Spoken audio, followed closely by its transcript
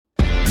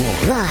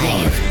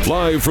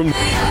Live from...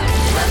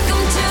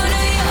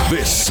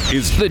 This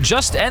is the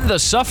Just End the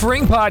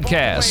Suffering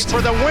podcast.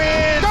 For the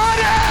win. Got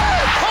it!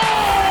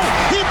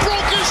 Oh! He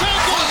broke his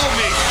ankle.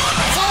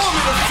 Follow me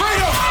to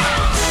freedom.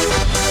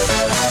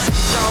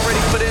 Y'all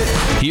ready for this?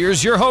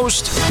 Here's your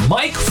host,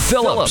 Mike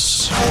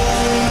Phillips.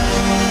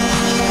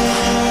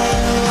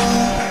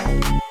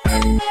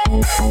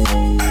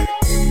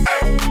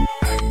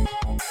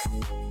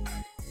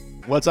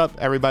 What's up,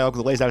 everybody? Welcome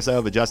to the latest episode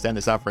of the Just End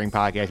the Suffering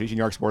podcast, featuring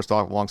New York sports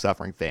talk with a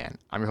long-suffering fan.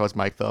 I'm your host,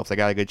 Mike Phillips. I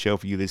got a good show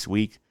for you this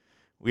week.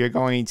 We are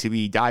going to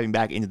be diving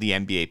back into the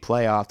NBA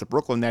playoffs. The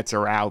Brooklyn Nets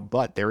are out,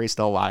 but there is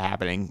still a lot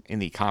happening in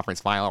the conference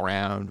final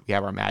round. We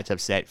have our matchup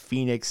set,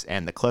 Phoenix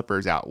and the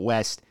Clippers out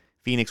west.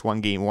 Phoenix won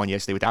game one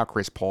yesterday without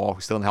Chris Paul,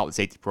 who's still in health and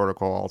safety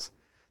protocols.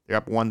 They're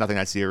up 1-0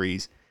 that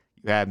series.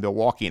 You have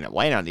Milwaukee and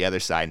Atlanta on the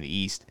other side in the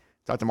East.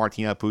 Talked to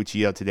Martino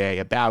Puccio today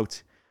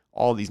about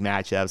all of these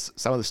matchups,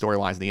 some of the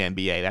storylines in the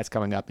NBA. That's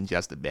coming up in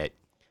just a bit.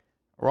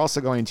 We're also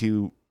going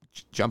to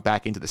jump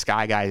back into the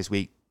Sky Guys this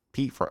week.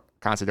 Pete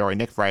Considori,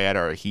 Nick Frietta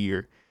are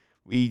here.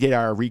 We did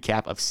our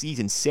recap of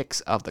Season 6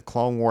 of the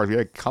Clone Wars.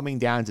 We're coming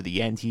down to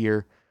the end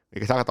here. We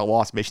can talk about the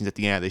lost missions at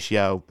the end of the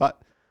show,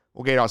 but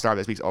we'll get it all started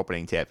with this week's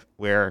opening tip,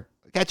 where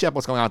we catch up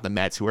what's going on with the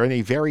Mets, who are in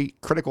a very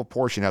critical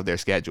portion of their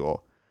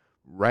schedule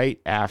right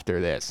after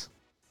this.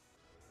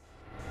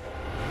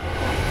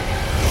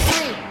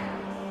 3,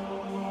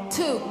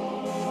 2,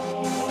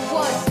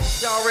 1.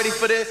 Y'all ready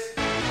for this?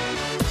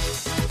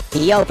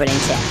 The opening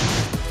tip.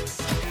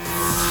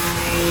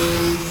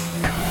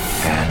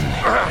 And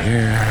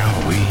here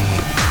we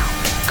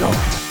go.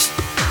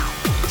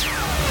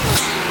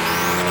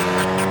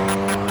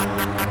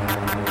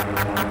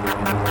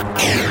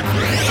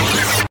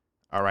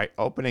 All right,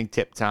 opening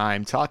tip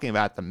time. Talking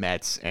about the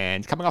Mets,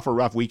 and coming off a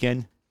rough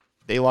weekend.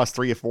 They lost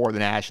 3 of 4 of the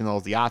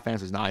Nationals. The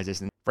offense was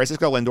non-existent.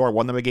 Francisco Lindor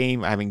won them a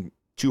game, having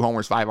 2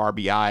 homers, 5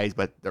 RBIs,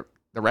 but the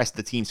rest of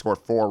the team scored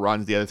 4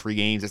 runs the other 3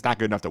 games. It's not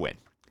good enough to win.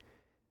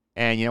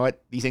 And you know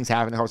what? These things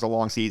happen in the course of a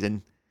long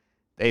season.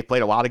 They've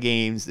played a lot of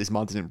games. This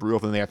month isn't brutal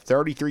for them. They have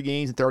 33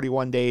 games in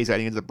 31 days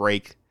heading into the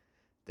break.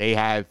 They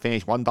have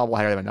finished one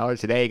doubleheader. They have another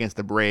today against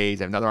the Braves.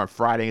 They have another on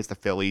Friday against the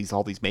Phillies.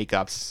 All these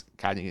makeups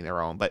catching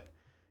their own. But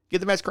give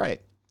the Mets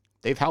credit.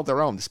 They've held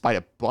their own despite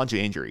a bunch of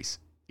injuries.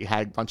 You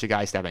had a bunch of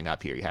guys stepping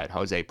up here. You had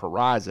Jose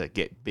Peraza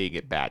get big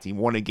at bats. He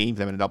won a game for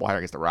them in a doubleheader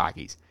against the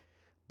Rockies.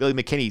 Billy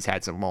McKinney's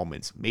had some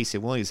moments.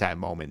 Mason Williams had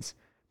moments.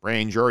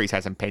 Brandon Drury's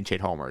had some pinch hit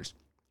homers.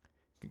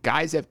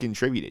 Guys have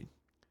contributed.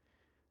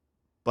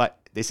 But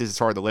this is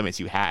sort of the limits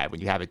you have when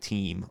you have a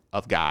team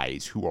of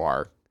guys who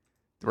are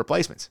the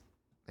replacements.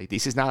 Like,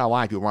 this is not a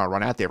line people want to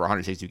run out there for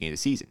 162 games a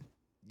season.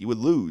 You would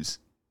lose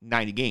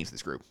 90 games in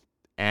this group.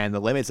 And the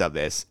limits of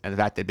this, and the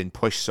fact they've been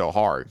pushed so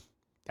hard,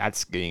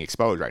 that's getting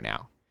exposed right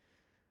now.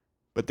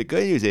 But the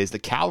good news is the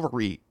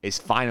cavalry is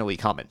finally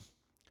coming.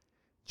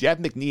 Jeff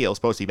McNeil is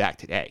supposed to be back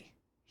today.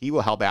 He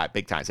will help out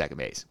big time second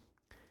base.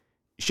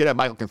 You should have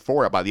Michael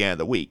Conforto by the end of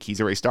the week.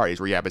 He's already started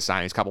his rehab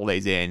assignment. He's a couple of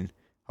days in.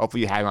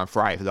 Hopefully you have him on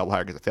Friday for the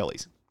doubleheader against the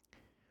Phillies.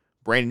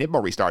 Brandon Nimmo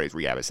restarted his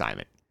rehab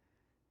assignment.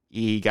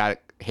 He got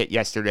hit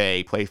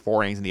yesterday, played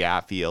 4 innings in the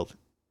outfield,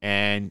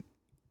 and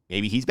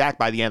maybe he's back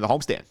by the end of the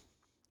homestand.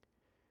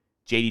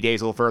 JD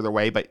Dave's a little further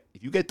away, but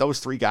if you get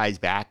those 3 guys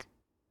back,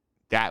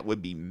 that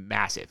would be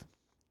massive.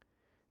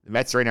 The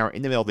Mets right now are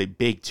in the middle of a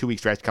big 2-week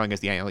stretch coming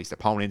against the NL East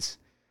opponents.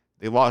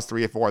 They lost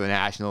 3 or 4 of the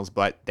Nationals,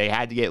 but they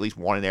had to get at least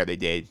 1 in there. They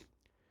did.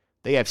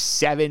 They have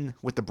 7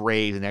 with the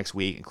Braves the next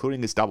week,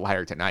 including this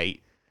doubleheader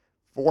tonight.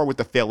 4 with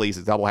the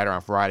Phillies, the doubleheader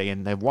on Friday,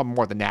 and they have 1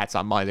 more with the Nats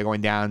on Monday. They're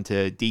going down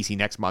to D.C.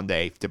 next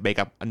Monday to make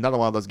up another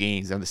one of those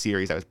games in the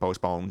series that was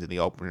postponed in the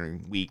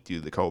opening week due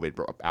to the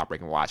COVID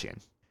outbreak in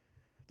Washington.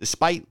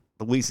 Despite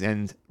the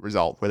weekend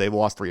result, where they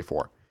lost 3 or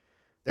 4,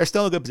 they're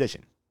still in a good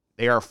position.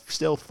 They are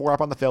still 4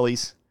 up on the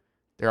Phillies.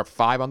 They're up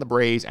 5 on the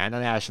Braves and the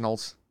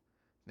Nationals.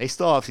 They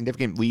still have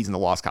significant leads in the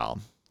loss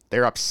column.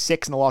 They're up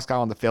 6 in the loss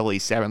column on the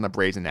Phillies, 7 on the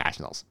Braves and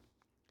Nationals.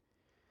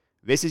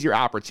 This is your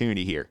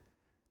opportunity here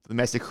for the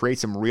Mets to create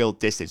some real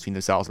distance between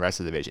themselves and the rest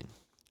of the division.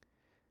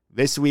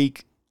 This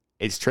week,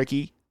 it's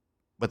tricky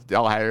with the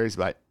doubleheaders,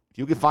 but if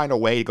you can find a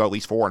way to go at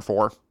least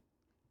 4-4,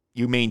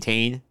 you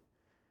maintain.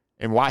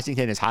 And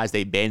Washington, as high as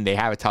they've been, they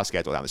have a tough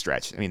schedule down the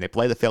stretch. I mean, they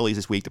play the Phillies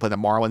this week. They play the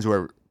Marlins, who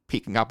are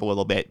peaking up a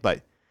little bit,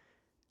 but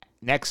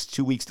next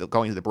 2 weeks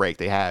going into the break,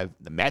 they have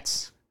the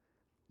Mets,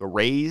 the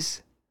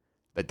Rays,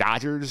 the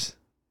Dodgers,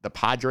 the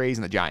Padres,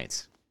 and the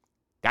Giants.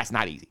 That's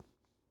not easy.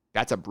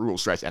 That's a brutal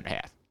stretch and a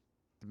half.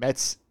 The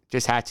Mets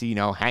just had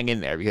to, hang in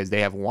there because they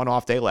have 1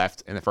 off day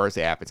left in the first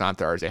half. It's on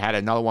Thursday. Had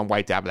another one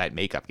wiped out by that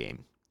makeup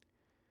game.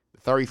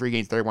 The 33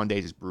 games, 31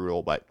 days is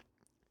brutal, but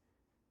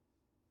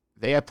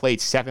they have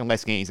played 7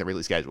 less games than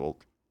really scheduled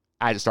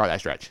at the start of that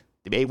stretch.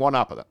 They made 1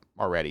 up of them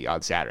already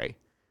on Saturday.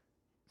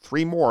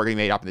 3 more are going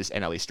to be made up in this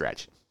NL East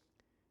stretch.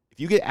 If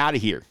you get out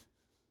of here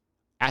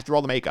after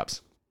all the makeups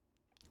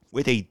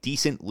with a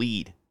decent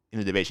lead in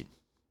the division,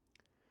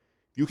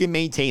 you can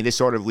maintain this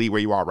sort of lead where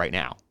you are right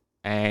now.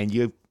 And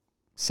you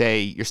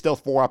say you're still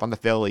 4 up on the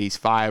Phillies,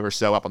 5 or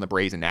so up on the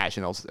Braves and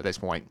Nationals at this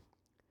point.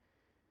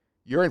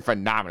 you're in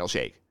phenomenal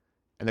shape.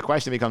 And the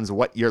question becomes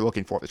what you're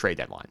looking for at the trade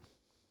deadline.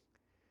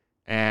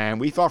 And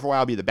we thought for a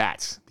while it'd be the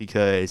bats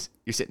because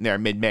you're sitting there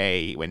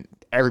mid-May when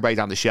everybody's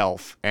on the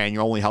shelf and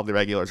your only healthy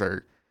regulars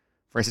are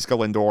Francisco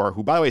Lindor,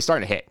 who, by the way, is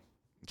starting to hit.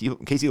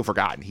 In case you've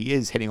forgotten, he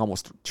is hitting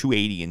almost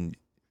 280 in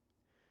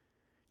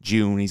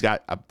June. He's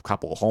got a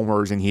couple of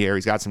homers in here.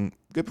 He's got some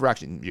good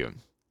production in June.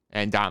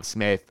 And Dom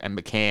Smith and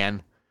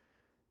McCann.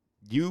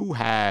 You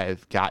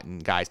have gotten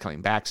guys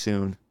coming back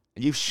soon.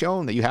 And you've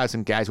shown that you have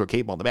some guys who are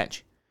capable on the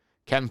bench.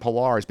 Kevin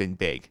Pillar has been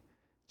big.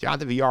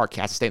 Jonathan Villar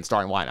has to stay in the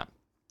starting lineup.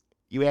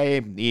 You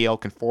add Neal,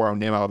 Conforto,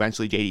 Nimmo,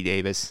 eventually J.D.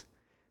 Davis.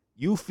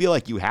 You feel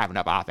like you have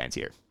enough offense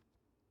here.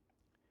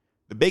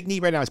 The big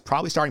need right now is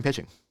probably starting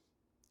pitching.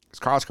 It's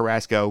Carlos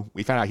Carrasco.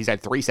 We found out he's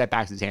had 3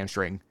 setbacks in his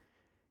hamstring.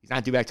 He's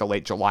not due back till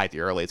late July at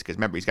the earliest because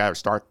remember, he's got to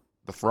start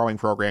the throwing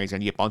program. He's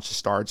going to get a bunch of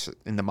starts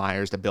in the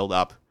minors to build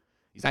up.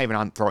 He's not even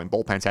on throwing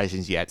bullpen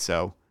sessions yet,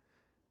 so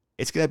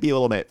it's going to be a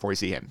little bit before we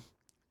see him.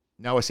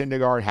 Noah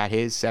Syndergaard had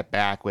his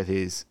setback with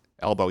his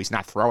elbow. He's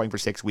not throwing for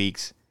 6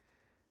 weeks.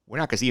 We're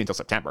not going to see him until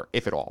September,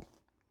 if at all.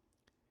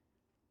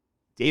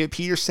 David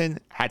Peterson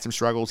had some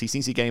struggles. He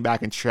seems to be getting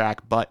back on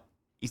track, but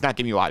he's not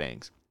giving you a lot of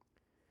innings.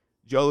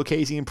 Joe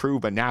Lucchesi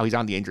improved, but now he's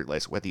on the injured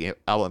list with the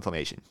elbow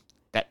inflammation.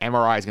 That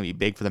MRI is going to be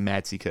big for the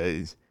Mets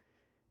because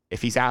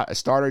if he's out a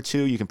start or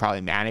two, you can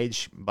probably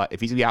manage, but if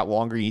he's going to be out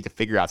longer, you need to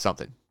figure out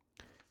something.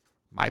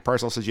 My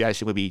personal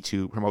suggestion would be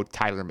to promote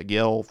Tyler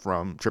McGill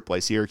from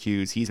AAA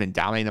Syracuse. He's been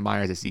dominating the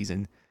minors this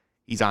season.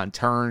 He's on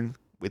turn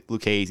with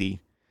Lucchesi.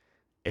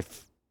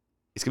 If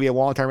it's going to be a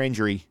long-term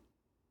injury,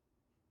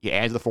 you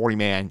add to the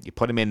 40-man, you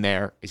put him in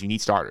there as you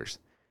need starters.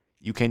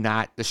 You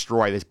cannot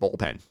destroy this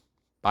bullpen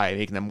by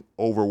making them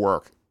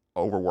overwork.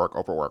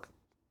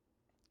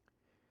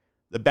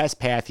 The best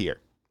path here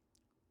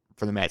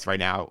for the Mets right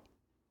now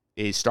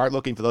is start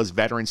looking for those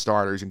veteran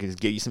starters who can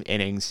give you some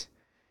innings,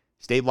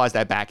 stabilize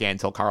that back end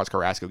until Carlos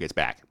Carrasco gets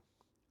back.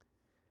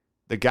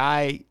 The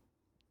guy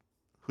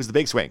who's the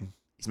big swing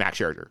is Max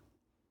Scherzer.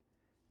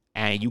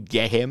 And you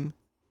get him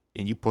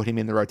and you put him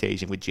in the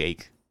rotation with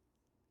Jake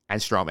and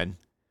Stroman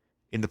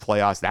in the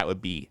playoffs, that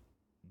would be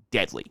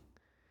deadly.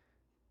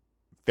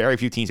 Very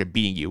few teams are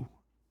beating you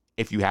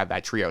if you have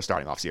that trio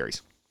starting off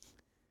series.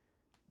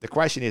 The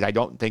question is, I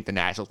don't think the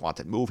Nationals want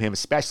to move him,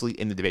 especially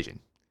in the division.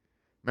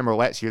 Remember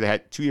last year, they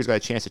had 2 years ago a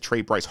chance to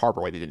trade Bryce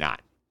Harper, they did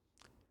not.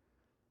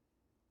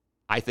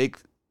 I think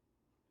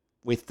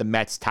with the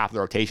Mets top of the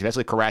rotation,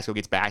 especially Carrasco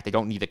gets back, they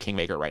don't need a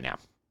kingmaker right now.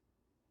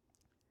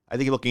 I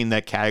think you're looking in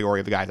that category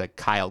of the guys like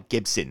Kyle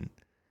Gibson,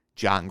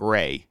 John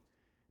Gray,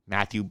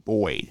 Matthew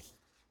Boyd,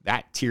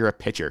 that tier of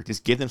pitcher.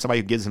 Just give them somebody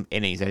who gives them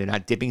innings and they're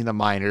not dipping in the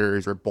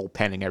minors or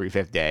bullpenning every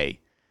 5th day.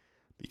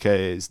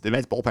 Because the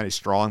Mets bullpen is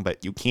strong,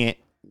 but you can't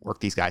work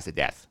these guys to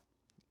death.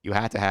 You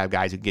have to have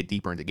guys who can get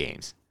deeper into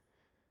games.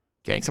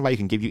 Getting somebody who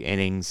can give you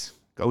innings,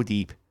 go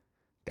deep,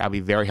 that would be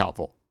very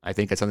helpful. I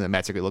think that's something the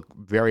Mets are going to look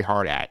very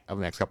hard at over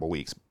the next couple of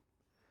weeks.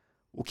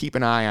 We'll keep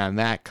an eye on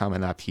that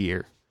coming up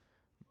here.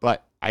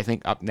 But I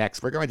think up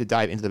next, we're going to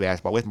dive into the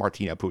basketball with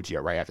Martino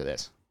Puccio right after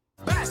this.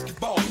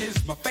 Basketball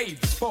is my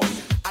favorite sport.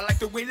 I like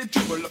the way they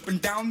dribble up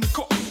and down the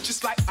court.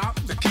 Just like I'm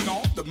the king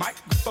on the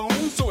microphone.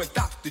 So it's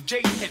Dr.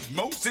 J and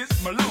Moses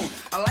Malone.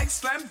 I like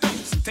slam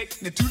dunks and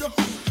taking it to the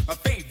hoop. My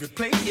favorite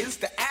play is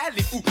the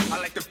alley-oop. I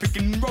like the pick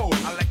and roll.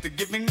 I like the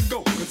give and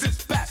go. Cause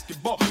it's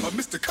basketball of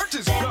Mr.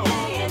 Curtis Blow.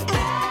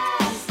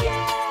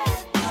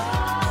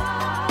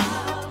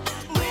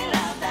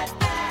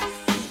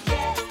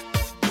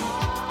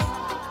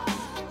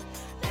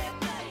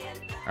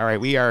 All right,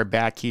 we are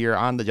back here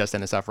on the Just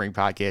End the Suffering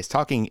podcast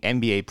talking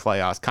NBA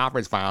playoffs,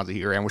 conference finals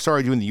here, and we're sort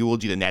of doing the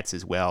eulogy of the Nets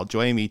as well.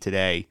 Joining me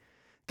today,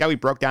 guy we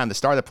broke down the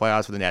start of the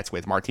playoffs for the Nets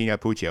with, Martino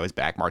Puccio is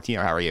back.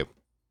 Martino, how are you?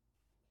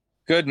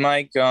 Good,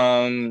 Mike.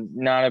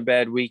 Not a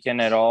bad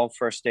weekend at all.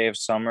 First day of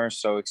summer,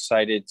 so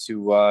excited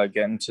to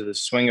get into the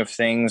swing of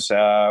things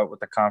with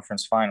the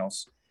conference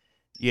finals.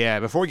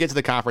 Yeah, before we get to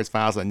the conference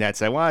finals of the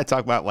Nets, I want to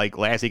talk about like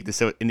last week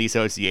in the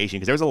association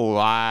because there was a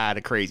lot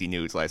of crazy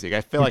news last week.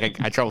 I feel like I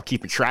had trouble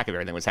keeping track of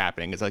everything that was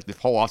happening. It's like the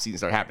whole offseason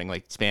started happening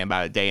like span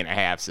about a day and a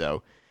half.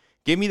 So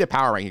give me the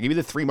power ranking. Give me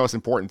the 3 most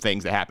important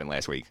things that happened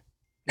last week.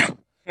 Oh,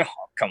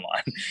 come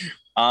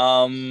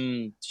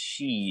on.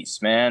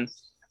 Jeez, man.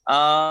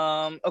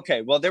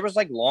 Okay, well, there was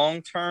like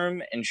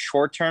long-term and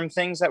short-term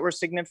things that were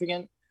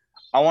significant.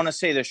 I want to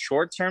say the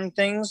short-term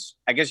things,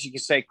 I guess you could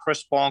say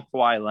Chris Paul and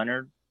Kawhi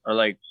Leonard are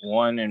like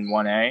 1 and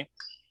 1A,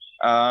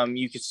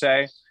 you could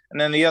say. And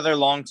then the other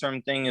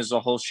long-term thing is the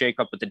whole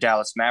shakeup with the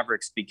Dallas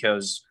Mavericks,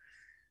 because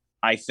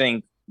I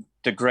think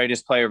the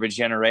greatest player of a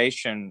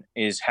generation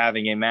is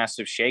having a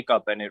massive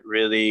shakeup, and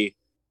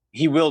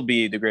he will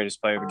be the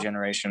greatest player of a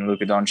generation,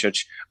 Luka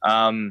Doncic.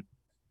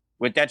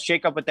 With that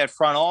shakeup with that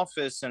front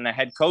office and the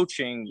head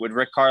coaching, with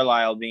Rick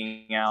Carlisle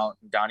being out,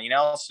 Donnie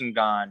Nelson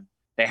gone,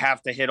 they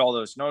have to hit all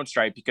those notes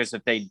right, because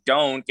if they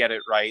don't get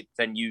it right,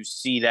 then you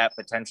see that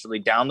potentially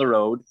down the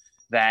road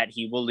that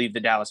he will leave the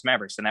Dallas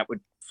Mavericks, and that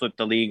would flip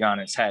the league on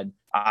its head,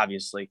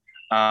 obviously.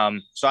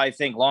 So I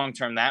think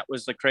long-term, that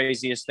was the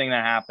craziest thing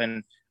that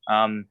happened.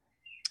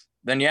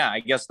 yeah, I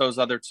guess those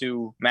other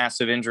two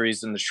massive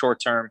injuries in the short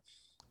term.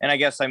 And I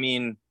guess, I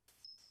mean,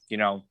 you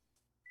know,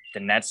 the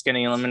Nets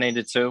getting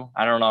eliminated too.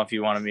 I don't know if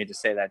you wanted me to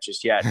say that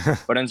just yet,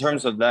 but in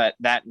terms of that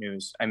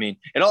news, I mean,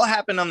 it all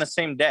happened on the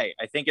same day.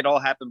 I think it all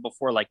happened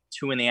before like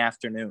 2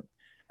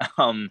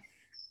 p.m.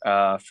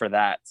 For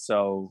that.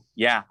 So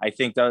yeah, I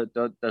think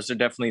those are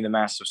definitely the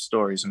massive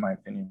stories in my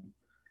opinion.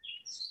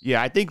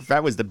 Yeah, I think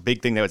that was the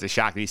big thing that was a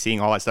shock to be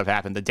seeing all that stuff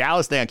happen. The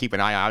Dallas thing I keep an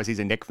eye on. Obviously, he's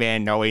a Knicks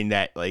fan, knowing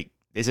that like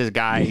this is a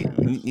guy, he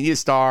needs a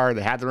star.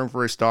 They have the room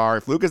for a star.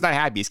 If Luka's not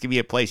happy, it's gonna be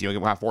a place you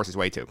don't want to force his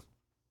way to.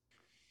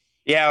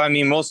 Yeah, I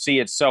mean, we'll see.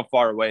 It's so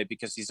far away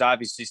because he's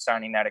obviously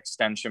signing that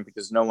extension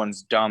because no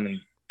one's dumb and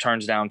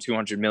turns down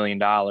 $200 million.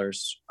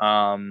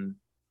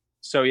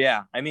 So,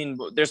 yeah, I mean,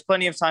 there's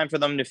plenty of time for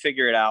them to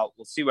figure it out.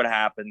 We'll see what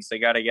happens. They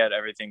got to get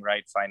everything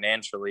right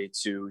financially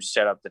to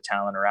set up the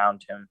talent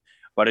around him.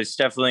 But it's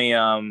definitely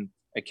a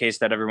case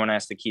that everyone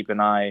has to keep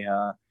an eye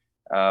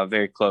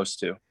very close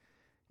to.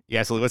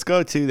 Yeah, so let's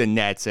go to the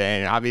Nets.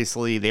 And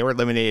obviously, they were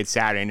eliminated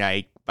Saturday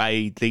night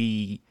by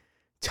the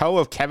toe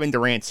of Kevin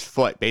Durant's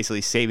foot,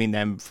 basically saving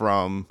them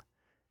from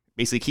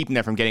basically keeping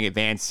them from getting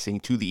advancing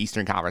to the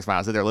Eastern Conference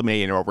Finals. So they're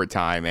eliminated in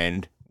overtime.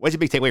 And what's your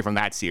big takeaway from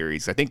that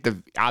series? I think the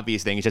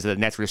obvious thing is just that the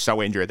Nets were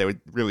so injured they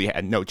really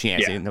had no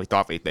chance. Even though we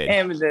thought they'd been.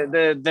 And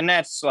the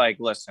Nets, like,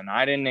 listen,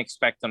 I didn't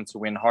expect them to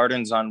win.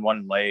 Harden's on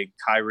one leg,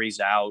 Kyrie's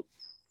out.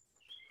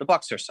 The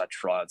Bucks are such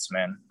frauds,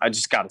 man. I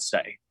just got to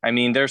say. I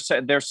mean, they're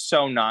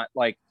so not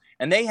like.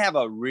 And they have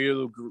a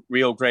real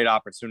great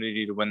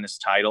opportunity to win this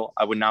title.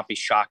 I would not be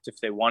shocked if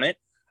they won it.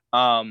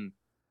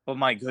 But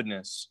my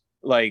goodness,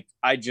 like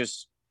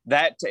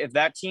if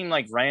that team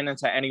like ran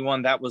into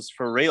anyone that was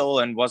for real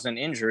and wasn't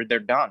injured, they're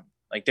done.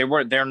 Like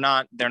they're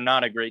not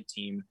a great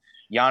team.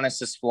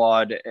 Giannis is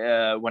flawed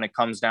when it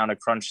comes down to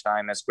crunch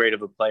time, as great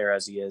of a player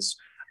as he is.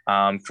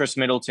 Chris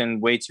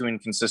Middleton, way too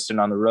inconsistent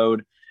on the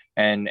road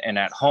and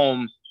at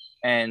home.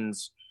 And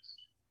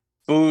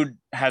Bood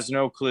has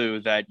no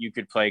clue that you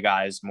could play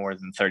guys more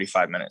than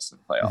 35 minutes in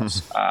the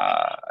playoffs.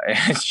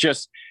 It's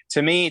just,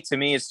 to me,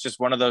 it's just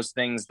one of those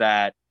things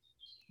that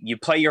you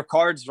play your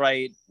cards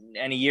right,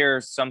 and a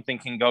year something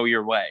can go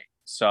your way.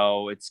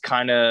 So it's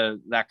kind of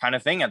that kind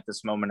of thing at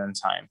this moment in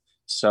time.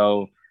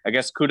 So I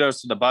guess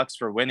kudos to the Bucks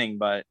for winning,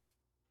 but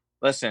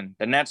listen,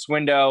 the Nets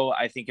window,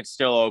 I think it's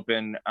still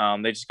open.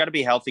 They just got to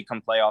be healthy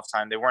come playoff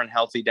time. They weren't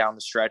healthy down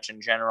the stretch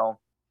in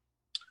general.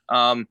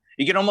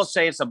 You can almost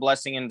say it's a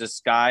blessing in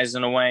disguise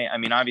in a way. I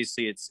mean,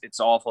 obviously it's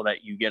awful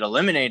that you get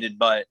eliminated,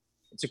 but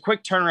it's a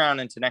quick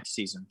turnaround into next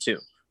season too.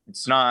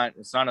 It's not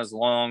as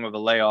long of a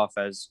layoff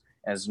as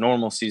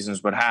normal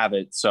seasons would have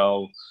it.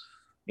 So,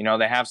 you know,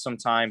 they have some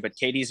time, but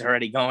KD's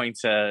already going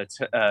to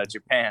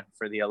Japan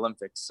for the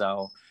Olympics.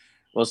 So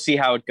we'll see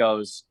how it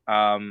goes.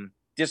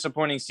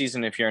 Disappointing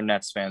season if you're a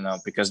Nets fan though,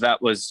 because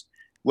that was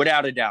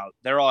without a doubt,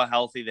 they're all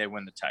healthy. They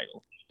win the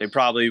title. They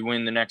probably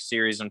win the next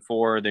series in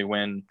 4. They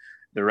win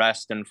the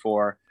rest in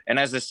 4. And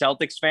as a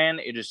Celtics fan,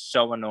 it is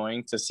so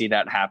annoying to see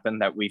that happen,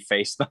 that we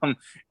face them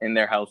in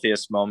their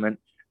healthiest moment.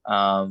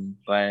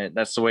 But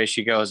that's the way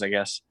she goes, I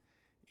guess.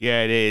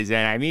 Yeah, it is.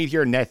 And I mean, if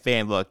you're a Net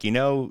fan, look, you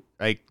know,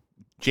 like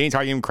James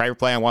Harden cried for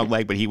playing on one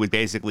leg, but he was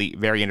basically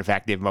very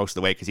ineffective most of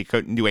the way because he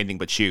couldn't do anything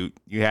but shoot.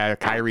 You had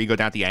Kyrie go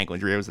down with the ankle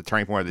injury. It was the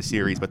turning point of the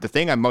series. But the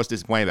thing I'm most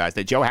disappointed about is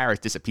that Joe Harris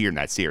disappeared in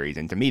that series.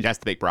 And to me, that's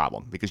the big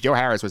problem because Joe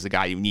Harris was the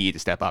guy you needed to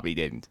step up. He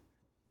didn't.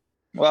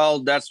 Well,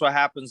 that's what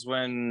happens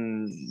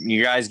when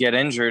you guys get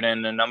injured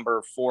and the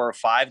number 4 or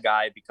 5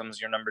 guy becomes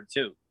your number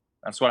 2.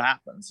 That's what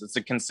happens.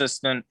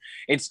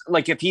 It's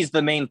like if he's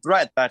the main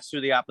threat, that's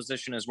who the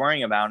opposition is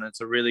worrying about. And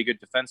it's a really good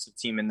defensive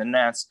team in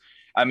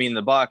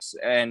the Bucks.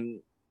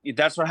 And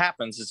that's what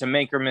happens. It's a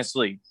make or miss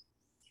league.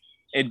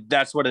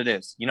 That's what it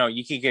is. You know,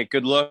 you can get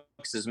good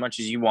looks as much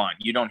as you want.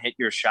 You don't hit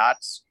your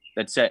shots.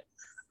 That's it.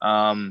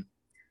 Joe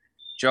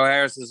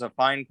Harris is a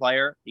fine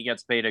player. He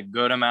gets paid a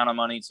good amount of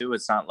money too.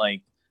 It's not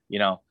like, you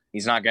know,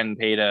 he's not getting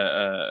paid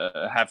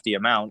a hefty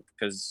amount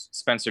because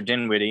Spencer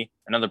Dinwiddie,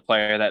 another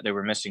player that they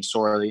were missing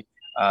sorely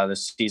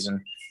this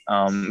season,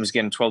 was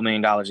getting $12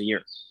 million a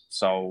year.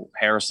 So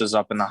Harris is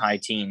up in the high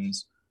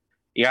teens.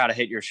 You got to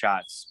hit your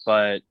shots.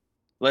 But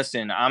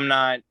listen,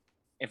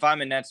 if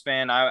I'm a Nets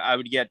fan, I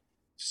would get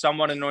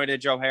somewhat annoyed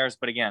at Joe Harris.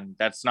 But again,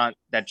 that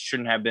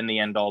shouldn't have been the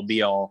end all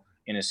be all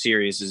in a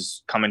series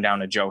is coming down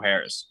to Joe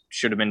Harris.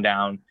 Should have been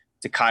down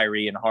to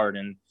Kyrie and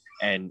Harden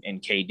and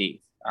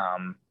KD.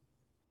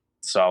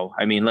 So,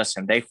 I mean,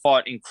 listen, they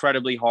fought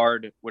incredibly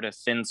hard with a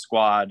thin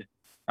squad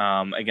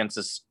against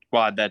a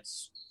squad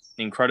that's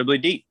incredibly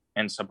deep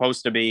and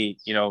supposed to be,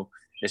 you know,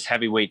 this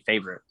heavyweight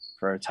favorite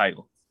for a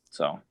title.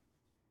 So,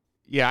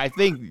 yeah, I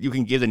think you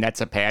can give the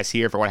Nets a pass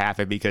here for what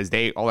happened because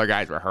all their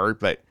guys were hurt.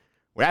 But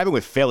what happened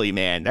with Philly,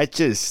 man, that's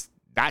just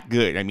not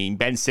good. I mean,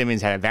 Ben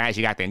Simmons had advantage.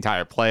 He got the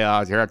entire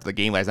playoffs. Here after the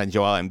game last night,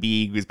 Joel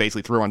Embiid was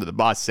basically threw under the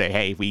bus, say,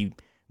 hey, if we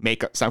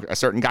make a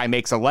certain guy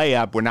makes a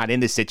layup, we're not in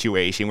this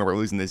situation where we're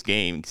losing this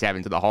game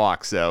 7 to the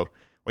Hawks. So what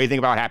do you think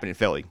about what happened in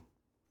Philly?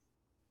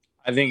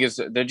 I think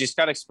they just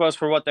got exposed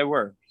for what they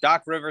were.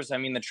 Doc Rivers, I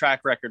mean, the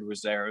track record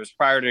was there. It was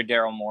prior to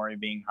Daryl Morey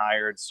being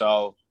hired,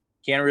 so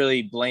can't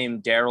really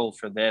blame Daryl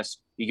for this.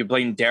 You could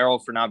blame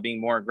Daryl for not being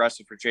more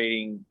aggressive for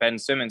trading Ben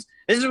Simmons.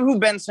 This is who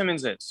Ben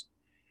Simmons is.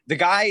 The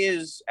guy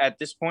is, at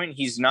this point,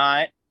 he's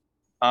not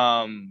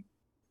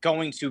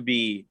going to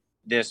be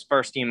this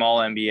first-team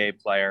All-NBA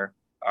player,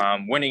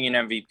 winning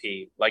an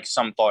MVP like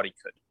some thought he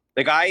could.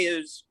 The guy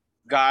has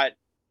got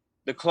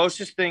the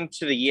closest thing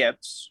to the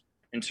yips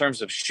in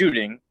terms of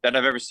shooting that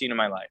I've ever seen in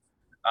my life.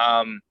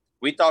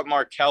 We thought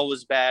Markelle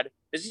was bad.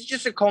 This is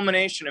just a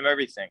culmination of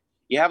everything.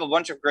 You have a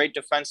bunch of great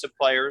defensive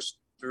players,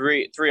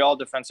 three all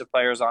defensive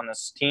players on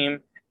this team,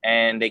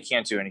 and they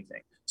can't do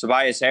anything.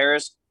 Tobias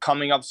Harris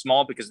coming up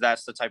small because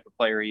that's the type of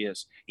player he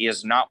is. He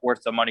is not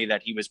worth the money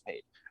that he was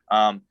paid.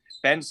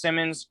 Ben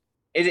Simmons,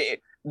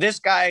 this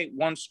guy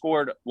once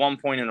scored 1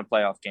 point in a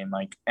playoff game,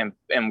 Mike, and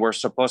we're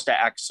supposed to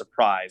act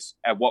surprised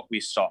at what we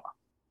saw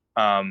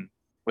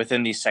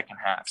within these second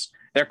halves.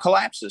 They're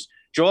collapses.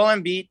 Joel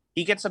Embiid,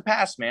 he gets a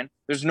pass, man.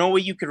 There's no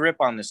way you could rip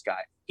on this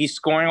guy. He's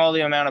scoring all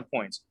the amount of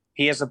points.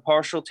 He has a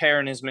partial tear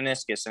in his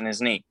meniscus in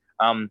his knee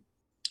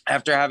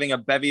after having a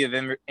bevy of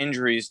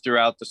injuries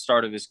throughout the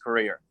start of his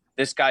career.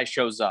 This guy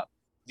shows up.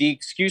 The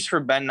excuse for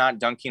Ben not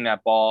dunking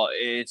that ball,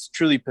 it's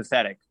truly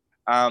pathetic.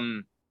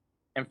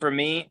 And for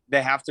me,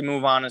 they have to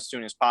move on as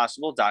soon as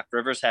possible. Doc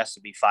Rivers has to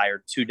be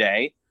fired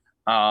today,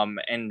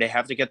 and they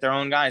have to get their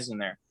own guys in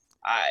there.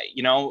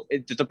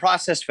 The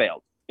process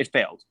failed. It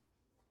failed.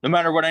 No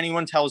matter what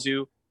anyone tells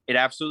you, it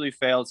absolutely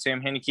failed.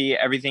 Sam Hinkie,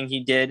 everything he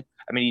did,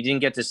 I mean, he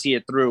didn't get to see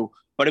it through,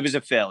 but it was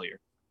a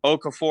failure.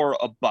 Okafor,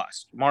 a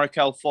bust.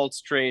 Markelle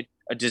Fultz trade,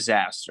 a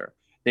disaster.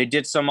 They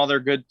did some other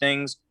good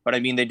things, but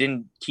I mean, they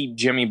didn't keep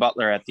Jimmy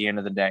Butler at the end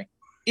of the day.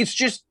 It's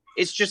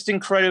just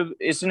incredible.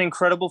 It's an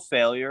incredible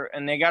failure,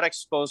 and they got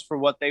exposed for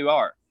what they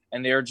are,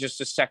 and they're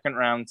just a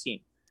second-round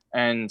team.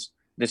 And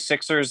the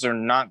Sixers are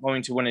not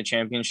going to win a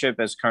championship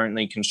as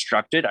currently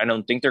constructed. I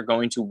don't think they're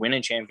going to win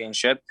a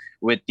championship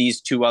with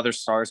these two other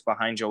stars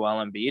behind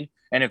Joel Embiid.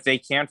 And if they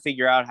can't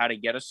figure out how to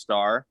get a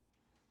star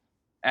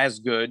as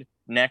good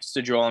next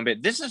to Joel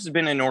Embiid, this has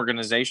been an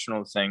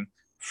organizational thing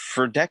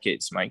for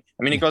decades, Mike.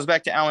 I mean, it goes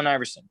back to Allen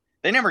Iverson.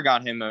 They never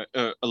got him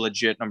a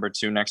legit number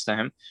two next to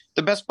him.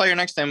 The best player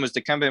next to him was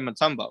Dikembe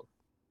Mutombo.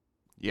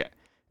 Yeah.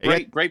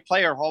 Great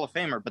player, Hall of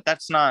Famer, but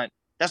that's not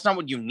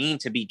what you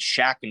need to beat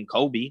Shaq and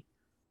Kobe.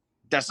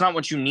 That's not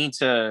what you need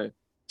to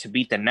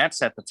beat the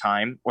Nets at the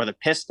time or the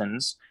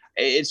Pistons.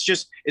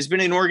 It's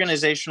been an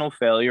organizational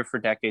failure for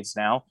decades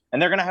now,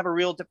 and they're going to have a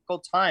real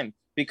difficult time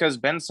because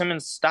Ben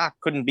Simmons' stock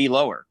couldn't be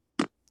lower.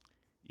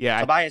 Yeah.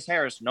 Tobias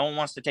Harris, no one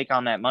wants to take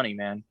on that money,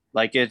 man.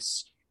 Like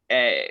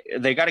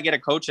they got to get a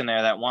coach in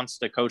there that wants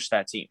to coach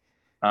that team.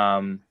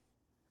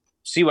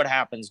 See what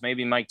happens.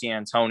 Maybe Mike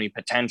D'Antoni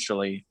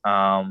potentially,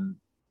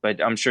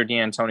 but I'm sure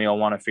D'Antoni will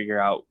want to figure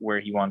out where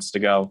he wants to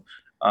go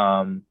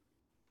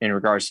in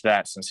regards to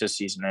that since his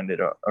season ended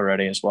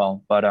already as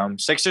well. But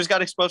Sixers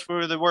got exposed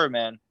for who they were,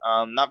 man.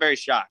 Not very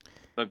shocked,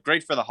 but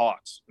great for the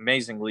Hawks.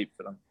 Amazing leap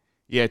for them.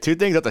 Yeah, two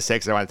things that the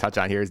Sixers I want to touch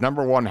on here is,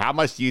 number one, how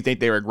much do you think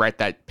they regret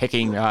that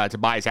picking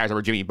Tobias Harris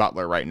over Jimmy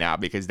Butler right now?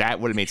 Because that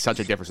would have made such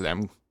a difference to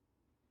them.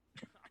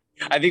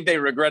 I think they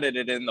regretted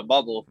it in the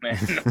bubble, man,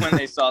 when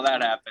they saw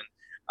that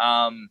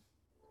happen.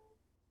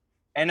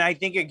 And I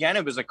think, again,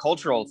 it was a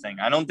cultural thing.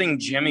 I don't think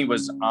Jimmy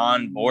was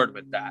on board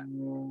with that,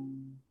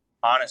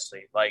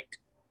 honestly. Like,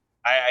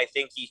 I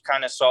think he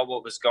kind of saw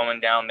what was going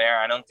down there.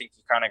 I don't think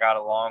he kind of got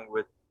along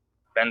with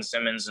Ben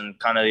Simmons and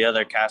kind of the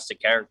other cast of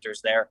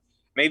characters there.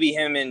 Maybe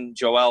him and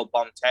Joel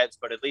bumped heads,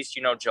 but at least,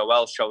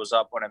 Joel shows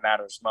up when it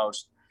matters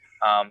most.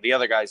 The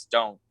other guys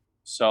don't.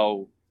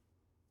 So,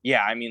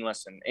 yeah, I mean,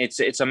 listen,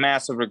 it's a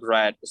massive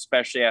regret,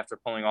 especially after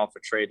pulling off a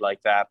trade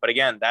like that. But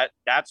again,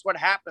 that's what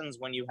happens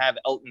when you have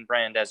Elton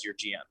Brand as your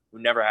GM,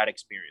 who never had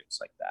experience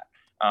like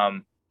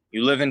that.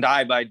 You live and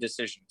die by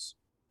decisions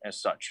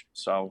as such.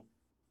 So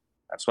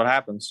that's what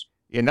happens.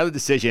 Yeah, another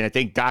decision. I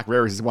think Doc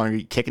Rivers is one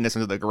of kicking this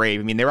into the grave.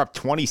 I mean, they're up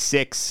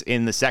 26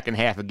 in the second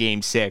half of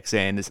Game 6,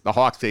 and the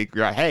Hawks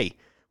figure out, hey,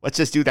 let's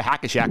just do the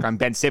hack-a-shack on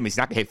Ben Simmons. He's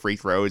not going to hit free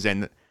throws.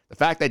 And the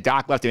fact that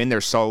Doc left him in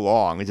there so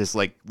long is just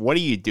like, what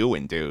are you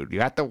doing, dude?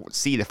 You have to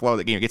see the flow of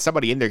the game. Get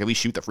somebody in there to at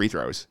least shoot the free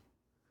throws.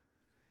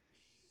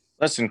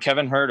 Listen,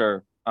 Kevin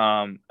Huerter,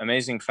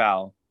 amazing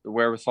foul. The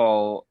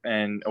wherewithal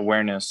and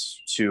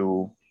awareness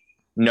to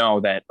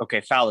know that,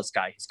 okay, foul this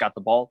guy. He's got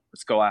the ball.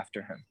 Let's go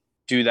after him.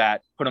 Do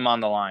that. Put him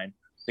on the line.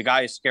 The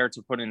guy is scared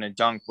to put in a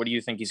dunk. What do you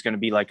think he's going to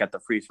be like at the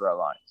free throw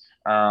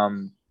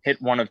line?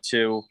 Hit one of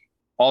two.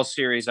 All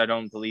series, I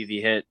don't believe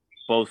he hit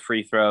both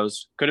free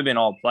throws. Could have been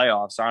all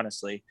playoffs,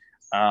 honestly,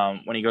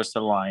 when he goes to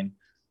the line.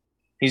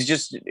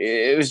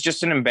 It was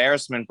just an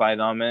embarrassment by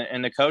them.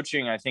 And the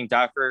coaching, I think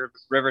Doc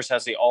Rivers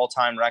has the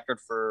all-time record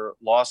for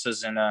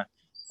losses in a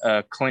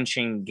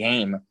clinching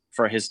game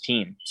for his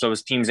team. So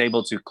his team's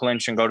able to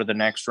clinch and go to the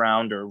next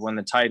round or win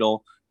the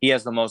title. He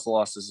has the most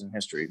losses in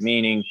history,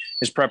 meaning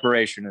his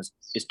preparation is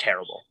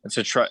terrible.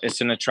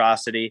 It's an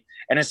atrocity,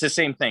 and it's the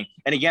same thing.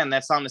 And again,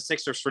 that's on the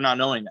Sixers for not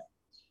knowing that.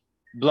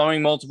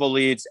 blowing multiple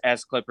leads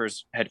as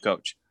Clippers head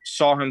coach.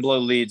 Saw him blow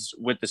leads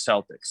with the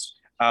Celtics.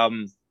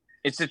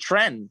 It's a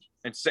trend.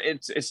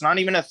 It's not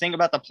even a thing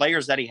about the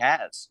players that he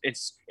has.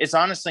 It's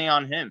honestly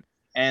on him.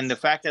 And the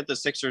fact that the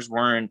Sixers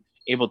weren't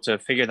able to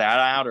figure that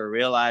out or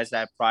realize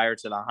that prior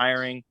to the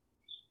hiring,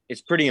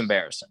 it's pretty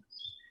embarrassing.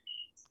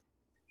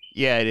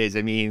 Yeah, it is.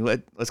 I mean,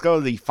 let's go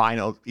to the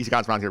final Eastern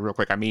Conference round here real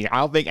quick. I mean, I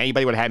don't think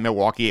anybody would have had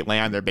Milwaukee,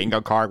 Atlanta on their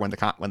bingo card when the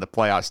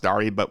playoffs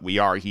started, but we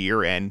are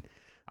here, and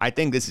I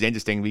think this is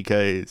interesting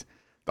because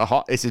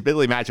it's a bit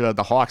matchup of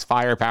the Hawks'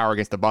 firepower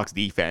against the Bucks'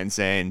 defense,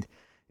 and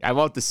I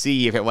love to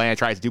see if Atlanta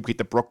tries to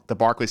duplicate the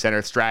Barclays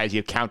Center strategy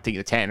of counting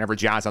to 10 whenever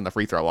John's on the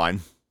free throw line.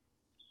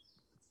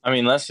 I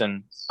mean,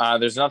 listen,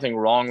 there's nothing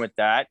wrong with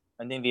that.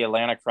 I think the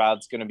Atlanta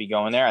crowd's going to be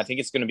going there. I think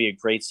it's going to be a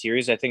great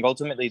series. I think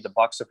ultimately the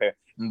Bucks are fair.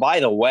 And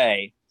by the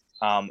way,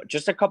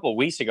 just a couple of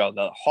weeks ago,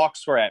 the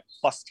Hawks were at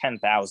plus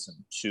 10,000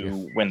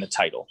 to win the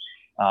title.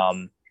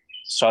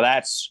 So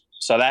that's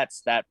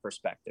that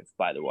perspective,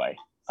 by the way.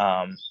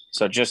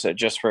 So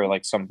just for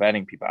like some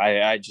betting people,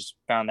 I just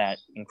found that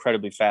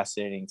incredibly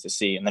fascinating to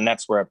see. And the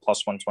Nets were at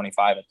plus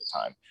 125 at the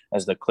time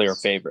as the clear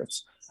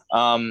favorites.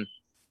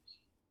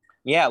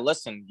 Yeah,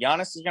 listen,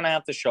 Giannis is going to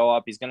have to show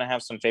up. He's going to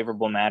have some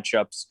favorable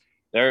matchups.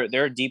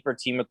 They're a deeper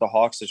team with the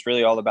Hawks. It's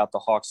really all about the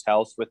Hawks'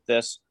 health with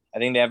this. I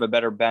think they have a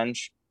better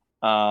bench.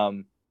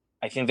 I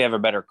think they have a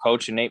better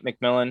coach in Nate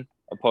McMillan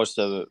opposed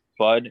to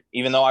Bud,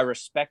 even though I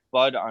respect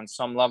Bud on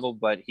some level,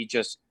 but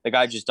the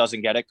guy just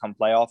doesn't get it come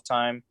playoff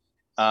time.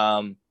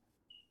 And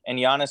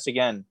Giannis,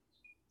 again,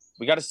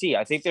 we got to see.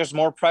 I think there's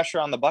more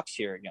pressure on the Bucks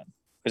here again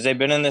because they've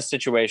been in this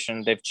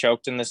situation. They've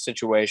choked in this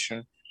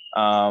situation.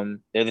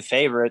 They're the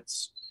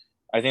favorites.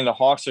 I think the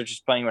Hawks are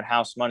just playing with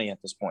house money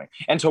at this point.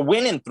 And to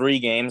win in 3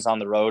 games on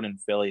the road in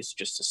Philly is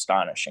just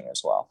astonishing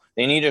as well.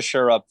 They need to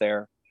shore up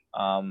their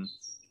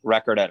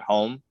record at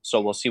home,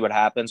 so we'll see what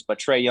happens. But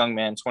Trae Young,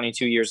 man,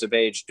 22 years of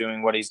age,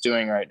 doing what he's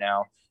doing right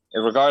now,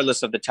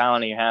 regardless of the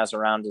talent he has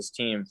around his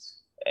team,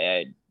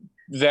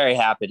 very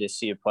happy to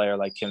see a player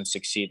like him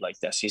succeed like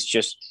this. He's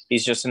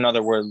just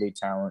another worldly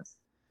talent.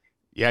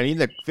 Yeah, I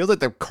mean, it feels like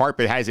the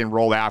carpet hasn't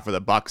rolled out for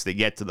the Bucks to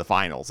get to the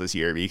finals this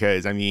year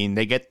because, I mean,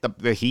 they get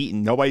the Heat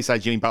and nobody saw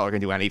Jimmy Butler can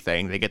do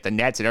anything. They get the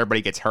Nets and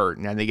everybody gets hurt.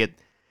 And then they get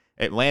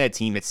Atlanta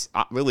team that's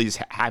really just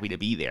happy to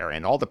be there.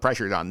 And all the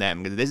pressure is on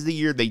them because this is the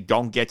year they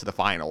don't get to the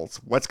finals.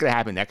 What's going to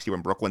happen next year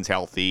when Brooklyn's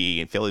healthy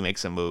and Philly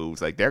makes some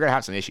moves? Like, they're going to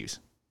have some issues.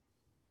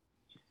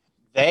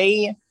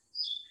 They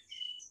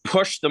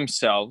push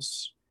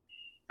themselves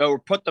or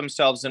put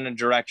themselves in a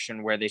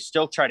direction where they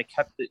still try to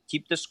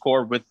keep the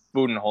score with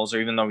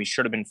Budenholzer, even though he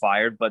should have been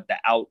fired. But the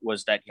out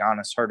was that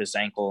Giannis hurt his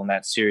ankle in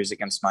that series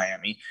against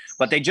Miami.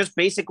 But they just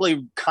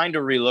basically kind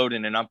of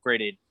reloaded and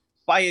upgraded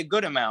by a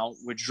good amount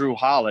with Drew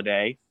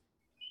Holiday.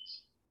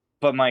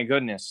 But my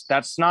goodness,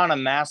 that's not a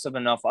massive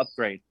enough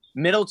upgrade.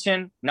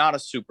 Middleton, not a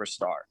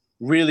superstar.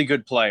 Really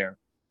good player.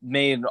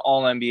 Made an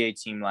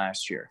all-NBA team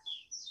last year.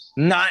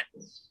 Not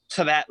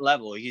to that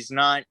level. He's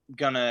not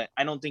gonna,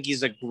 I don't think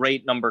he's a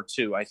great number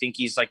 2. I think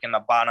he's like in the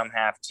bottom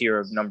half tier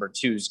of number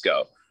 2s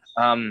go.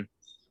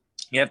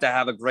 You have to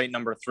have a great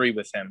number 3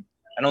 with him.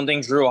 I don't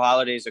think Drew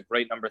Holiday is a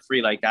great number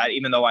 3 like that,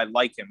 even though I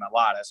like him a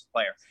lot as a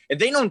player. If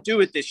they don't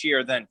do it this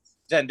year, then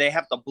they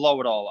have to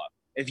blow it all up.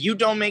 If you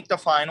don't make the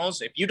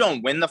finals, if you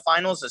don't win the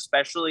finals,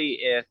 especially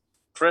if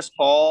Chris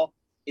Paul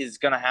is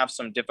going to have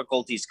some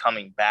difficulties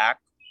coming back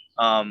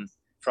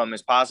from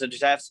his positive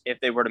tests, if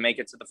they were to make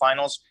it to the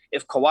finals,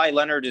 if Kawhi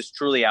Leonard is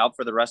truly out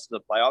for the rest of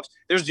the playoffs,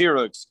 there's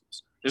zero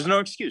excuse. There's no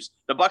excuse.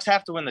 The Bucks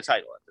have to win the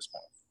title at this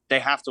point. They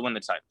have to win the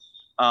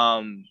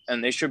title.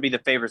 And they should be the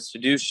favorites to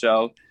do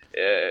so.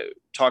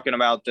 Talking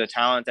about the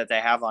talent that they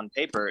have on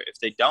paper, if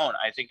they don't,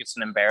 I think it's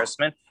an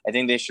embarrassment. I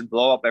think they should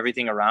blow up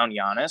everything around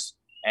Giannis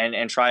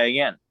and try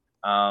again.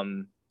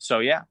 So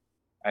yeah,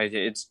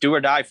 it's do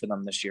or die for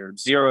them this year.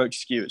 Zero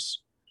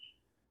excuse.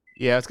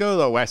 Yeah, let's go to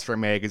the West for a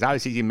minute, because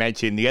obviously, as you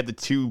mentioned, you had the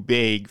 2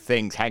 big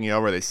things hanging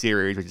over this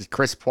series, which is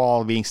Chris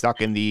Paul being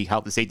stuck in the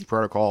health and safety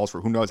protocols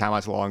for who knows how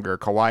much longer,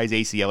 Kawhi's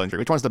ACL injury.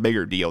 Which one's the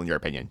bigger deal, in your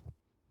opinion?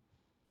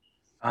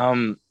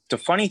 The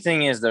funny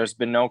thing is there's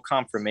been no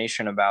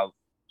confirmation about,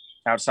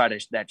 outside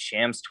of that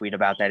Shams tweet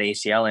about that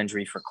ACL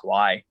injury for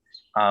Kawhi.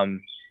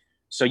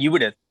 So you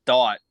would have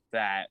thought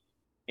that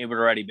it would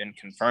have already been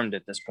confirmed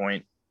at this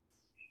point.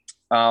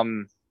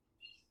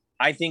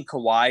 I think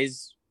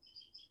Kawhi's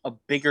a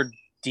bigger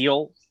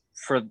deal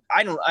for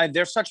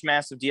there's such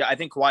massive deal. I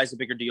think Kawhi is a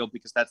bigger deal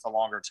because that's the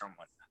longer term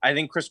one. I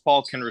think Chris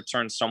Paul can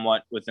return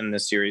somewhat within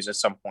this series at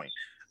some point.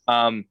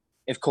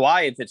 If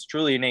it's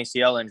truly an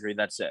ACL injury,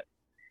 that's it.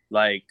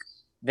 Like,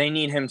 they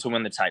need him to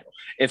win the title.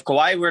 If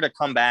Kawhi were to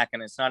come back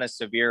and it's not as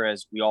severe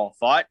as we all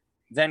thought,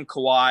 then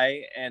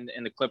Kawhi and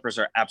the Clippers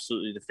are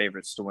absolutely the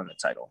favorites to win the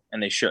title,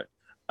 and they should.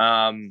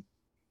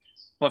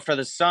 But for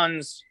the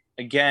Suns,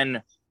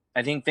 again,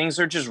 I think things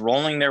are just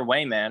rolling their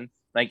way, man.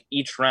 Like,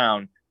 each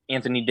round,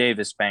 Anthony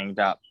Davis banged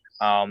up.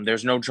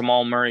 There's no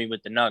Jamal Murray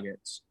with the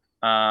Nuggets.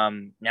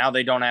 Now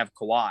they don't have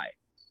Kawhi.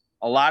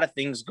 A lot of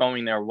things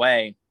going their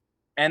way,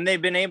 and they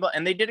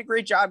did a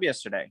great job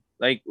yesterday.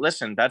 Like,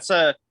 listen, that's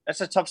a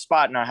that's a tough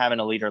spot not having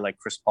a leader like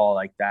Chris Paul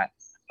like that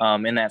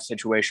in that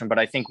situation. But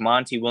I think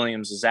Monty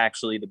Williams is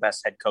actually the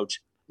best head coach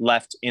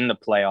left in the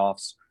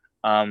playoffs.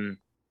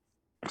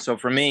 So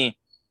for me,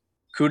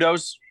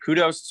 kudos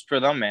for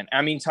them, man.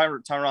 I mean,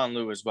 Tyronn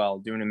Lue as well,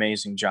 doing an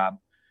amazing job.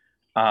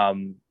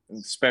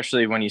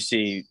 Especially when you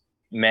see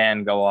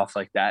Man go off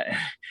like that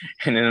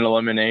in an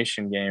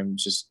elimination game,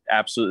 just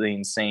absolutely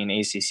insane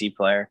ACC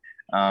player.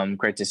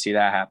 Great to see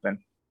that happen.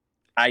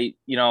 I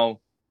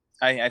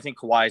think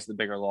Kawhi is the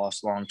bigger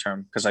loss long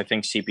term because I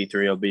think CP3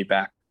 will be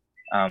back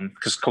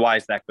because Kawhi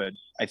is that good.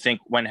 I think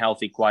when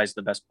healthy, Kawhi is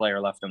the best player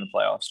left in the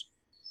playoffs.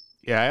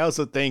 Yeah, I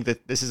also think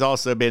that this has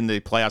also been the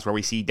playoffs where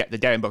we see the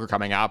Devin Booker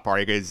coming out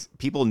party because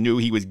people knew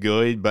he was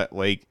good, but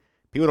like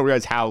people don't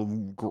realize how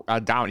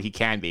dominant he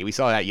can be. We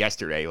saw that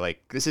yesterday.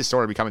 Like this is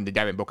sort of becoming the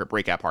Devin Booker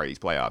breakout party of these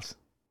playoffs.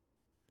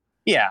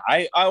 Yeah,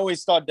 I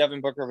always thought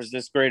Devin Booker was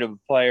this great of a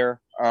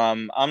player.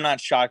 I'm not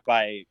shocked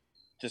by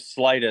the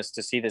slightest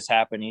to see this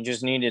happen. He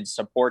just needed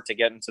support to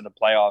get into the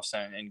playoffs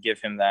and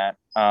give him that.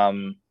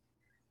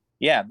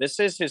 Yeah, this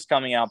is his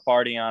coming out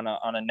party on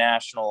a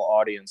national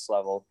audience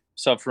level.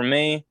 So for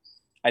me,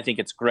 I think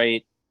it's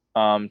great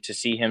to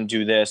see him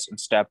do this and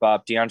step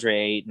up. DeAndre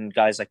Ayton,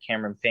 guys like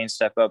Cameron Payne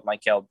step up,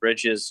 Mikal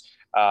Bridges.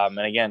 And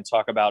again,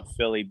 talk about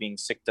Philly being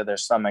sick to their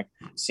stomach,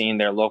 seeing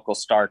their local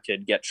star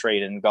kid get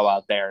traded and go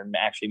out there and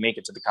actually make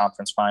it to the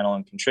conference final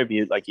and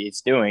contribute like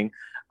he's doing.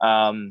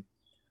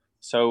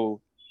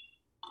 So,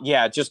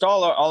 yeah, just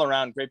all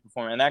around great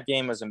performance. And that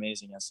game was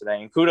amazing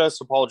yesterday. And kudos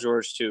to Paul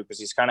George, too, because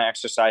he's kind of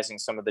exercising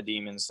some of the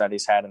demons that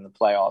he's had in the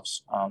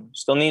playoffs.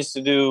 Still needs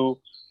to do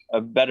a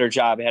better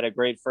job. He had a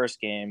great first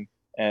game,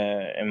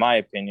 in my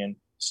opinion.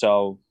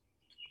 So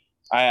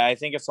I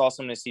think it's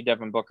awesome to see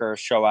Devin Booker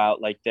show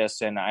out like this.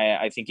 And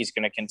I think he's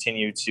going to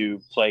continue to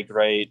play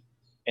great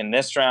in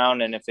this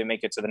round. And if they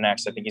make it to the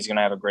next, I think he's going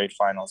to have a great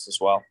finals as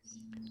well.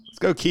 Let's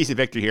go keys to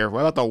victory here.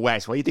 What about the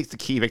West? What do you think is the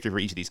key victory for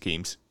each of these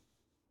teams?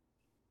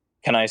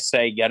 Can I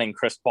say getting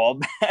Chris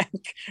Paul back?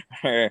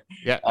 Or,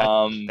 yeah,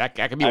 that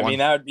could be one. I mean,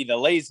 that would be the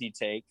lazy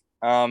take.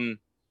 I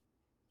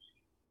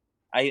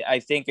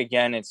think,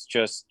 again, it's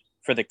just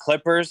for the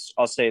Clippers,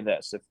 I'll say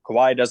this. If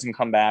Kawhi doesn't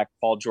come back,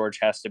 Paul George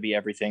has to be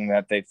everything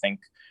that they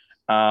think.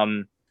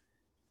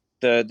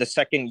 The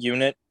second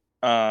unit,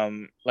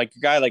 like a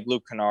guy like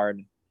Luke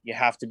Kennard, you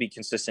have to be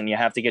consistent. You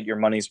have to get your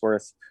money's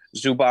worth.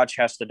 Zubac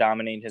has to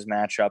dominate his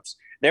matchups.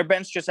 Their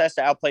bench just has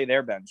to outplay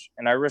their bench.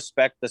 And I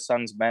respect the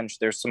Suns bench.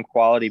 There's some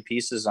quality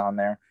pieces on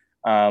there.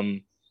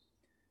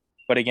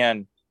 But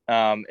again,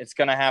 it's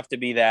going to have to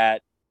be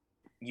that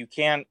you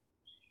can't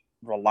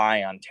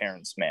rely on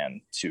Terrence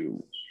Mann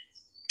to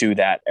do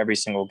that every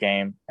single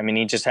game. I mean,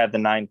 he just had the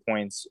 9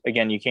 points.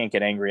 Again, you can't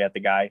get angry at the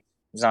guy.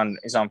 He's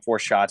on 4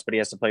 shots, but he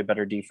has to play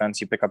better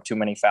defense. You pick up too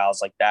many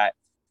fouls like that.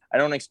 I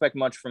don't expect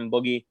much from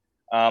Boogie.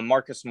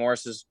 Marcus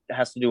Morris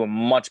has to do a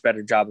much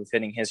better job of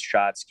hitting his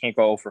shots. Can't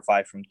go 0 for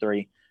 5 from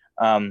 3.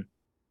 And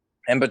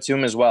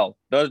Batum as well.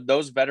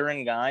 Those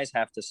veteran guys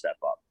have to step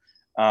up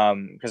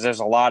because there's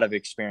a lot of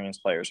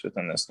experienced players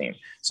within this team.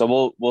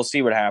 So we'll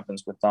see what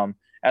happens with them.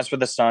 As for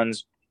the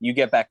Suns, you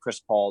get back Chris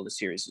Paul, the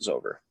series is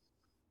over.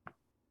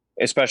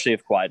 Especially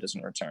if Kawhi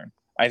doesn't return.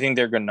 I think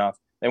they're good enough.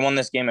 They won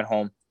this game at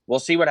home. We'll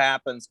see what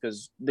happens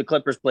because the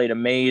Clippers played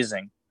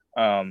amazing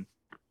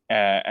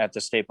at the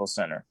Staples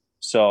Center.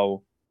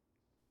 So,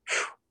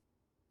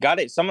 got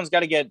it. Someone's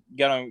got to get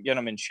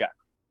them in check.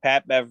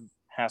 Pat Bev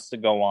has to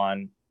go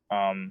on,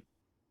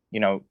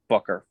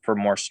 Booker for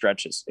more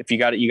stretches. If you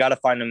got to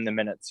find him the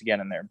minutes to get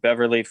in there.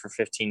 Beverly for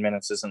 15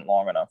 minutes isn't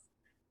long enough.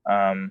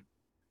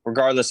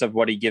 Regardless of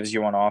what he gives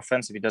you on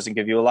offense, if he doesn't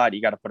give you a lot,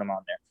 you got to put him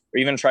on there. Or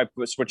even try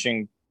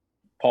switching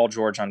Paul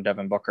George on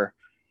Devin Booker.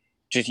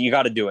 Just you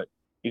got to do it.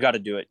 You got to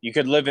do it. You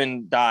could live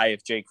and die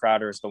if Jay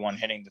Crowder is the one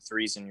hitting the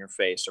threes in your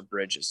face or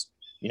Bridges.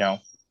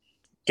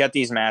 Get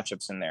these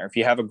matchups in there. If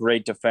you have a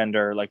great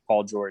defender like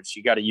Paul George,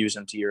 you got to use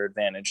him to your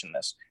advantage in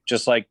this.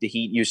 Just like the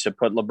Heat used to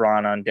put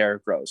LeBron on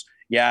Derrick Rose.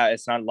 Yeah,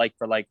 it's not like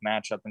for like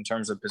matchup in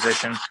terms of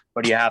position,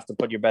 but you have to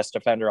put your best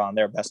defender on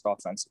their best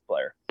offensive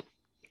player.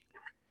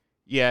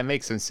 Yeah, it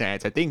makes some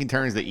sense. I think in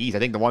terms of the East, I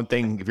think the one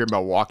thing, if you're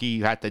Milwaukee,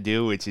 you have to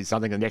do, which is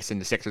something the Knicks and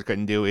the Sixers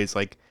couldn't do, is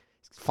like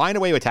find a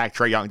way to attack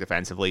Trae Young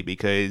defensively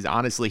because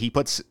honestly, he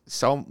puts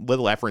so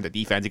little effort into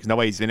defense because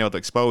nobody's been able to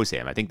expose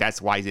him. I think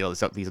that's why he's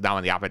down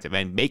on the offensive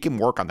end. Make him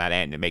work on that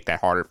end and make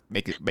that harder,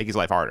 make his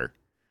life harder.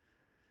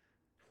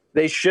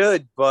 They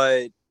should,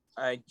 but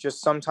I just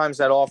sometimes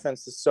that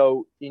offense is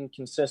so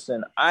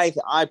inconsistent. I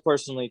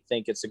personally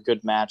think it's a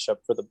good matchup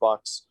for the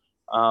Bucks.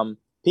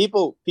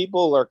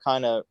 People are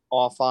kind of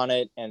off on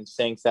it and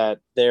think that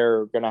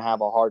they're going to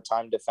have a hard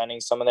time defending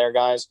some of their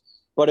guys.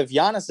 But if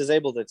Giannis is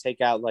able to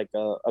take out like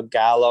a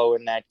Gallo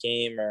in that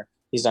game, or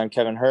he's on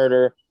Kevin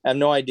Huerter, I have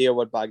no idea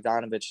what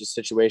Bogdanovich's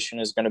situation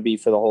is going to be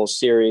for the whole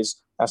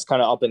series. That's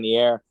kind of up in the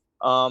air.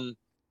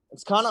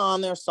 It's kind of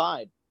on their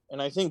side.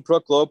 And I think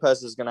Brook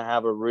Lopez is going to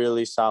have a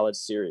really solid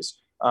series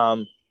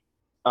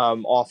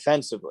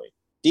offensively.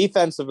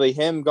 Defensively,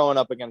 him going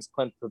up against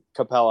Clint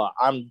Capella,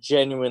 I'm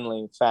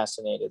genuinely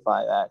fascinated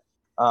by that.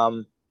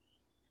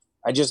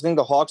 I just think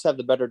the Hawks have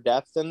the better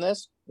depth in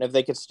this. And if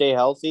they could stay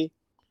healthy,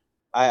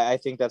 I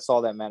think that's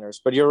all that matters.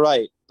 But you're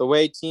right. The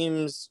way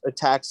teams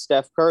attack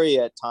Steph Curry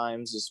at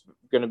times is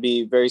going to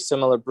be very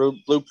similar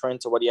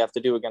blueprint to what you have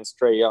to do against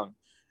Trae Young.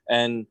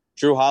 And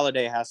Drew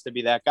Holiday has to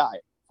be that guy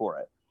for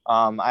it.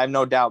 I have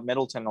no doubt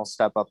Middleton will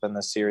step up in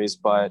this series,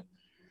 but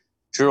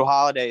Drew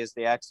Holiday is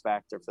the X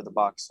factor for the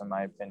Bucks, in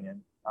my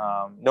opinion.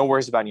 No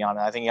worries about Giannis.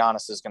 I think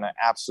Giannis is going to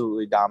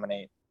absolutely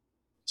dominate.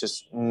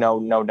 Just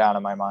no doubt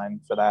in my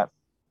mind for that.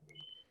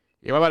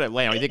 Yeah, what about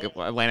Atlanta? What do you think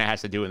Atlanta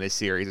has to do in this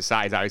series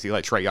besides obviously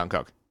let Trae Young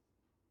cook?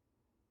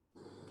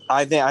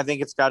 I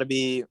think it's got to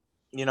be,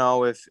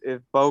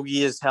 if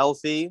Bogey is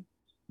healthy,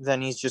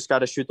 then he's just got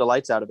to shoot the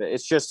lights out of it.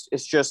 It's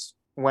just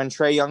when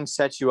Trae Young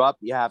sets you up,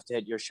 you have to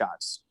hit your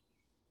shots.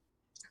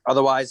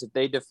 Otherwise, if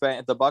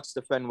the Bucks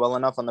defend well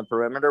enough on the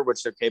perimeter,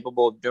 which they're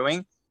capable of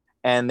doing,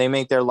 and they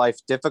make their life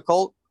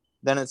difficult,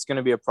 then it's going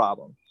to be a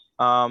problem.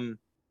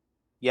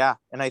 Yeah,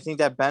 and I think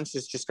that bench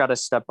has just got to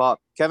step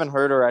up. Kevin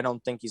Huerter, I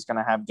don't think he's going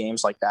to have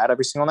games like that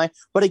every single night.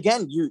 But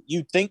again,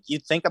 you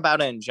think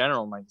about it in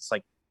general, like it's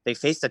like they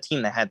faced a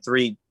team that had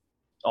 3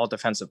 all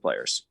defensive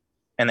players,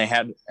 and they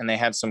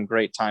had some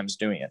great times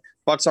doing it.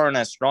 Bucks aren't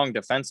as strong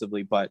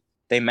defensively, but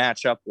they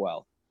match up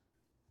well.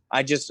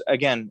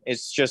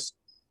 It's just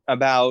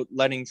about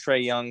letting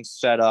Trae Young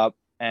set up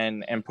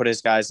and put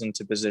his guys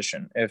into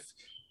position. If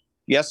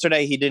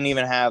yesterday he didn't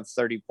even have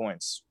 30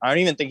 points. I don't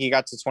even think he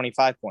got to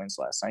 25 points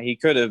last night. He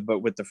could have, but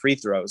with the free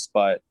throws.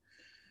 But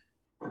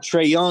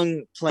Trae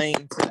Young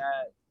playing to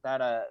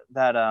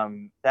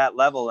that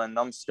level and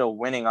them still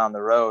winning on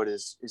the road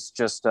is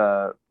just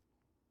a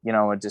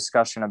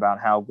discussion about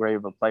how great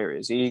of a player he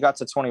is. He got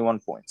to 21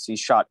 points. He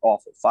shot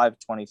awful.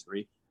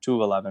 5-23,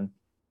 2-11,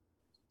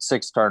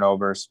 6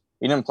 turnovers.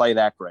 He didn't play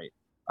that great.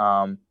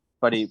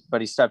 But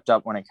he stepped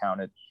up when it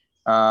counted.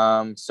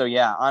 So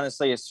yeah,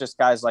 honestly, it's just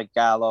guys like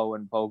Gallo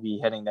and Bogey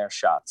hitting their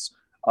shots.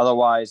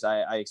 Otherwise,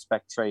 I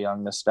expect Trae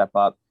Young to step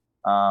up.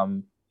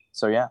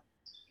 So yeah.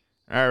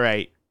 All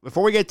right.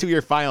 Before we get to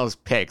your finals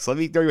picks, let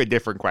me throw you a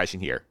different question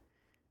here.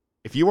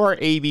 If you are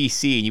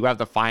ABC and you have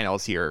the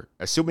finals here,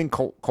 assuming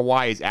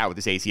Kawhi is out with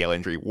this ACL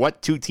injury,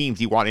 what 2 teams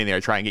do you want in there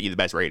to try and get you the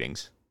best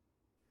ratings?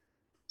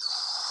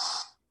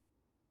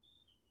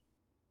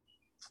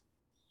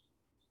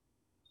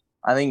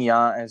 I think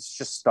it's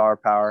just star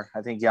power.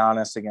 I think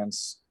Giannis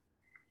against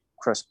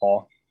Chris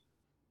Paul.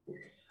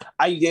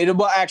 I don't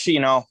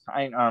know.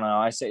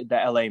 I say the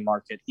LA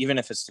market, even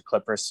if it's the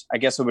Clippers, I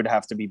guess it would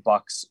have to be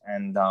Bucks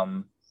and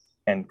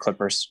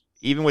Clippers.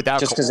 Even without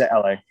just because of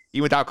LA.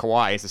 Even without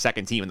Kawhi, it's the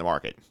second team in the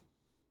market.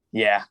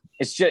 Yeah,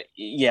 it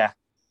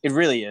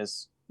really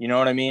is. You know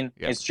what I mean?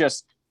 Yeah.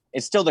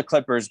 It's still the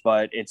Clippers,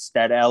 but it's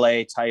that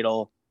LA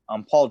title.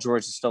 Paul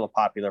George is still a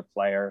popular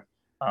player.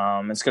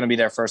 It's going to be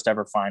their first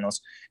ever finals.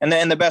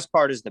 And the best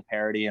part is the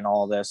parity in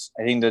all this.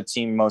 I think the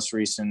team most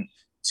recent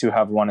to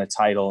have won a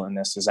title in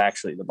this is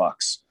actually the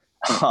Bucks.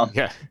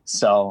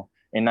 So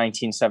in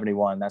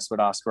 1971, that's what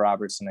Oscar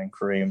Robertson and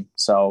Kareem.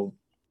 So,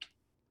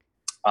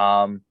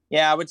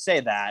 I would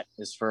say that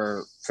is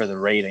for the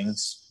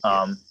ratings.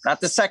 Not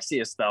the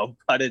sexiest though,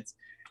 but it's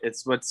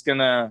what's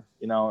gonna,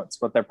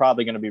 it's what they're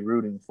probably going to be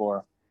rooting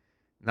for.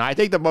 Now, I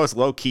think the most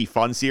low-key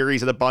fun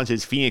series of the bunch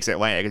is Phoenix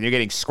Atlanta because you're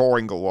getting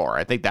scoring galore.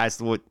 I think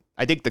that's what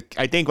I think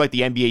like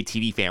the NBA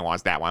TV fan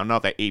wants that one. I don't know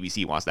if that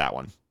ABC wants that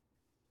one.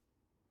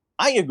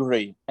 I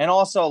agree, and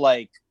also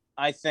like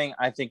I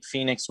think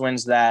Phoenix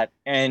wins that,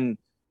 and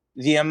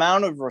the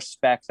amount of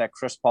respect that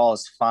Chris Paul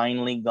is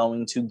finally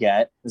going to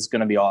get is going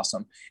to be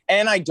awesome.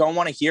 And I don't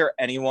want to hear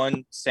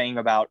anyone saying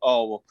about,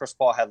 oh, well, Chris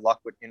Paul had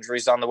luck with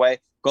injuries on the way.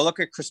 Go look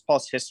at Chris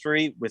Paul's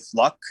history with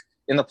luck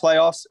in the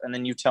playoffs, and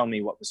then you tell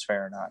me what was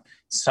fair or not.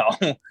 So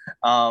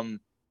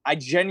I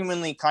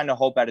genuinely kind of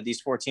hope out of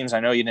these 4 teams, I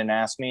know you didn't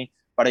ask me,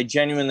 but I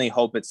genuinely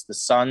hope it's the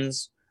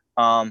Suns.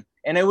 And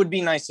it would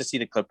be nice to see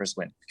the Clippers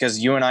win because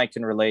you and I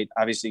can relate.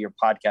 Obviously, your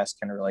podcast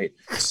can relate.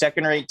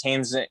 Second-rate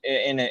teams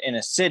in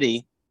a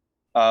city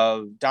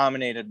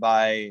dominated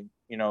by,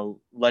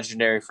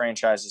 legendary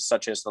franchises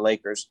such as the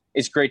Lakers.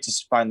 It's great to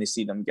finally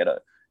see them get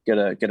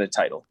a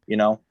title,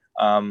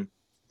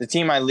 The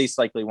team I least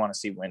likely want to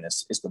see win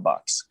is the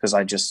Bucks because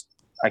I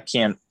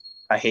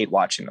hate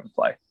watching them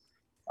play.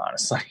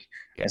 Honestly,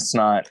 yeah. It's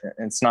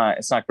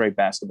not great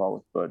basketball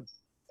with good.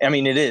 I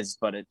mean, it is,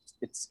 but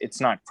it's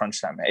not crunch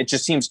time. It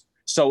just seems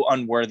so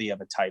unworthy of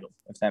a title,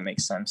 if that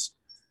makes sense.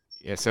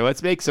 Yeah. So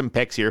let's make some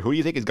picks here. Who do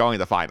you think is going to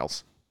the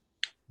finals?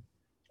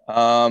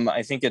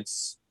 I think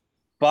it's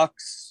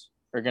Bucks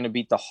are going to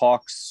beat the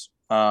Hawks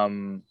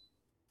in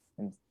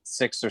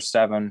 6 or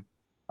 7.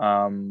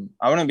 I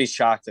wouldn't be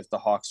shocked if the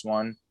Hawks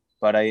won,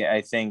 but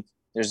I think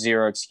there's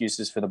zero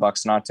excuses for the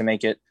Bucks not to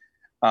make it.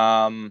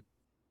 And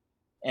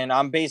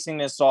I'm basing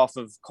this off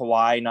of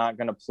Kawhi not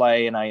going to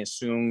play, and I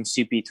assume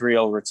CP3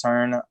 will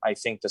return. I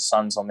think the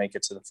Suns will make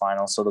it to the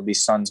final, so it'll be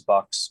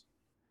Suns-Bucks.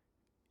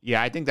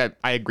 Yeah, I think that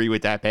I agree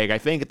with that, Peg. I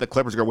think if the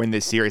Clippers are going to win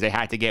this series, they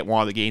had to get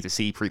one of the games that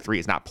CP3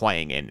 is not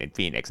playing in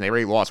Phoenix, and they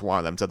already lost one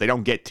of them, so if they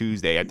don't get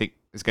Tuesday, I think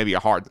it's going to be a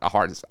hard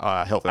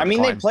hill for them I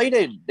mean,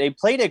 to they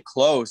played it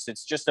close.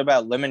 It's just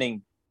about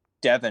limiting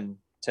Devin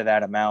to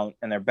that amount,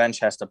 and their bench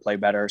has to play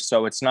better.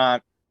 So it's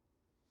not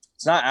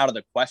out of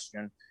the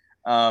question.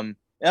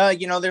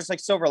 There's like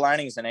silver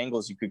linings and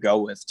angles you could go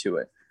with to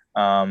it.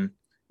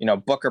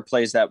 Booker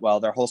plays that well.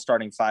 Their whole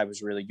starting five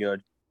is really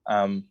good.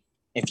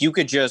 If you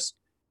could just,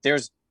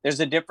 there's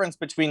a difference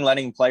between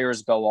letting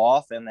players go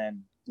off and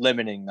then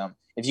limiting them.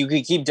 If you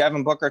could keep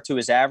Devin Booker to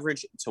his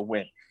average, it's a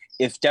win.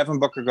 If Devin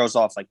Booker goes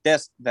off like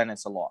this, then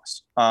it's a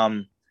loss.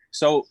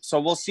 So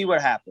we'll see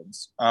what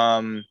happens.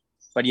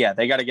 But yeah,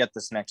 they got to get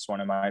this next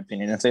one, in my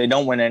opinion. If they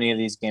don't win any of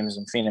these games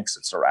in Phoenix,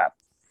 it's a wrap.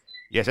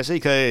 Yeah, especially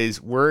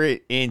because we're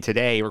in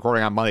today,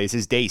 recording on Monday. This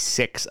is day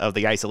 6 of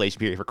the isolation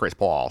period for Chris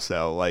Paul.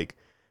 So, like,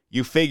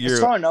 you figure... I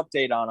saw an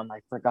update on him. I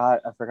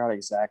forgot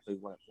exactly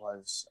what it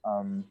was.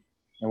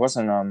 It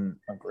wasn't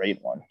a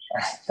great one,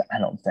 I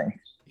don't think.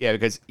 Yeah,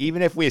 because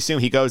even if we assume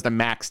he goes the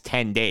max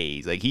 10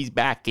 days, like, he's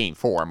back game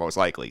 4, most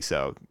likely.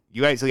 So,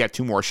 you actually have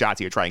 2 more shots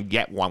here to try and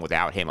get one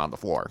without him on the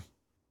floor.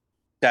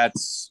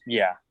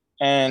 Yeah.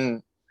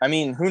 And, I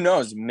mean, who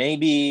knows?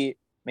 Maybe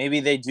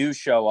they do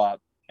show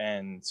up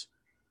and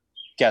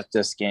get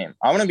this game.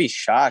 I want to be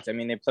shocked. I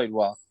mean, they played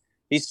well.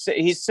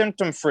 He's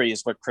symptom free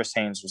is what Chris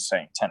Haynes was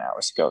saying 10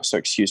 hours ago. So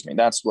excuse me.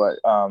 That's what.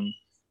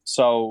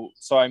 So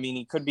I mean,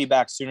 he could be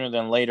back sooner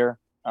than later.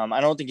 I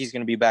don't think he's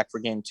going to be back for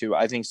game 2.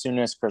 I think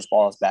soonest Chris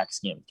Paul is back is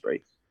game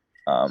 3.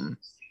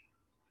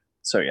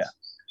 So yeah.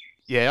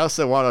 Yeah,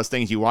 also one of those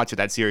things you watch with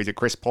that series of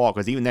Chris Paul,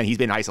 because even then he's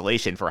been in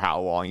isolation for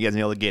how long? He hasn't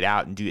been able to get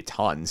out and do a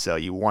ton. So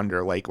you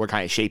wonder like what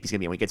kind of shape he's going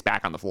to be when he gets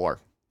back on the floor.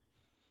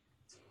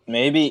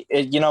 Maybe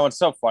it's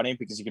so funny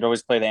because you could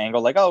always play the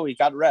angle like, oh, he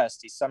got rest.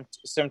 He's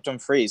symptom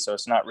free. So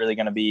it's not really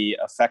going to be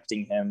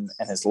affecting him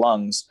and his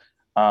lungs.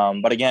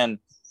 But again,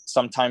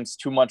 sometimes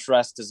too much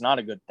rest is not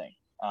a good thing.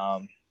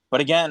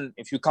 But again,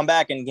 if you come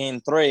back in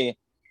game 3,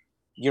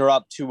 you're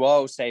up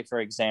 2-0, say, for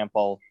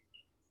example,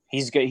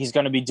 he's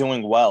going to be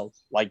doing well.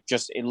 Like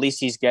just at least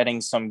he's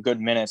getting some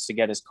good minutes to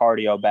get his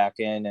cardio back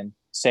in, and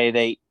say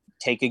they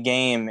take a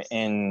game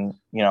in,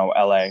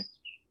 LA.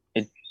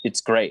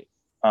 It's great.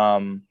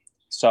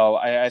 So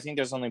I think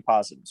there's only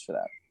positives for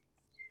that.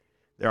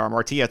 There are.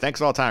 Martia, thanks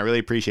for all the time. I really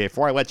appreciate it.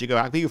 Before I let you go,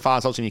 how can you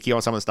follow social media, keep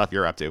on some of the stuff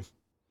you're up to?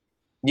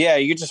 Yeah,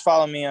 you can just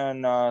follow me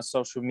on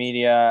social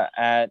media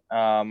at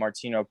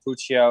Martino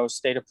Puccio,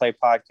 State of Play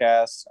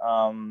Podcast,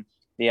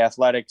 The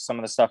Athletic, some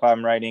of the stuff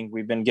I'm writing.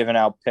 We've been giving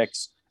out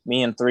picks.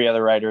 Me and 3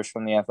 other writers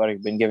from The Athletic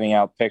have been giving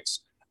out picks.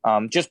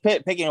 Just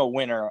picking a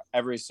winner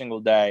every single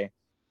day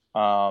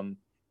in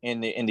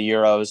the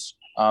Euros.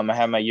 I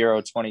have my Euro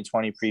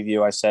 2020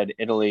 preview. I said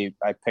Italy,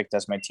 I picked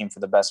as my team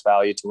for the best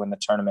value to win the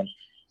tournament.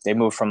 They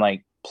moved from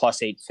like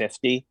plus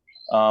 850.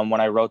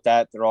 When I wrote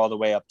that, they're all the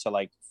way up to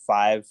like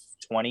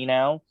 520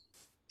 now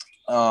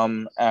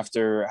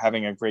after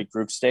having a great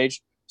group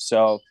stage.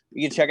 So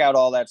you can check out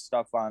all that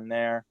stuff on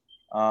there.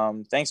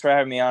 Thanks for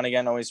having me on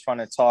again. Always fun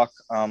to talk.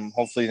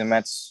 Hopefully the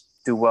Mets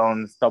do well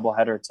in this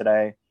doubleheader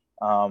today.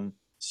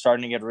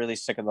 Starting to get really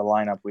sick of the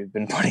lineup we've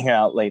been putting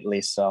out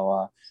lately.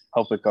 So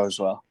hope it goes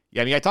well.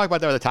 Yeah, I mean, I talked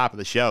about that at the top of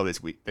the show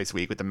this week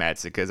with the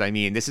Mets, because, I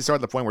mean, this is sort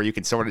of the point where you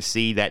can sort of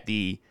see that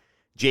the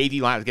JV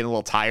line is getting a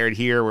little tired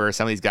here, where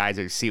some of these guys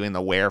are feeling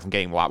the wear from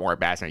getting a lot more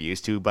at-bats than they're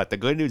used to. But the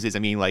good news is, I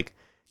mean, like,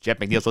 Jeff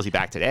McNeil's supposed to be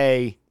back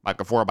today,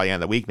 Michael Ford by the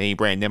end of the week, maybe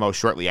Brandon Nimmo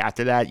shortly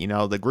after that.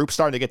 The group's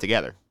starting to get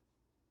together.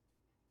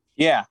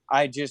 Yeah,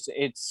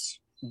 it's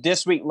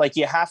this week, like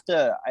you have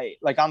to,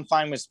 I'm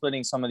fine with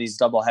splitting some of these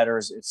double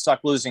headers. It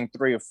sucked losing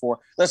 3 or 4.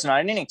 Listen,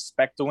 I didn't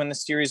expect to win the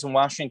series in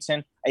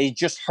Washington. It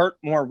just hurt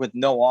more with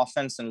no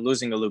offense and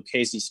losing a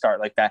Lucchesi start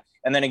like that.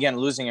 And then again,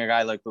 losing a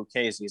guy like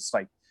Lucchesi, it's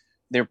like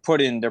they're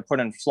put in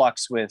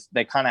flux with,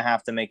 they kind of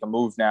have to make a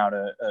move now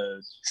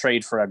to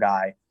trade for a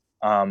guy.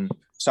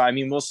 So, I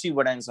mean, we'll see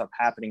what ends up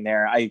happening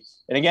there. And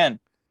again,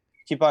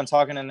 keep on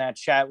talking in that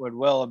chat with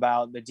Will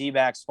about the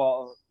D-backs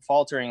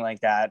faltering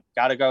like that.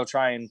 Got to go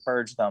try and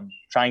purge them,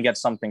 try and get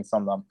something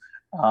from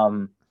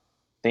them.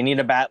 They need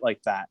a bat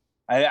like that.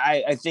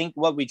 I think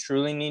what we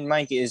truly need,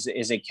 Mike, is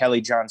a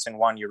Kelly Johnson,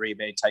 Juan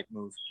Uribe type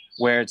move,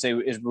 where it's a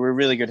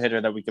really good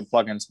hitter that we can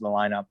plug into the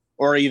lineup,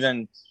 or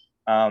even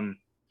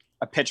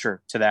a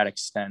pitcher to that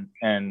extent.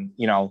 And,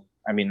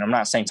 I mean, I'm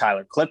not saying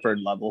Tyler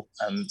Clippard level,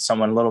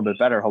 someone a little bit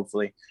better,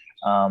 hopefully.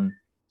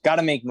 Got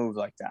to make a move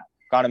like that.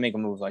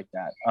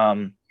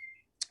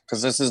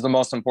 Because this is the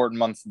most important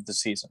month of the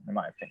season, in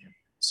my opinion.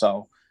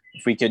 So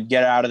if we could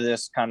get out of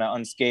this kind of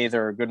unscathed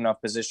or a good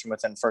enough position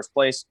within first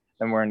place,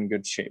 then we're in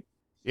good shape.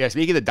 Yeah,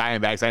 speaking of the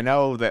Diamondbacks, I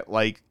know that,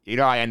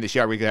 I end this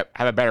year, we could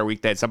have a better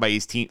week that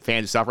somebody's team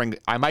fans are suffering.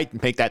 I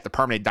might make that the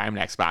permanent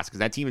Diamondback spots, because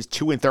that team is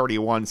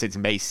 2-31 since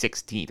May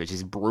 16th, which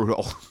is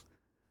brutal.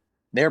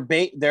 They're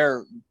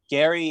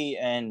Gary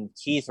and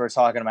Keith were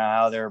talking about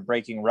how they're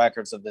breaking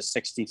records of the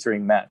 63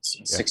 Mets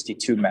and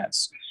 62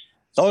 Mets.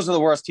 Those are the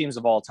worst teams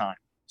of all time.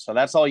 So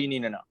that's all you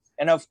need to know.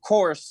 And of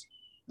course,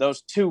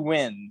 those 2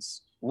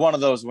 wins, one of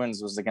those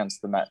wins was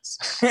against the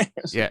Mets.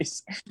 Yeah.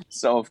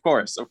 So of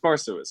course it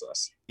was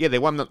us. Yeah, they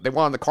won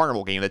the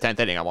Carnival game in the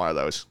 10th inning on one of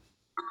those.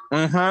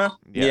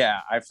 Yeah,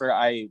 I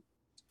forgot.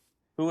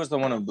 Who was the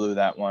one who blew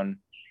that one?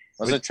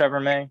 Was it Trevor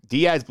May?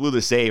 Diaz blew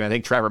the save. I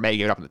think Trevor May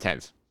gave it up in the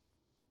 10th.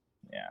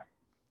 Yeah,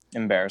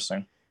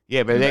 embarrassing.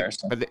 Yeah, but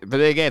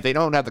then again, if they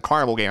don't have the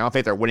Carnival game, I don't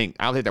think they're winning.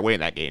 I don't think they're winning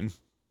that game.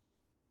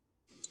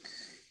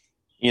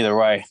 Either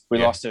way, we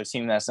lost to a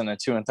team that's in a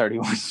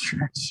 2-31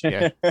 stretch.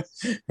 Yeah.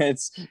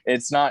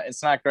 it's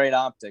not great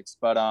optics,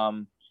 but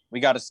we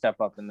got to step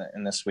up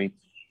in this week.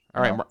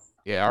 All right,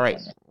 all right.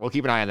 We'll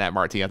keep an eye on that,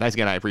 Martina. Thanks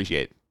again. I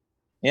appreciate it.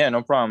 Yeah,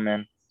 no problem,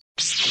 man.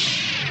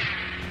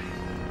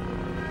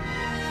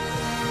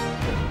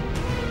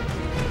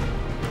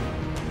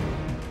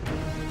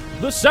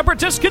 The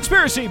Separatist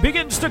conspiracy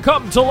begins to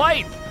come to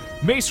light.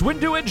 Mace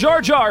Windu and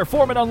Jar Jar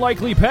form an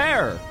unlikely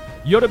pair.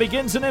 Yoda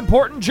begins an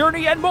important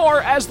journey and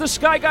more as the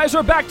Sky Guys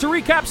are back to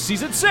recap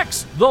Season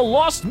 6, The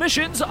Lost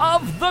Missions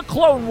of the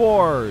Clone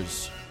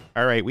Wars.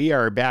 All right, we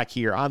are back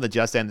here on the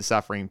Just End the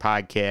Suffering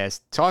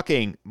podcast,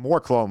 talking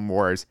more Clone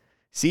Wars.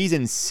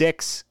 Season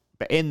 6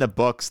 in the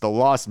books, The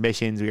Lost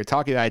Missions. We are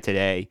talking about it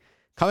today.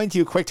 Coming to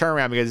you, quick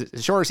turnaround because it's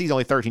a shorter season,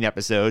 only 13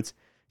 episodes.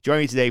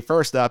 Joining me today,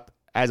 first up,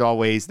 as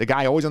always, the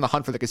guy always on the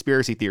hunt for the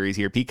conspiracy theories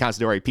here, Pete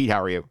Considori. Pete,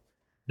 how are you?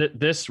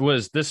 This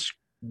was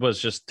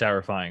just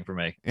terrifying for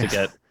me to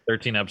get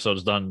 13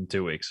 episodes done in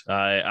 2 weeks.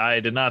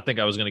 I did not think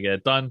I was going to get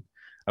it done.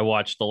 I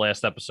watched the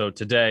last episode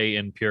today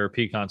in pure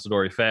Pete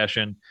Considori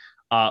fashion.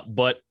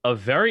 But a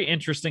very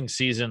interesting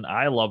season.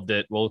 I loved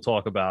it. We'll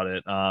talk about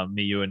it,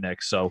 me, you, and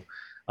Nick. So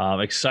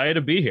excited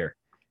to be here.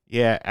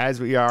 Yeah, as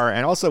we are.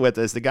 And also with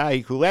us, the guy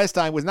who last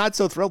time was not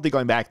so thrilled to be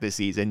going back this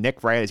season, Nick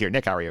Brad is here.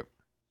 Nick, how are you?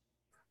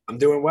 I'm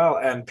doing well.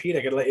 And Pete,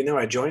 I got to let you know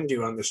I joined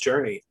you on this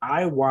journey.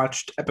 I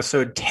watched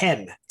episode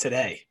 10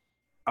 today.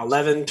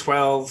 11,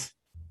 12,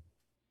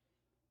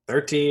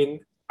 13.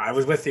 I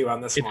was with you on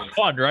this one. It's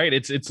fun, right?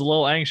 It's a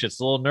little anxious,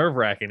 a little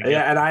nerve-wracking.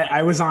 Yeah, and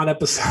I was on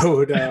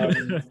episode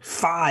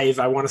 5,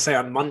 I want to say,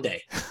 on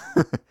Monday.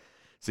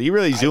 So you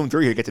really zoomed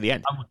through here to get to the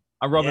end.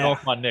 I'm rubbing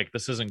off on Nick.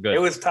 This isn't good.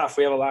 It was tough.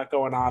 We have a lot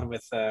going on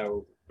with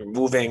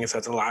moving, so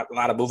it's a lot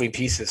of moving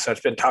pieces. So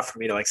it's been tough for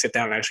me to sit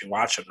down and actually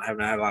watch them. I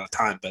haven't had a lot of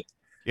time, but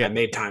I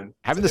made time.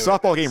 Having the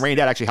softball game rained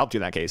out actually helped you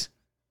in that case.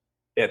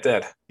 Yeah, it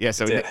did.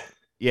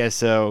 Yeah,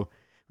 so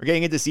we're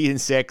getting into season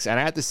 6, and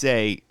I have to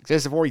say,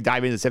 just before we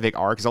dive into the specific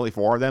arc, there's only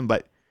 4 of them,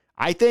 but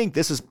I think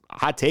this is a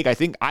hot take. I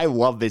think I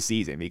love this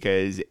season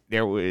because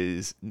there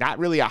was not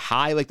really a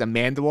high like the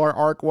Mandalore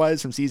arc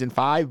was from season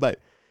 5, but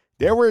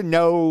there were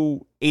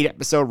no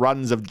 8-episode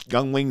runs of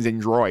younglings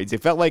and droids.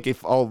 It felt like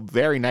it all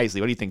very nicely.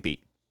 What do you think,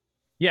 Pete?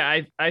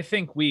 Yeah, I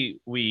think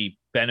we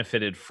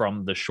benefited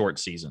from the short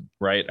season,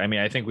 right? I mean,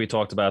 I think we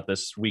talked about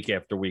this week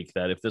after week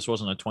that if this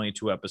wasn't a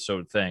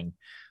 22-episode thing,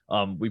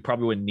 we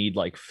probably wouldn't need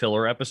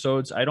filler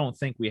episodes. I don't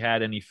think we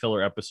had any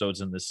filler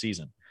episodes in this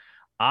season.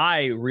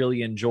 I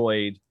really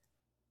enjoyed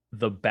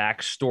the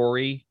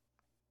backstory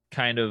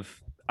kind of.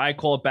 I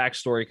call it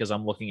backstory because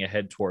I'm looking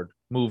ahead toward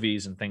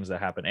movies and things that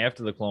happen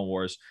after the Clone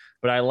Wars,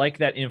 but I like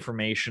that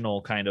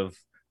informational kind of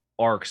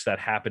arcs that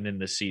happened in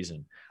this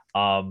season.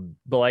 But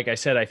like I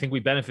said, I think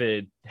we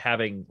benefited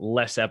having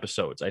less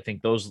episodes. I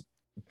think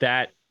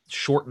that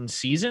shortened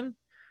season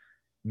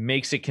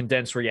makes it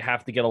condensed where you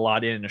have to get a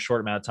lot in a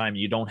short amount of time.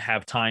 You don't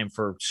have time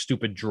for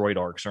stupid droid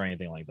arcs or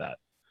anything like that.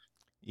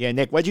 Yeah,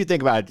 Nick, what did you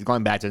think about it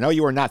going back to? I know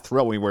you were not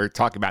thrilled when we were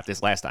talking about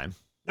this last time.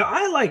 No,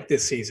 I like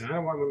this season. I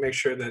want to make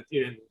sure that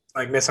you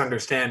didn't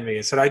misunderstand me.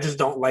 I said I just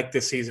don't like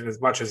this season as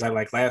much as I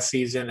like last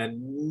season,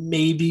 and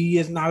maybe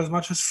is not as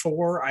much as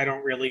 4. I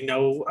don't really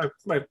know.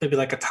 Maybe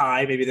a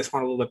tie. Maybe this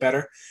one a little bit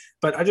better.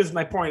 But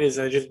my point is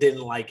I just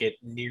didn't like it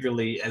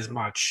nearly as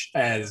much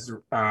as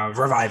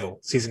Revival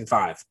season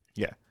 5.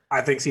 Yeah, I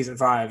think season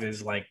 5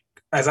 is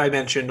as I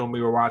mentioned when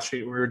we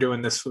were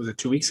doing this, was it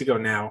 2 weeks ago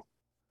now?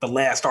 The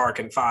last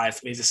arc in 5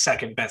 for me is the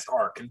second best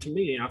arc, and to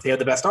me, if you have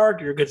the best arc,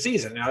 you're a good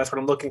season. That's what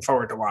I'm looking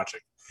forward to watching.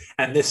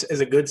 And this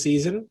is a good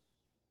season.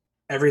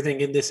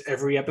 Everything in this,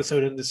 every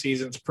episode in the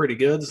season is pretty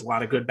good. There's a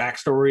lot of good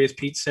backstory, as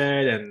Pete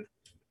said, and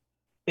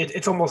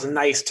it's almost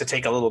nice to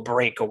take a little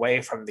break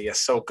away from the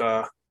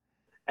Ahsoka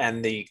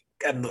and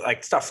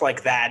stuff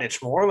like that.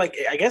 It's more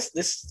I guess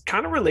this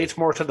kind of relates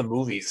more to the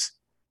movies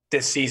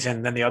this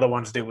season than the other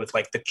ones do with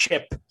the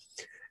chip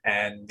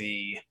and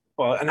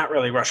and not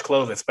really Rush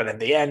Clovis, but in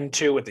the end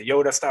too with the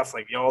Yoda stuff.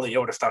 All the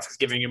Yoda stuff is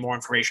giving you more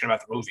information about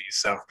the movies.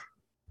 So.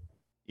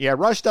 Yeah,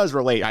 Rush does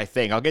relate, I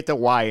think. I'll get to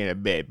why in a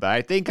bit, but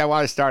I think I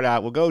want to start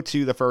out. We'll go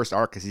to the first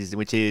arc of the season,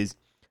 which is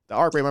the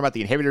arc we learn about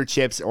the inhibitor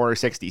chips, Order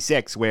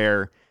 66,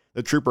 where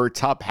the trooper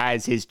Tup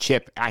has his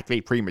chip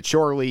activate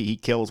prematurely. He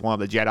kills one of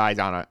the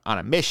Jedis on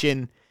a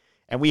mission.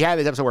 And we have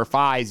this episode where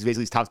Fives,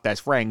 basically Tup's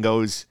best friend,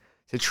 goes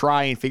to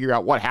try and figure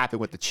out what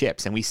happened with the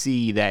chips. And we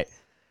see that,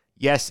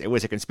 yes, it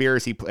was a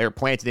conspiracy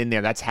planted in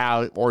there. That's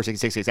how Order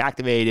 66 is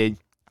activated.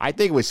 I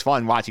think it was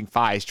fun watching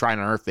Fives try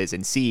and unearth this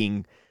and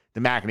seeing the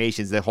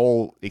machinations, the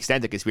whole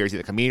extent of conspiracy.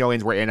 The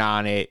Kaminoans were in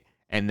on it,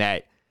 and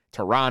that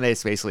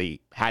Tyrannus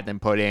basically had them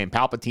put in.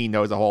 Palpatine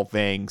knows the whole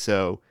thing.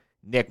 So,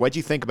 Nick, what'd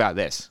you think about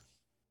this?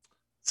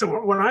 So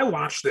when I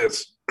watch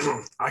this,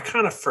 I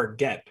kind of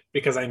forget,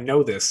 because I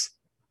know this.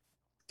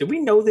 did we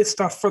know this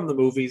stuff from the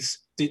movies?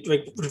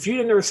 If you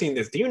had never seen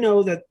this, do you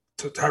know that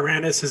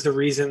Tyrannus is the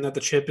reason that the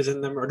chip is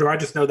in them, or do I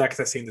just know that because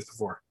I've seen this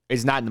before?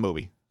 It's not in the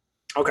movie.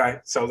 Okay,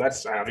 so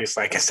that's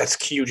obviously, I guess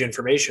that's huge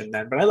information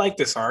then. But I like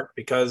this arc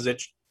because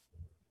it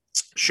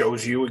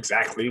shows you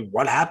exactly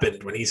what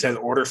happened when he says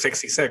Order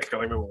 66.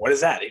 You're like, well, what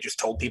is that? He just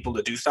told people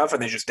to do stuff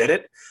and they just did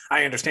it.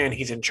 I understand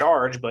he's in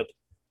charge, but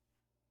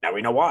now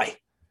we know why.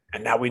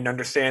 And now we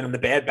understand in the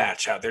Bad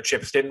Batch how their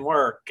chips didn't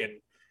work, and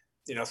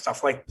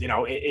stuff like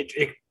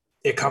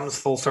it comes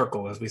full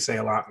circle, as we say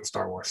a lot in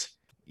Star Wars.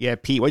 Yeah,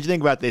 Pete, what do you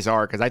think about this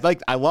arc? Because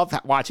I love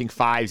watching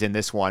Fives in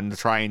this one to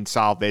try and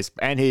solve this,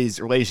 and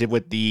his relationship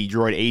with the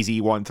droid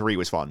AZ-13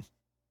 was fun.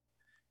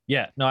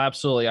 Yeah, no,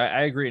 absolutely.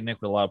 I agree with Nick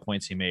with a lot of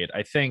points he made.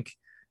 I think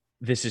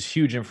this is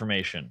huge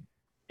information.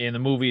 In the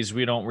movies,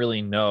 we don't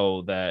really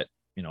know that,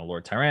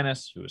 Lord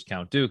Tyrannus, who is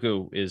Count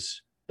Dooku,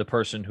 is the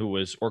person who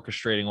was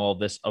orchestrating all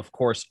this, of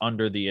course,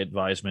 under the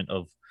advisement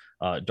of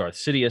Darth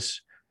Sidious,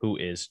 who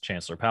is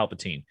Chancellor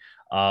Palpatine.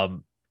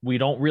 We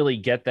don't really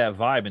get that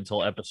vibe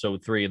until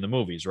episode 3 in the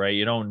movies, right?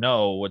 You don't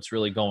know what's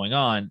really going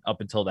on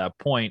up until that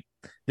point.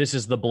 This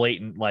is the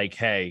blatant, like,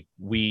 hey,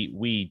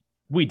 we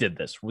did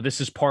this. This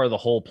is part of the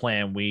whole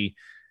plan. We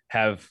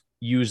have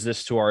used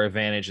this to our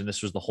advantage, and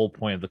this was the whole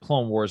point of the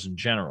Clone Wars in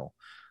general.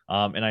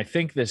 And I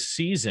think this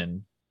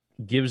season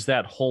gives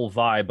that whole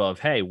vibe of,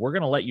 hey, we're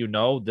going to let you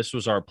know this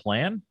was our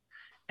plan,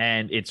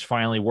 and it's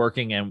finally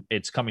working, and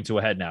it's coming to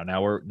a head now.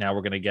 Now we're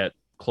going to get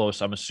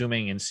close. I'm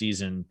assuming in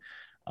season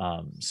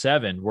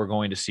 7, we're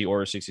going to see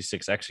Order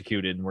 66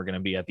 executed, and we're going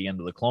to be at the end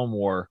of the Clone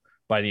War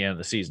by the end of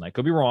the season. I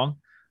could be wrong,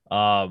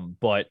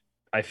 but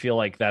I feel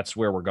like that's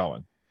where we're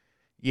going.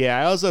 Yeah,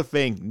 I also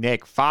think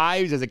Nick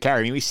Fives as a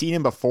character. I mean, we've seen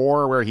him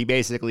before, where he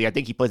basically, I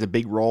think he plays a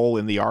big role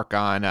in the arc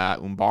on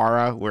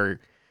Umbara, where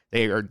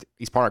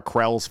he's part of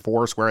Krell's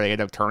force, where they end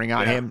up turning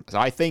on him. So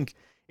I think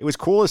it was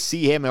cool to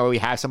see him, and we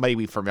have somebody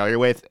we're familiar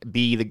with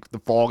be the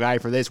fall guy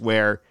for this,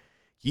 where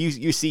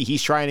you see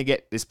he's trying to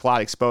get this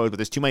plot exposed, but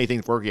there's too many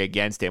things working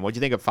against him. What do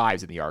you think of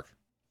Fives in the arc?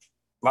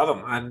 Love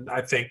him, and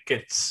I think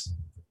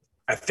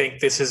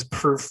this is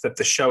proof that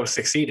the show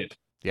succeeded.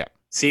 Yeah,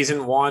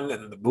 season 1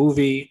 and the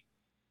movie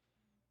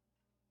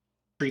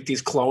treat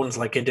these clones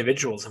like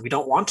individuals, and we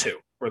don't want to.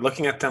 We're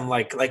looking at them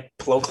like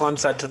Plo Koon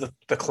said to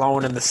the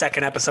clone in the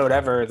second episode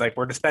ever, like,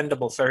 we're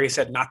dispendable, sir. He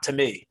said, not to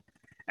me.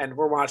 And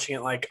we're watching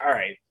it like, all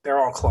right, they're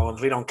all clones.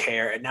 We don't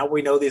care. And now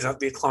we know these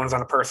clones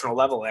on a personal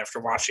level after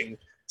watching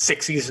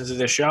 6 seasons of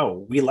this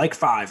show. We like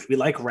Five. We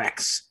like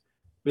Rex.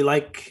 We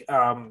like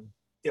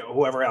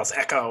whoever else,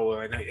 Echo.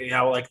 And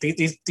like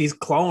these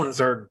clones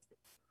are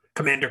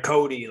Commander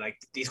Cody. Like,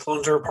 these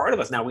clones are a part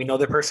of us now. We know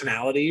their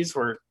personalities.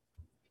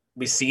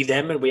 We see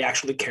them, and we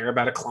actually care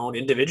about a clone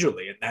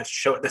individually. And that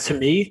to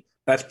me,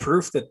 that's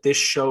proof that this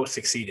show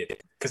succeeded,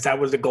 because that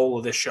was the goal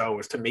of this show,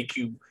 was to make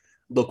you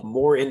look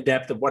more in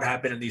depth of what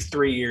happened in these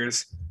 3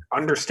 years,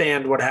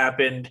 understand what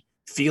happened,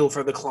 feel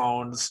for the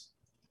clones,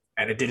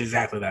 and it did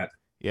exactly that.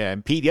 Yeah,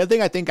 and Pete, the other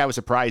thing I think I was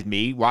surprised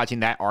me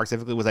watching that arc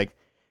specifically was like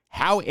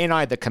how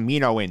in-eyed the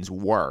Kaminoans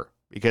were,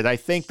 because I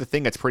think the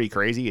thing that's pretty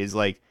crazy is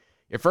like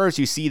at first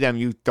you see them,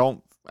 you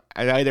don't.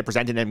 They're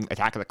presenting them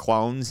Attack of the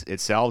Clones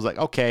itself. Like,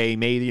 okay,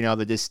 maybe,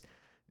 they're just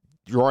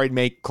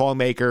clone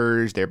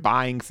makers. They're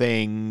buying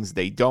things.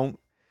 They don't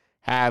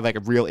have like a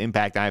real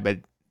impact on it. But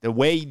the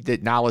way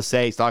that Nala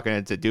Se is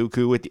talking to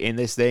Dooku in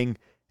this thing,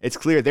 it's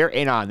clear they're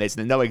in on this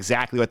and they know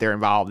exactly what they're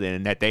involved in,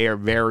 and that they are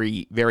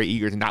very, very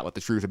eager to not let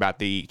the truth about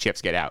the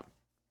chips get out.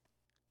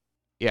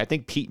 Yeah, I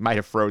think Pete might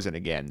have frozen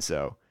again.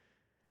 So,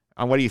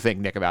 what do you think,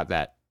 Nick, about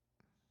that?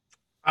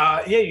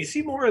 Yeah, you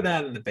see more of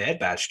that in the Bad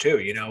Batch too.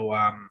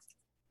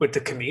 With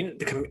how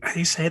do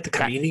you say it? The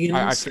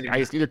Kaminoans? I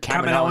either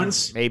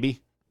Kaminoans,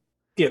 maybe.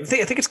 Yeah, I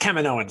think it's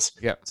Kaminoans.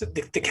 Yeah. So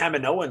the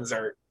Kaminoans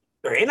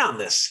they're in on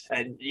this,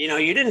 and you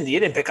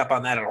didn't pick up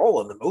on that at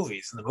all in the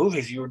movies. In the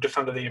movies, you were just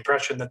under the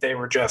impression that they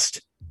were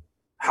just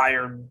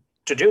hired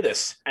to do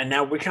this, and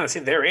now we kind of see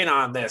they're in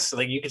on this.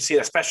 Like, you can see,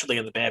 especially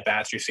in the Bad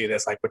Batch, you see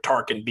this like with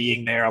Tarkin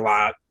being there a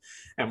lot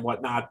and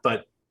whatnot.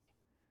 But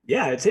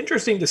yeah, it's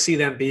interesting to see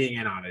them being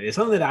in on it. It's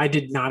something that I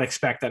did not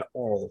expect at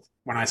all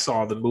when I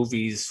saw the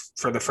movies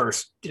for the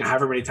first,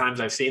 however many times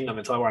I've seen them,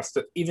 until I watched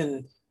it.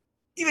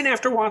 Even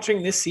after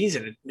watching this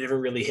season, it never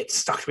really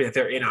stuck to me that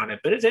they're in on it.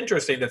 But it's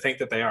interesting to think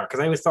that they are, because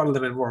I always thought of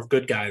them as more of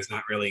good guys,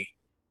 not really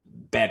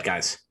bad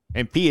guys.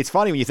 And P, it's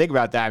funny when you think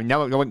about that.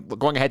 Now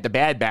going ahead to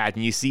Bad Batch,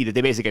 and you see that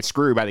they basically get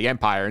screwed by the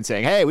Empire and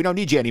saying, "Hey, we don't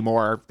need you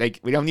anymore.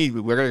 We're going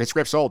to get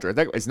script soldier."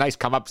 It's nice to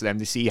come up to them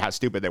to see how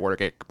stupid they were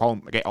to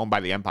get owned by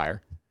the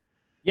Empire.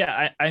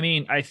 Yeah, I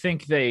mean, I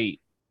think they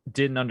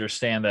didn't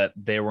understand that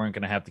they weren't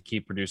going to have to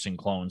keep producing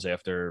clones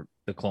after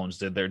the clones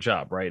did their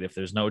job, right? If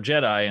there's no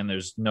Jedi and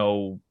there's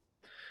no,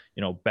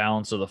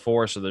 balance of the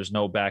Force, or there's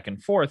no back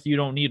and forth, you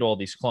don't need all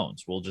these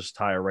clones. We'll just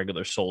hire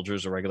regular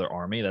soldiers, a regular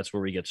army. That's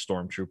where we get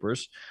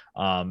stormtroopers.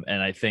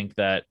 And I think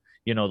that,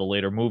 the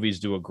later movies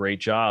do a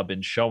great job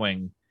in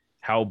showing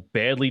how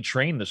badly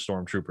trained the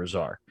stormtroopers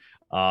are,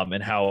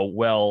 and how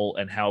well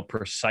and how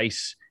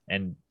precise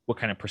and what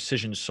kind of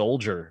precision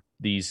soldier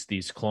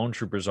these clone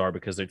troopers are,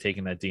 because they're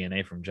taking that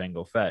DNA from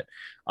Jango Fett.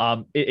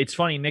 It's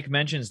funny, Nick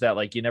mentions that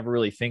like you never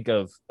really think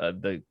of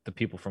the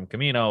people from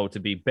Kamino to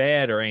be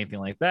bad or anything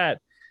like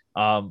that.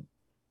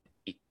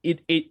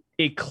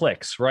 It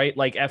clicks, right?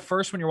 Like at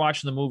first when you're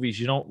watching the movies,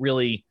 you don't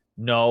really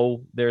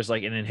know there's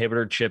like an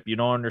inhibitor chip. You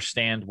don't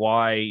understand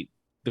why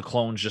the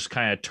clones just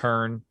kind of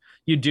turn.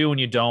 You do and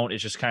you don't.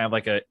 It's just kind of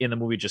like in the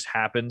movie, it just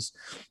happens.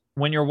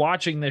 When you're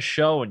watching this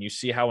show and you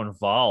see how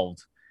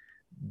involved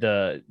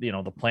the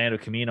planet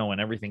of Kamino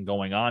and everything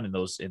going on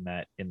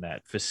in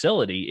that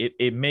facility,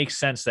 it makes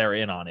sense they're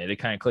in on it. It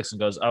kind of clicks and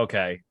goes,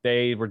 okay,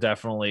 they're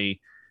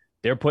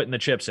putting the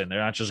chips in. They're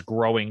not just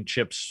growing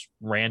chips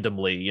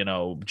randomly,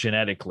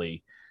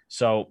 genetically.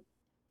 So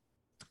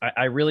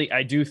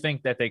I do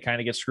think that they kind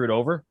of get screwed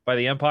over by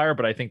the Empire,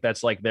 but I think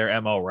that's like their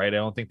MO, right? I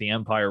don't think the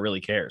Empire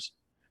really cares.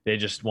 They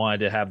just wanted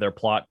to have their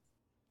plot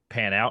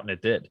pan out, and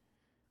it did.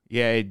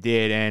 Yeah, it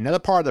did. And another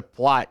part of the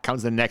plot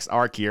comes in the next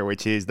arc here,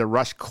 which is the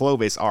Rush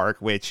Clovis arc,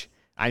 which,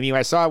 I mean, when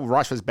I saw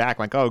Rush was back,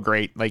 I'm like, oh,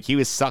 great. Like, he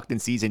was sucked in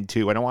season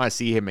 2. I don't want to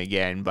see him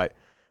again. But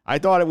I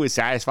thought it was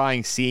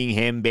satisfying seeing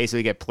him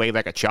basically get played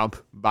like a chump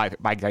by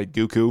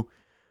Dooku.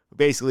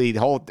 Basically, the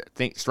whole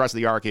stress of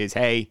the arc is,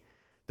 hey,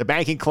 the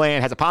banking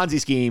clan has a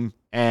Ponzi scheme,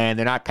 and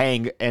they're not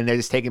paying, and they're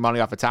just taking money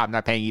off the top,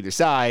 not paying either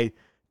side.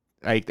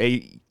 Like,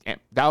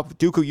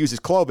 Dooku uses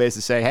Clovis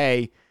to say,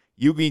 hey,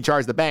 you can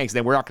charge the banks,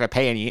 then we're not going to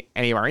pay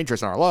any of our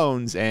interest on our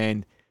loans,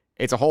 and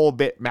it's a whole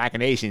bit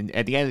machination.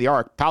 At the end of the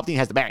arc, Palpatine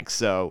has the banks,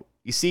 so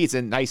you see it's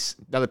a nice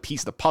another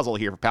piece of the puzzle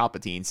here for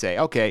Palpatine. Say,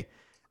 okay,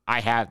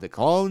 I have the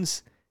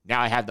clones, now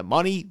I have the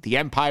money, the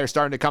Empire's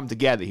starting to come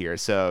together here.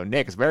 So,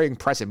 Nick, it's a very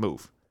impressive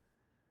move.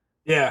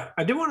 Yeah,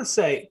 I do want to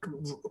say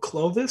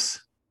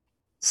Clovis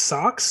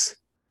sucks,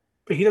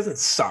 but he doesn't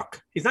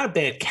suck. He's not a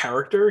bad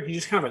character.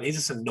 He's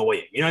just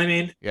annoying. You know what I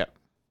mean? Yeah.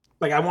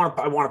 Like I want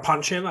to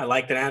punch him. I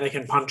like that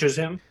Anakin punches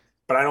him,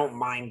 but I don't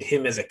mind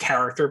him as a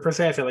character per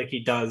se. I feel like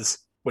he does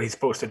what he's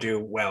supposed to do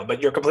well.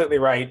 But you're completely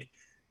right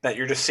that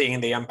you're just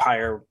seeing the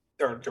Empire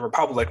or the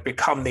Republic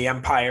become the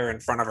Empire in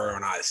front of our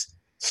own eyes,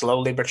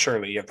 slowly but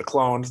surely. You have the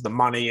clones, the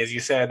money, as you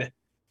said,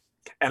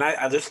 and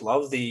I just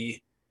love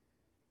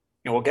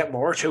we'll get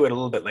more to it a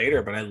little bit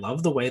later, but I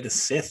love the way the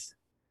Sith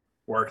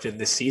worked in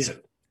this season.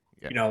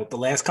 Yeah. The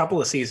last couple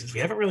of seasons, we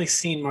haven't really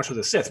seen much of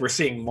the Sith. We're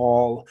seeing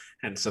Maul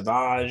and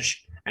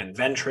Savage and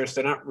Ventress.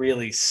 They're not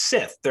really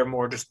Sith. They're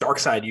more just dark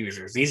side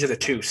users. These are the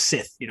two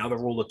Sith, the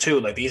rule of two.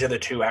 Like these are the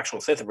two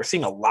actual Sith. And we're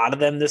seeing a lot of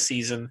them this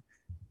season.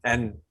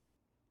 And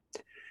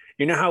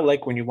you know how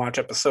like when you watch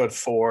episode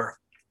 4,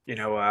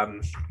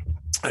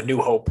 A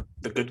New Hope,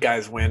 the good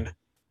guys win.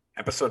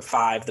 Episode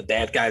 5, the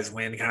bad guys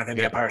win, kind of thing.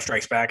 The Empire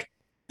Strikes Back.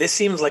 This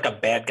seems like a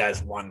bad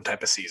guys won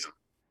type of season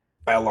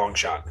by a long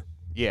shot.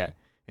 Yeah.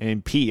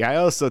 And Pete, I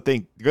also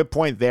think, good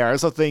point there. I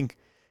also think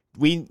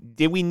we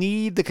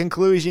need the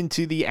conclusion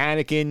to the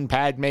Anakin,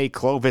 Padme,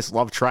 Clovis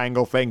love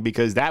triangle thing,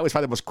 because that was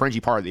probably the most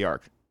cringy part of the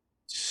arc.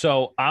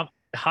 So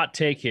hot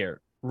take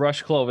here.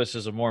 Rush Clovis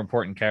is a more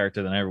important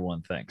character than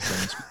everyone thinks.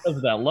 And it's because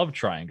of that love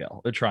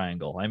triangle, the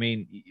triangle. I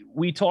mean,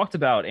 we talked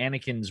about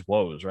Anakin's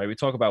woes, right? We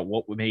talk about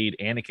what made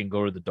Anakin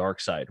go to the dark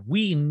side.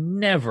 We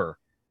never,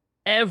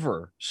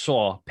 ever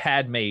saw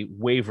Padme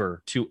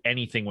waver to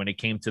anything when it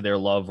came to their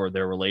love or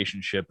their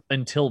relationship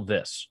until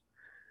this,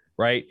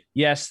 right?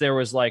 Yes, there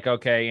was like,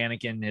 okay,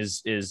 Anakin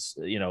is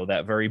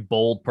that very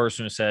bold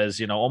person who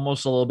says,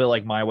 almost a little bit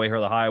like my way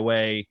or the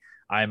highway.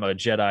 I'm a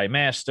Jedi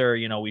master.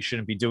 We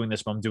shouldn't be doing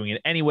this, but I'm doing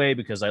it anyway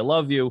because I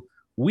love you.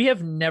 We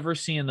have never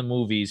seen in the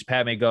movies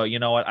Padme go, you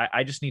know what?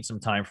 I just need some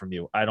time from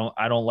you. I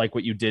don't like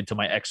what you did to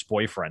my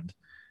ex-boyfriend.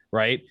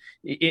 Right.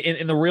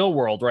 In the real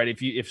world, right.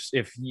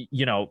 If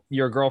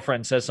your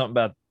girlfriend says something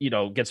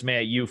about, gets mad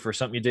at you for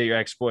something you did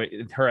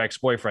to her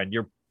ex-boyfriend,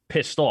 you're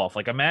pissed off.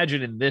 Like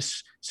imagine in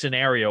this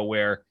scenario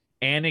where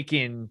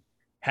Anakin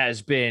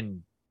has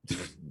been,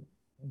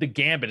 the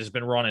gambit has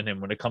been running him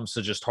when it comes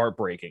to just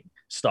heartbreaking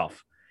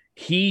stuff.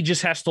 He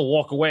just has to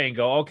walk away and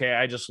go, okay,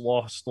 I just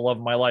lost the love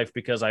of my life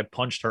because I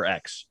punched her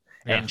ex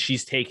and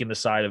she's taking the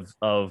side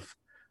of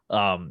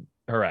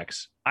her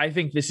ex. I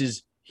think this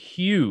is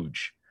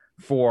huge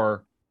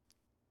for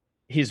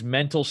his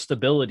mental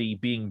stability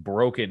being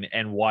broken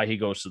and why he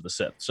goes to the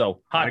Sith.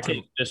 So hot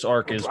take, this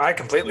arc is I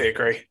completely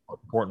agree.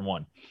 Important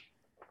one.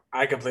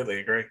 I completely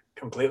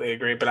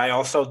agree. But I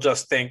also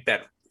just think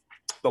that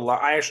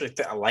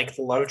I like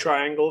the love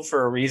triangle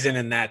for a reason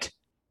in that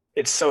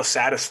it's so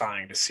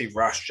satisfying to see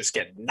Rush just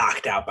get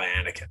knocked out by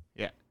Anakin.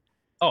 Yeah.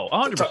 Oh,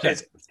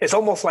 100%. It's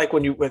almost like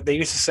when they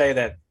used to say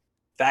that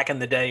back in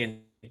the day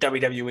in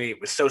WWE,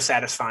 it was so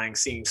satisfying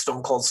seeing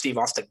Stone Cold Steve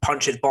Austin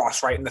punch his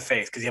boss right in the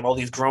face because you have all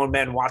these grown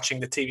men watching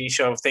the TV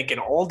show thinking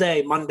all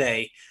day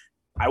Monday,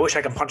 I wish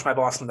I could punch my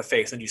boss in the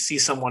face. And you see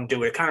someone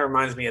do it. It kind of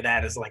reminds me of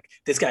that. Is like,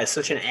 this guy is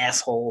such an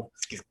asshole.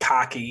 He's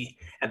cocky.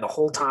 And the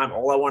whole time,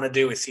 all I want to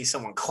do is see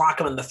someone clock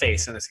him in the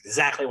face. And it's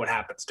exactly what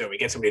happens to him. He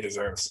gets what he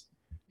deserves.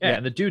 Yeah,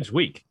 and the dude's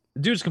weak.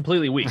 The dude's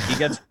completely weak.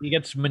 He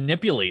gets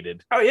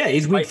manipulated. Oh, yeah.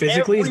 He's weak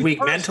physically. He's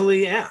weak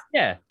mentally. Yeah.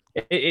 Yeah.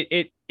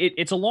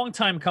 It's a long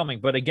time coming,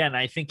 but again,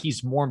 I think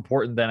he's more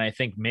important than I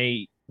think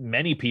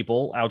many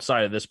people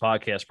outside of this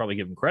podcast probably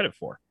give him credit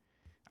for.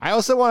 I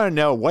also want to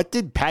know, what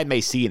did Padme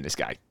see in this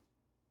guy?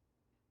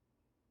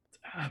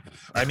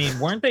 I mean,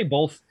 weren't they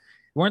both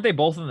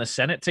in the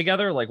Senate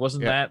together? Like,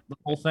 wasn't that the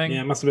whole thing?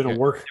 Yeah, it must have been a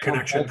work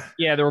connection.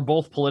 They were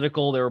both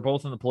political. They were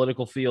both in the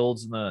political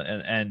fields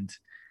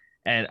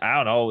and I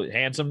don't know,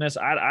 handsomeness.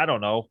 I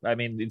don't know. I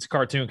mean, it's a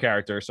cartoon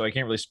character, so I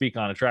can't really speak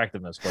on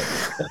attractiveness.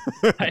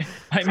 But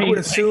I mean, would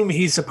assume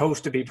he's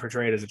supposed to be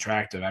portrayed as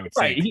attractive. I would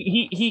say.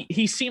 Right.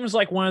 He seems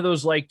like one of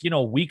those, like,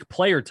 weak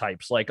player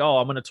types. Like, oh,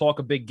 I'm going to talk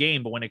a big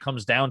game, but when it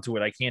comes down to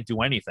it, I can't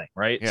do anything.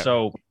 Right. Yeah.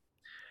 So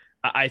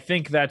I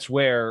think that's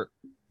where,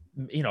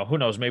 who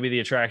knows? Maybe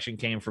the attraction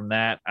came from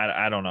that.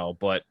 I don't know.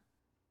 But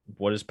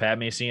what does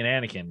Padme see in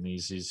Anakin?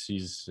 He's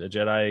a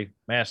Jedi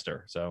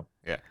master. So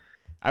yeah.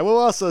 I will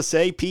also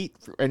say, Pete,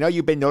 I know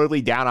you've been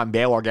notably down on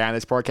Bail Organa in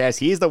this podcast.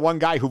 He's the one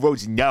guy who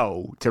votes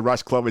no to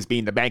Rush Clovis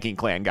being the banking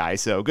clan guy.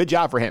 So good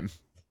job for him.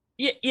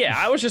 Yeah.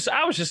 I was just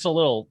a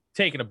little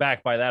taken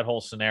aback by that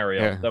whole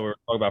scenario that we were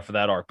talking about for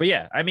that arc. But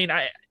yeah, I mean,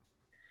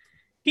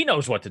 he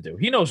knows what to do.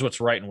 He knows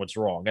what's right and what's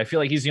wrong. I feel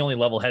like he's the only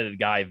level-headed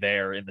guy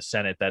there in the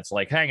Senate that's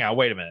like, hang on,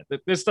 wait a minute.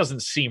 This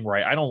doesn't seem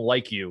right. I don't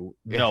like you.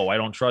 No, I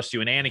don't trust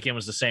you. And Anakin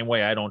was the same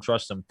way. I don't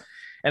trust him.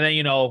 And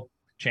then,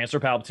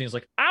 Chancellor Palpatine's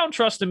like, I don't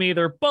trust him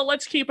either, but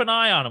let's keep an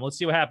eye on him. Let's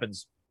see what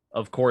happens.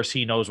 Of course,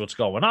 he knows what's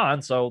going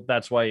on, so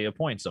that's why he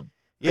appoints him.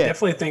 Yeah. I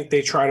definitely think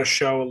they try to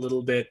show a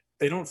little bit.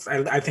 They don't.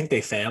 I think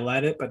they fail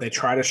at it, but they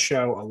try to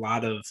show a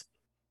lot of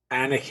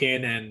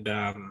Anakin and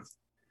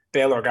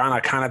Bail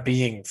Organa kind of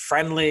being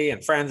friendly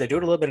and friends. They do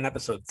it a little bit in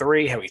episode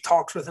 3, how he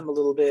talks with him a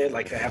little bit.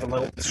 Like, they have a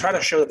little. They try to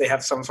show that they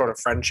have some sort of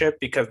friendship,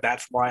 because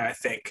that's why I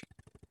think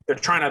they're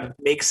trying to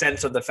make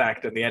sense of the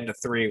fact at the end of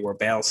 3 where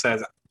Bail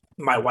says,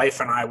 my wife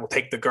and I will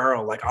take the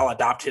girl, like, I'll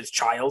adopt his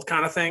child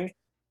kind of thing.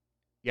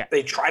 Yeah.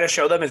 They try to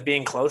show them as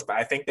being close, but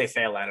I think they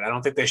fail at it. I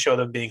don't think they show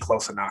them being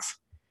close enough.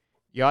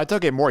 Yeah, I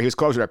took it more. He was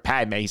closer to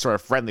Padme. He's sort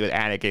of friendly with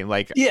Anakin.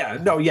 Like, yeah,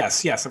 no,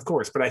 yes, of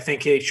course. But I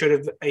think they should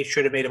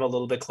have made him a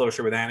little bit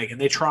closer with Anakin.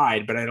 They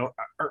tried, but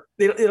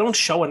they don't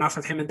show enough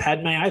of him and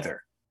Padme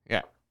either.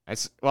 Yeah.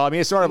 It's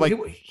sort of like,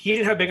 he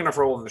didn't have a big enough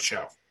role in the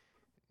show.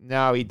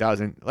 No, he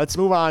doesn't. Let's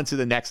move on to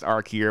the next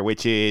arc here,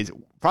 which is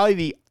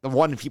probably the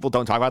one people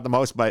don't talk about the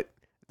most, but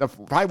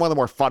probably one of the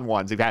more fun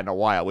ones we've had in a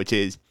while, which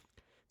is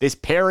this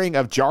pairing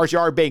of Jar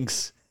Jar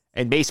Binks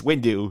and Mace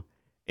Windu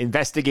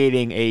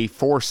investigating a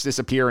forced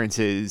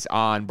disappearances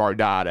on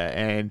Bardata.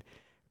 And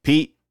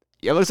Pete,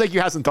 it looks like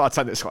you have some thoughts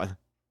on this one.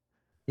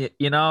 I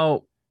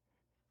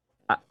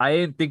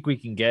didn't think we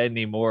can get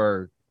any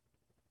more,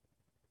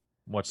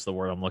 what's the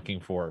word I'm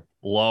looking for?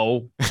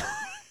 Low.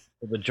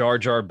 The Jar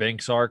Jar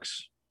Binks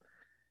arcs.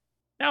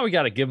 Now we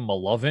got to give him a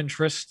love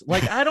interest.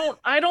 Like,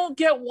 I don't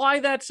get why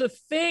that's a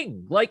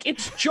thing. Like,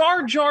 it's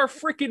Jar Jar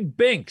freaking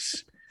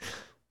Binks.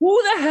 Who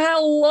the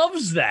hell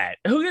loves that?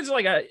 Who gets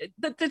like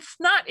that's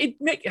not it?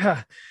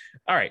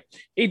 All right,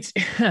 it's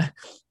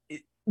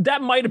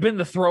that might have been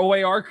the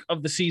throwaway arc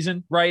of the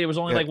season, right? It was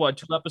only like what,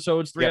 2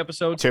 episodes, 3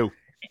 episodes. 2.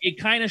 It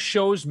kind of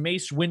shows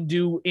Mace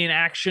Windu in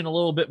action a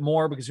little bit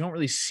more because you don't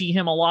really see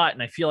him a lot,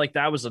 and I feel like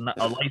that was a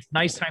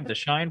nice time to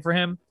shine for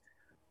him.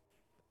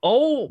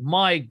 Oh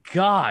my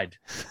God.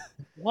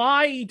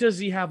 Why does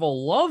he have a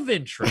love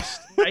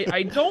interest?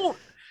 I don't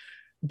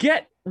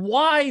get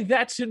why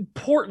that's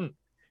important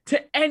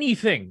to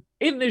anything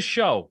in this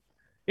show.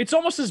 It's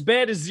almost as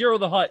bad as Zero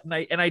the Hutt,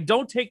 and I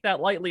don't take that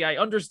lightly. I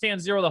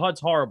understand Zero the Hutt's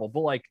horrible,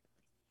 but like,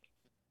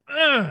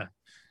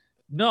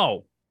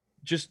 no.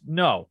 Just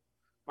no.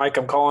 Mike,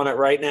 I'm calling it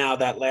right now.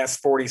 That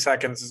last 40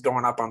 seconds is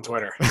going up on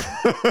Twitter.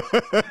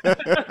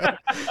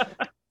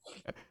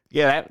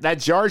 Yeah, that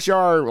Jar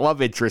Jar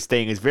love interest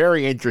thing is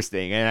very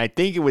interesting. And I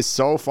think it was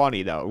so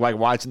funny, though, like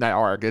watching that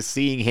arc, just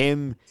seeing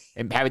him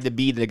and having to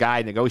be the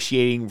guy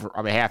negotiating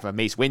on behalf of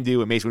Mace Windu,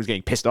 and Mace Windu's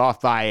getting pissed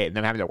off by it, and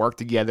then having to work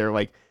together.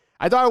 Like,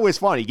 I thought it was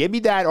funny. Give me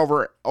that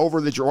over any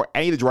of the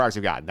droids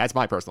we've gotten. That's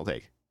my personal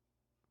take.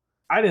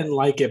 I didn't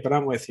like it, but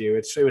I'm with you.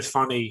 It was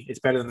funny. It's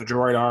better than the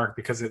droid arc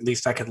because at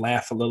least I could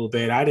laugh a little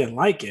bit. I didn't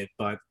like it,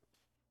 but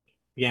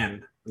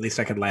again, at least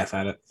I could laugh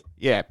at it.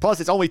 Yeah, plus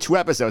it's only 2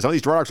 episodes. Some of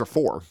these droid arcs are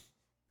 4.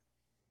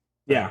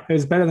 Yeah, it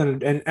was better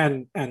than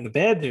and the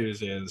bad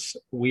news is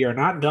we are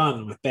not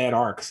done with bad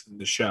arcs in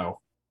the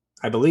show.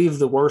 I believe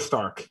the worst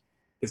arc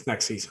is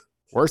next season.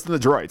 Worse than the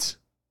droids.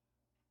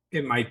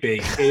 It might be.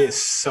 It is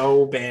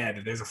so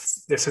bad.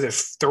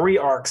 There's 3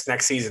 arcs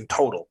next season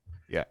total.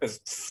 Yeah, there's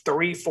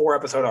 3-4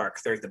 episode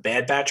arcs. There's the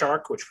Bad Batch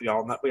arc, which we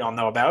all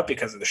know about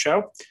because of the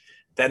show.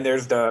 Then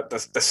there's the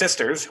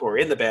sisters who are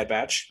in the Bad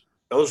Batch.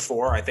 Those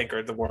 4 I think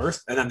are the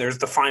worst. And then there's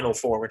the final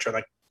 4, which are,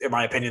 like, in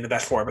my opinion, the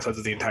best 4 episodes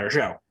of the entire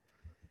show.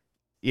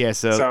 Yeah,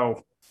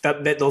 so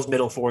those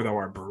middle 4 though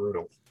are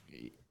brutal.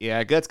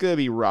 Yeah, that's gonna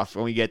be rough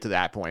when we get to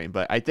that point.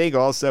 But I think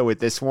also with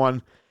this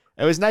one,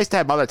 it was nice to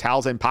have Mother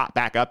Talzin pop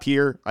back up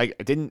here. Like,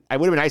 I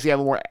would have been nice to have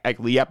more like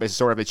Liep as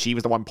sort of she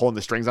was the one pulling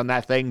the strings on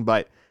that thing.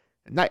 But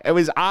it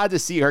was odd to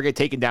see her get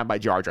taken down by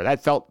Jar Jar.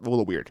 That felt a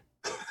little weird.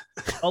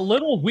 a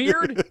little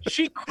weird.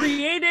 She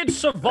created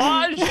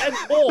Savage and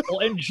Maul,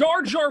 and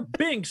Jar Jar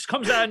Binks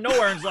comes out of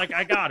nowhere and is like,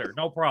 I got her,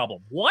 no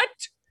problem. What?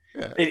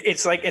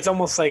 It's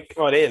almost like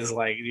it is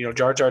like,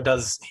 Jar Jar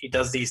does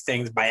these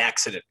things by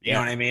accident. You know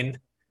what I mean?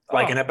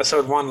 Like in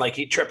episode 1, like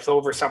he trips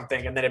over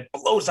something and then it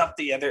blows up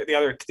the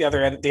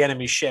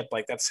enemy ship.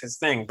 Like that's his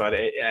thing. But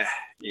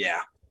yeah.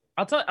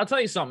 I'll tell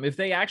you something. If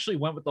they actually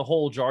went with the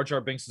whole Jar Jar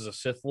Binks as a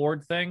Sith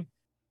Lord thing,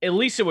 at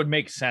least it would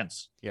make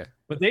sense. Yeah.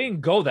 But they didn't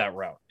go that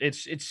route.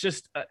 It's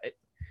just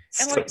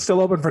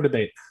still open for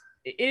debate.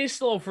 It is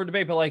still open for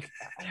debate, but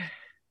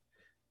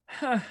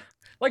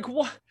like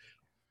what?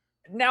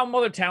 Now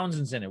Mother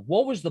Townsend's in it.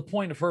 What was the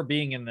point of her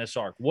being in this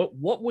arc?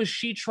 What was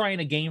she trying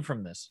to gain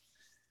from this?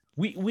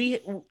 We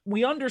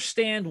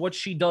understand what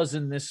she does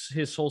in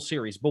his whole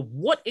series, but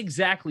what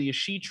exactly is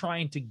she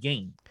trying to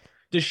gain?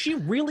 Does she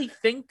really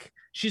think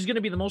she's going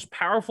to be the most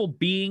powerful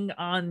being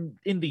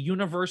in the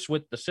universe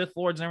with the Sith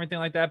Lords and everything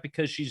like that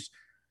because she's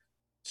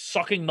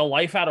sucking the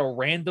life out of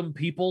random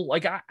people?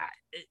 Like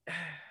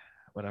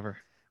whatever.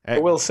 I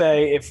will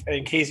say, if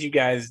in case you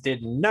guys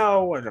didn't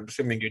know, and I'm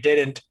assuming you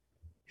didn't,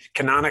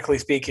 canonically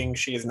speaking,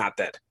 she is not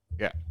dead.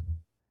 Yeah.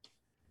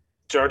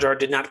 Jar Jar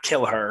did not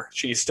kill her.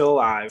 She's still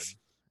alive.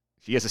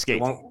 She has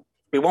escaped.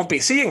 We won't be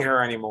seeing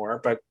her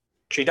anymore, but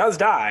she does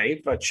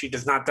die, but she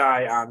does not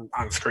die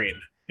on screen.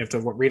 You have to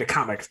read a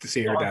comic to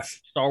see her death.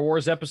 Star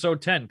Wars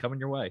Episode 10 coming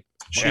your way.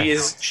 She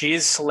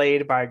is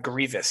slayed by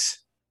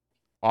Grievous.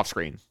 Off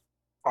screen.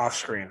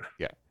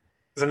 Yeah.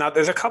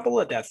 There's a couple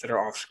of deaths that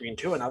are off screen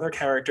too. Another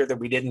character that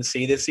we didn't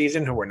see this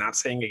season, who we're not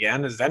seeing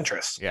again, is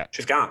Ventress. Yeah.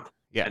 She's gone.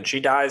 Yeah. And she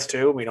dies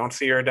too. We don't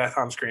see her death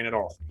on screen at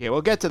all. Yeah,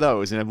 we'll get to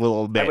those in a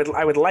little bit.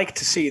 I would like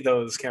to see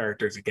those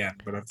characters again,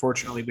 but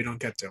unfortunately we don't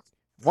get to.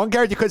 One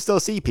character you could still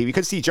see, Pete. We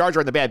could see Jar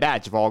Jar in the Bad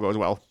Batch if all goes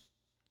well.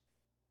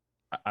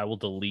 I will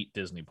delete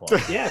Disney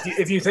Plus. Yeah,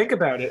 if you think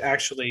about it,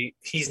 actually,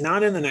 he's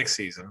not in the next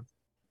season,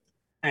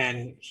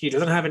 and he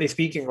doesn't have any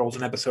speaking roles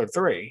in episode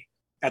 3,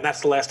 and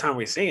that's the last time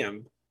we see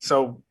him.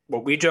 So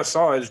what we just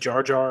saw is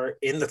Jar Jar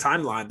in the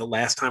timeline the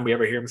last time we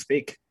ever hear him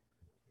speak.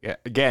 Yeah,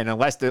 again,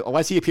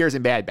 unless he appears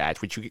in Bad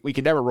Batch, which we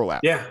can never rule out.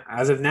 Yeah,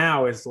 as of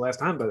now, it's the last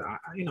time. But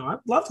I'd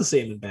love to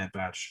see him in Bad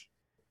Batch.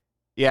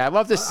 Yeah, I'd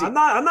love to see. I'm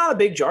not a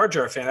big Jar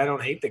Jar fan. I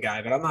don't hate the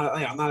guy, but I'm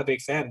not a big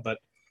fan. But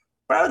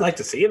I would like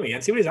to see him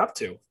again, see what he's up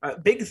to. A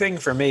big thing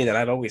for me that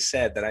I've always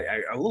said that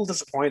I'm a little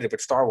disappointed with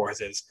Star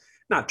Wars is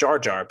not Jar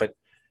Jar, but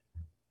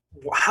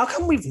how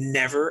come we've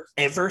never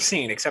ever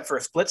seen, except for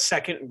a split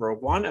second in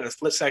Rogue One and a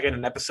split second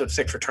in Episode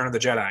 6, Return of the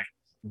Jedi,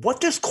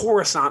 what does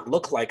Coruscant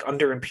look like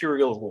under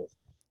Imperial rule?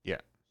 Yeah.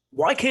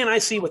 Why can't I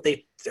see what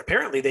they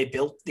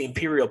built the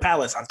Imperial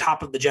Palace on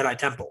top of the Jedi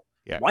Temple?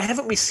 Yeah. Why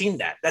haven't we seen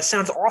that? That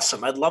sounds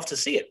awesome. I'd love to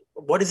see it.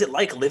 What is it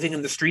like living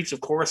in the streets of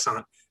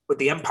Coruscant with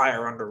the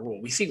Empire under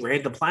rule? We see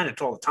random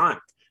planets all the time.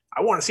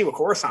 I want to see what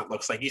Coruscant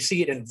looks like. You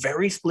see it in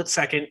very split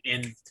second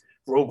in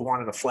Rogue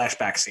One in a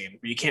flashback scene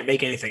where you can't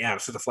make anything out.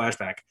 It's just a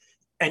flashback.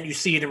 And you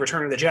see it in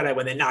Return of the Jedi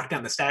when they knock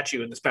down the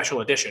statue in the special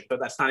edition, but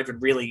that's not even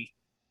really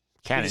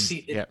canon.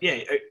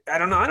 Yeah, I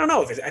don't know. I don't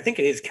know if I think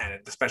it is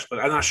canon, the special, but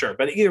I'm not sure.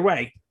 But either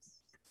way,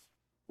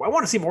 I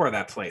want to see more of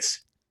that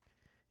place.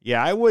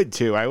 Yeah, I would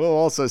too. I will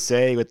also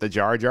say with the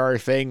Jar Jar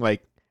thing,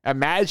 like,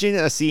 imagine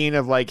a scene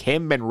of like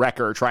him and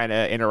Wrecker trying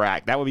to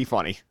interact. That would be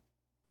funny.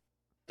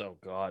 Oh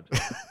God.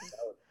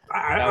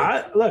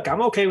 Look,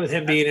 I'm okay with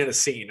him being in a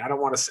scene. I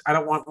don't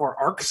want more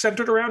arc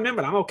centered around him,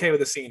 but I'm okay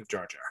with a scene of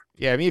Jar Jar.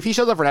 Yeah, I mean, if he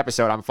shows up for an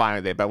episode, I'm fine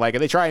with it. But like,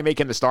 if they try and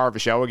make him the star of the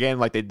show again,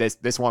 like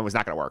this one was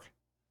not going to work.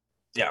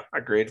 Yeah,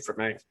 agreed for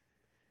me.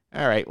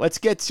 All right, let's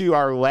get to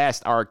our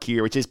last arc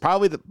here, which is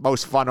probably the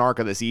most fun arc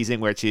of the season,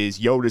 which is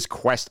Yoda's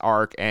quest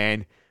arc.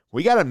 And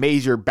we got a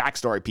major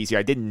backstory piece here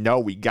I didn't know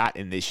we got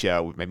in this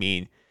show. I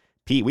mean,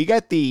 Pete, we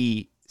got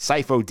the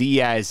Sifo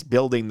Dyas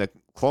building the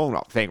clone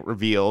thing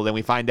revealed, and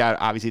we find out,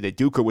 obviously, that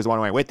Dooku was on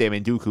the way with him,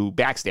 and Dooku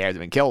backstabbed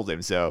him and killed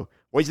him. So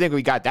what do you think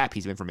we got that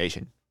piece of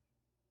information?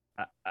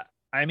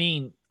 I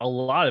mean, a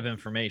lot of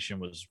information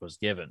was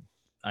given.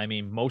 I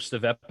mean, most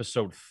of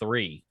episode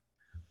 3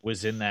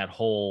 was in that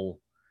whole,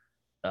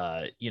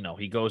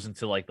 he goes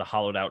into like the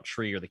hollowed out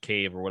tree or the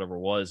cave or whatever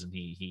it was, and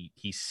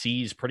he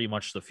sees pretty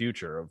much the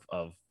future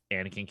of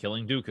Anakin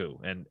killing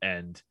Dooku,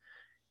 and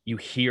you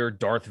hear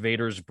Darth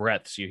Vader's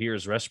breaths, you hear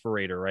his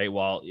respirator, right?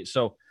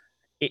 So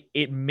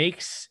it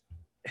makes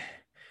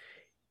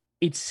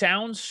it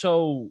sounds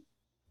so,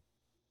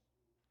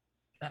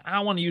 I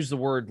don't want to use the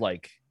word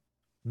like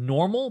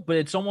normal, but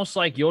it's almost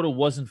like Yoda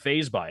wasn't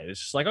fazed by it. It's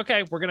just like,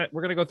 okay, we're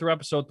gonna go through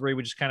episode 3.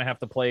 We just kind of have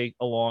to play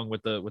along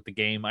with the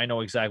game. I know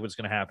exactly what's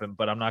gonna happen,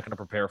 but I'm not gonna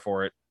prepare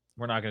for it.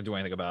 We're not gonna do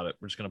anything about it.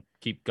 We're just gonna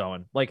keep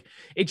going. Like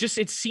it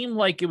seemed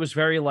like it was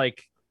very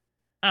like,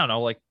 I don't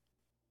know, like,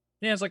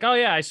 yeah, it's like, oh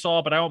yeah, I saw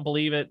it, but I don't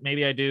believe it.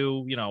 Maybe I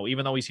do,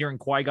 even though he's hearing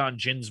Qui-Gon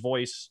Jinn's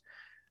voice,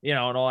 and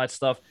all that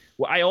stuff.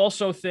 Well, I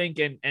also think,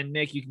 and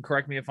Nick, you can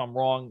correct me if I'm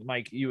wrong,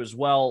 Mike, you as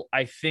well,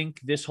 I think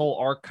this whole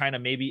arc kind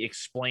of maybe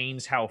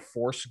explains how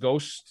Force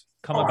ghosts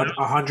come about.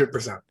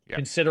 100%.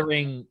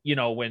 Considering,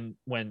 when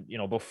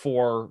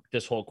before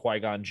this whole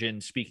Qui-Gon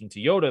Jinn speaking to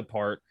Yoda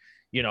part,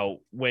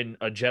 when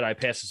a Jedi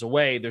passes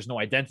away, there's no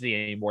identity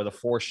anymore. The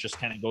Force just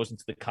kind of goes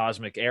into the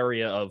cosmic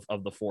area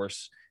of the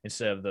Force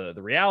instead of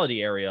the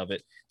reality area of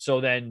it.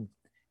 So then,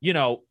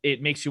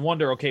 it makes you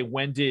wonder, okay,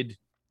 when did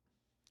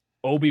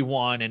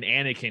Obi-Wan and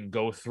Anakin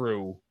go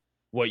through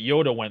what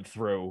Yoda went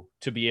through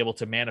to be able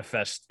to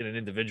manifest in an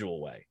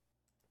individual way?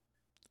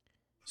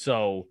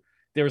 So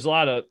there's a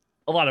lot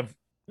of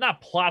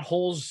not plot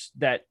holes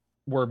that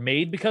were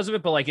made because of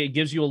it, but like it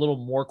gives you a little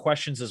more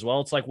questions as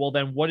well. It's like, well,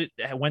 then when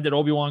did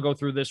Obi-Wan go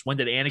through this? When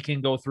did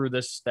Anakin go through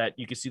this? That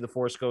you can see the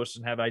Force ghosts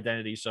and have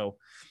identity. So,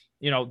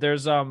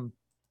 there's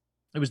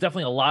it was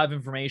definitely a lot of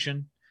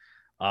information.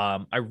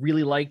 I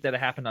really like that it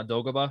happened on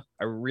Dagobah.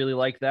 I really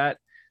like that.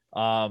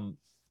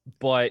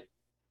 But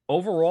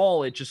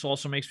overall, it just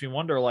also makes me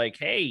wonder, like,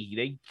 hey,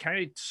 they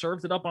kind of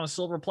served it up on a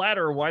silver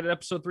platter. Why did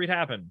episode 3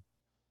 happen?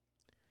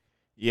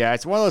 Yeah,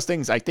 it's one of those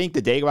things. I think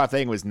the Dagobah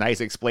thing was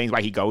nice. It explains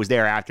why he goes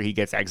there after he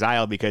gets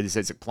exiled, because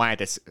it's a planet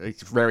that's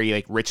very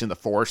like rich in the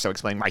Force, so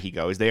explain why he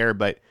goes there.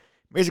 But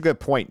here's a good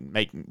point,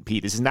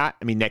 Pete. This is not,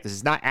 Nick, this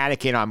is not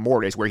Anakin on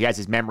Mortis where he has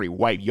his memory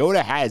wiped.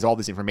 Yoda has all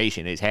this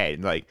information in his head,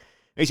 and like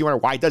makes you wonder,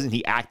 why doesn't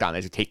he act on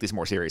this or take this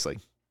more seriously?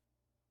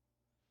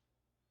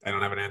 I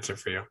don't have an answer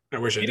for you. I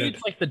wish I did.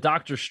 It's like the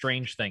Doctor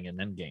Strange thing in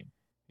Endgame,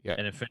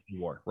 and Infinity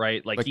War,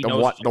 right? Like he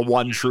knows the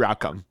one like, true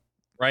outcome.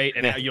 Right,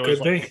 and you always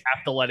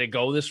have to let it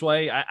go this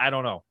way. I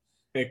don't know.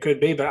 It could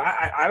be, but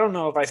I don't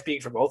know if I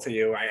speak for both of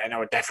you. I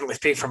know I definitely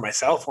speak for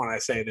myself when I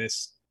say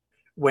this.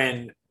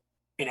 When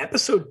in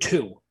episode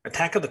 2,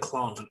 Attack of the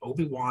Clones, when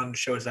Obi-Wan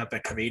shows up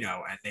at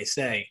Kamino and they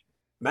say,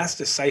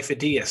 Master Cypher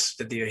Dyas,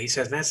 he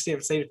says, Master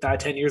Cypher died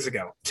 10 years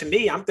ago. To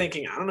me, I'm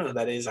thinking, I don't know who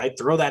that is. I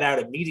throw that out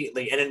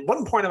immediately. And in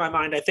one point in my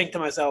mind, I think to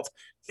myself,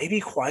 maybe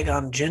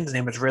Qui-Gon Jinn's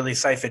name is really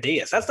Cypher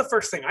Dyas. That's the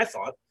first thing I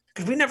thought,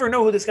 because we never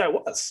know who this guy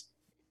was.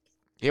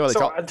 Yeah,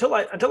 well, until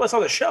I saw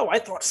the show, I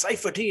thought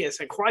Cypher Dyas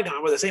and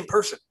Qui-Gon were the same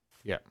person.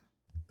 Yeah.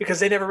 Because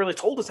they never really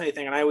told us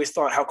anything, and I always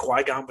thought how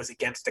Qui-Gon was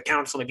against the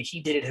council. Maybe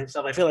he did it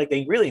himself. I feel like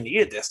they really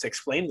needed this to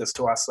explain this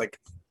to us. Like,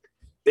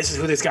 this is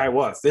who this guy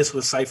was. This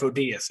was Cypher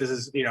Dyas. This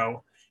is,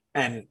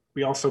 and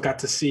we also got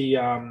to see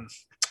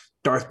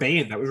Darth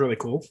Bane. That was really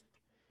cool.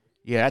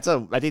 Yeah, I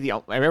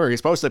remember he was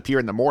supposed to appear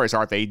in the Morris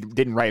arc. They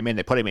didn't write him in.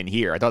 They put him in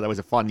here. I thought that was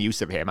a fun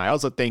use of him. I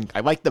also think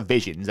I like the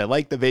visions. I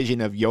like the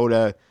vision of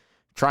Yoda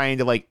trying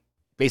to like,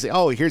 basically,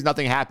 oh, here's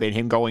nothing happened.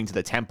 Him going to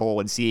the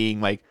temple and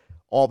seeing like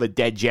all the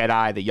dead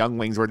Jedi, the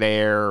younglings were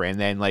there, and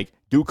then like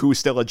Dooku's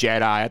still a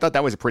Jedi. I thought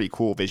that was a pretty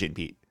cool vision,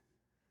 Pete.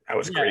 That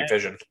was a great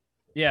vision.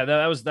 Yeah,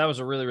 that was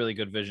a really, really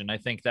good vision. I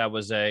think that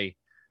was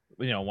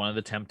one of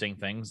the tempting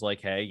things,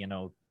 like, hey,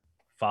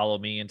 follow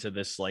me into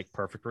this like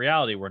perfect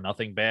reality where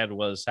nothing bad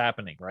was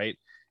happening, right?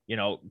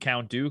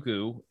 Count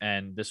Dooku,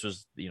 and this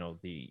was,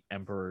 the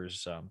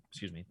Emperor's,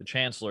 the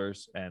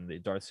Chancellor's and the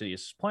Darth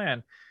Sidious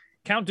plan.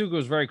 Count Dooku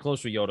was very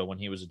close with Yoda when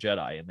he was a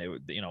Jedi, and they were,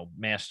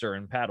 Master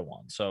and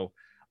Padawan. So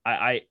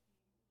I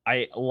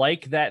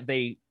like that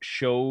they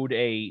showed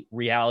a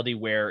reality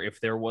where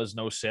if there was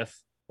no Sith,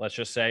 let's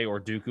just say,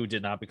 or Dooku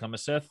did not become a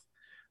Sith,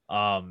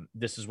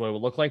 this is what it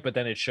would look like. But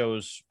then it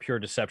shows pure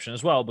deception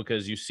as well,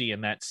 because you see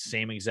in that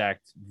same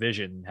exact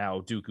vision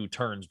how Dooku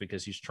turns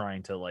because he's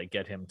trying to like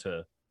get him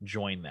to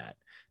join that.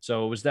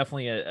 So it was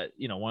definitely a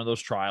one of those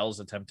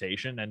trials, a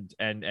temptation,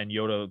 and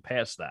Yoda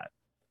passed that.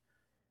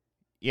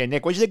 Yeah,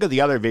 Nick, what do you think of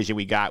the other vision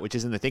we got, which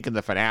is in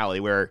the finale,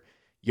 where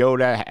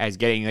Yoda is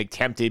getting like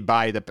tempted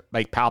by the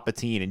like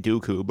Palpatine and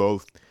Dooku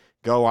both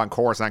go on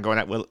Coruscant, going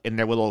out in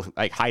their little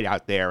like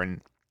hideout there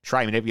and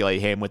try and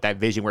manipulate him with that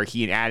vision where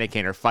he and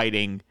Anakin are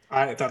fighting.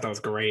 I thought that was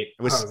great.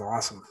 That was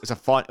awesome. It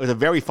was a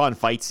very fun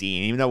fight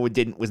scene, even though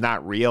it was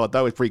not real. I thought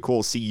it was pretty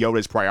cool to see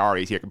Yoda's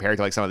priorities here compared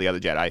to like some of the other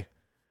Jedi.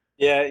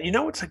 Yeah,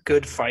 it's a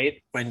good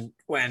fight when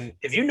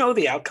if you know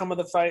the outcome of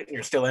the fight and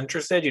you're still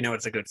interested,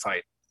 it's a good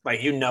fight. Like,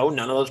 none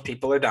of those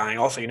people are dying.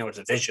 Also, it's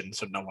a vision,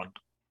 so no one,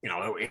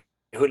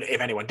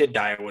 if anyone did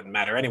die, it wouldn't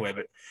matter anyway.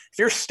 But if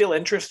you're still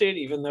interested,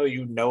 even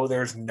though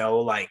there's no,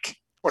 like,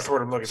 what's the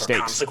word I'm looking for,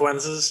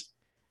 consequences,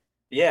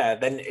 yeah,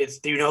 then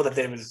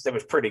that it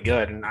was pretty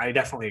good. And I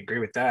definitely agree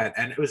with that.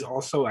 And it was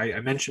also, I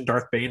mentioned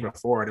Darth Bane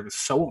before, and it was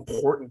so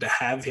important to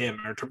have him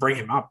or to bring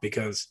him up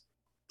because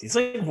he's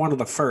like one of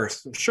the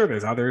first. I'm sure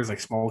there's others, like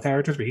small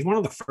characters, but he's one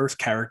of the first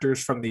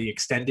characters from the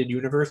extended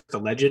universe, the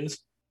Legends,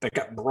 that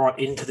got brought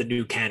into the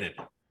new canon,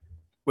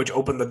 which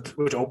opens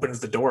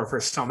the door for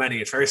so many.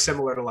 It's very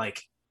similar to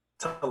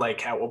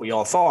how what we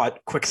all thought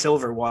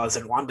Quicksilver was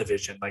in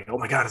WandaVision. Like, oh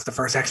my God, it's the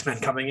first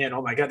X-Men coming in.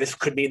 Oh my God, this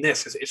could mean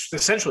this. It's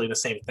essentially the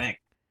same thing.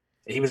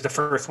 He was the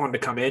first one to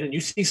come in, and you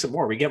see some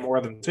more. We get more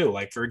of them too.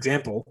 Like, for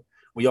example,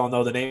 we all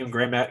know the name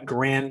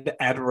Grand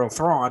Admiral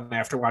Thrawn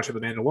after watching The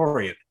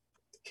Mandalorian.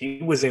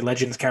 He was a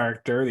Legends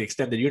character, the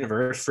extended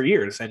universe, for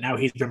years, and now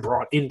he's been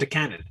brought into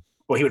canon.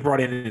 Well, he was brought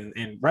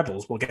in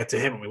Rebels. We'll get to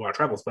him when we watch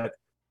Rebels, but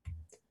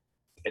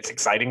it's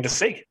exciting to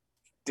see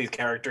these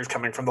characters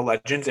coming from the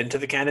Legends into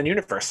the canon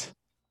universe.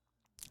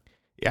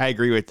 Yeah, I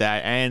agree with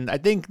that. And I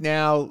think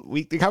now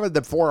we covered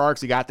the 4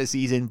 arcs we got this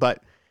season,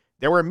 but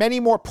there were many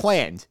more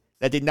planned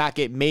that did not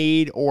get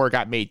made or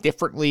got made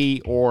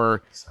differently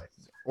or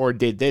or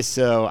did this.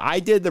 So I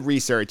did the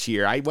research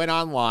here. I went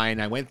online.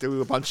 I went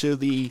through a bunch of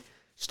the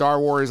Star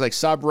Wars like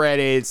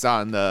subreddits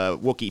on the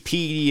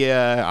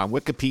Wikipedia, on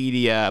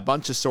Wikipedia, a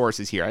bunch of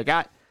sources here. I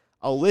got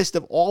a list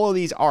of all of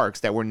these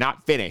arcs that were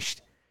not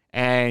finished,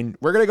 and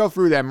we're gonna go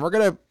through them. We're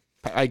gonna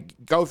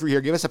go through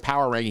here, give us a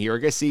power ranking here. We're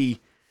gonna see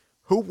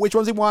which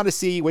ones we want to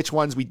see, which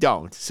ones we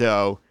don't.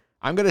 So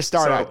I'm gonna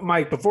start out.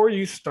 Mike, before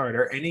you start,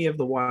 are any of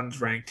the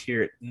ones ranked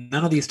here?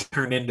 None of these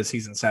turned into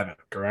season 7,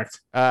 correct?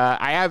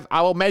 I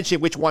will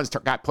mention which ones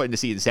got put into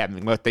season 7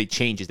 and what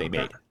changes they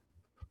made.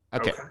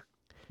 Okay.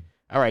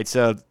 All right,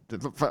 so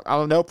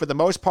I'll note for the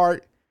most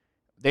part,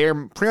 they're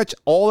pretty much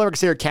all are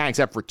considered canon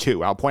except for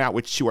 2. I'll point out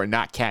which 2 are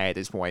not canon at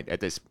this point,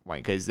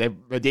 because Dave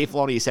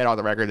Filoni said on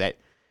the record that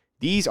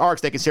these arcs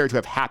they consider to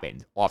have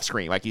happened off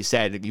screen. Like you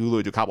said, you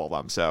alluded to a couple of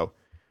them. So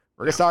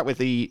we're going to start with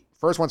the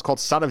first one's called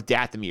Son of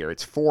Dathomir.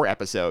 It's 4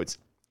 episodes.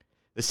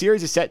 The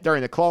series is set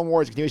during the Clone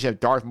Wars and continues to have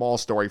Darth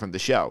Maul's story from the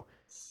show.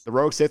 The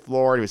rogue Sith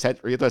Lord who was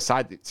set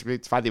to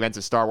fight the events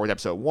of Star Wars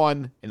Episode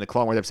 1 in the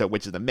Clone Wars episode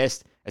Witch of the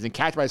Mist has been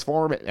captured by his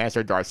former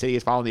master Darth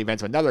Sidious following the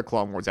events of another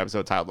Clone Wars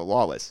episode titled The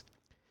Lawless.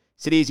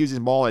 Sidious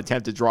uses Maul in an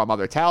attempt to draw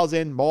Mother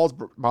Talzin, Maul's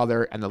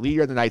mother, and the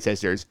leader of the Night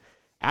Sisters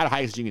out of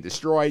High being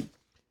destroyed,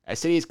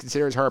 as Sidious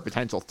considers her a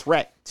potential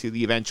threat to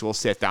the eventual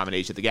Sith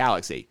domination of the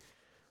galaxy.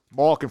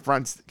 Maul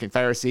confronts the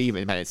Confederacy of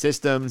Independent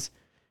Systems,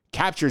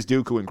 captures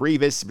Dooku and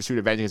Grievous in pursuit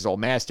of avenging his old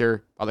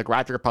master, while the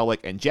Galactic Republic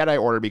and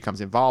Jedi Order becomes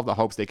involved in the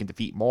hopes they can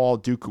defeat Maul,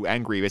 Dooku,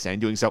 and Grievous, and in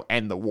doing so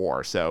end the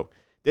war. So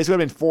this would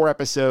have been 4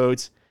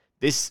 episodes.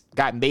 This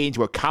got made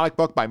into a comic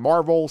book by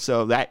Marvel,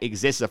 so that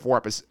exists as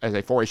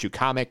a 4-issue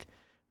comic.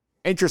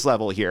 Interest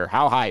level here,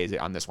 how high is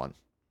it on this one?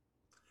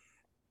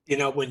 You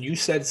know, when you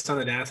said Son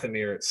of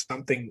Dathomir,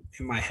 something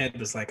in my head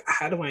was like,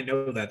 how do I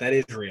know that? That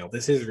is real.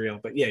 This is real.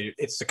 But yeah,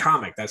 it's the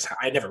comic.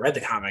 I never read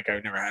the comic. I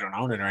don't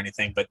own it or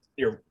anything,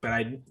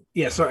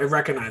 so I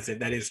recognize it.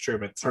 That is true.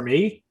 But for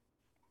me,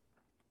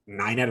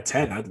 9 out of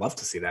 10. I'd love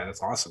to see that.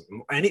 It's awesome.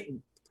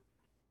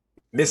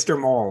 Mr.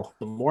 Maul,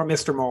 the more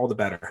Mr. Maul, the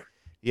better.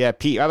 Yeah,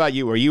 Pete, how about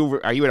you? Are you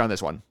in on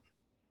this one?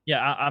 Yeah,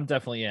 I'm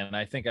definitely in.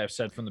 I think I've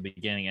said from the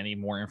beginning, any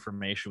more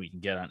information we can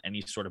get on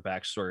any sort of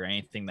backstory or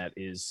anything that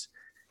is,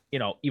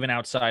 even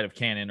outside of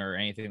canon or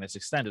anything that's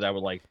extended, I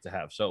would like to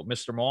have. So,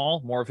 Mr.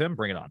 Maul, more of him,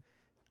 bring it on.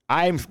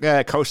 I'm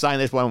co-signing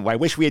this one. I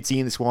wish we had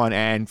seen this one.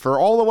 And for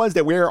all the ones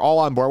that we're all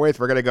on board with,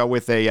 we're going to go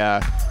with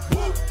a...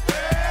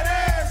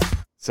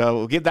 So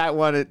we'll give that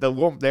one the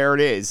whoop. There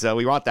it is. So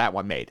we want that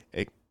one made.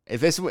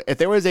 If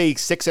there was a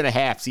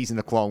 6.5 season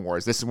of Clone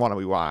Wars, this is one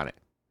we want it.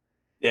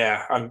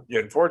 Yeah,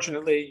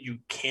 unfortunately, you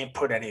can't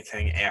put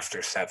anything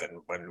after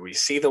 7. When we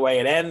see the way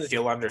it ends,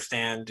 you'll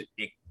understand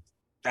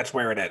that's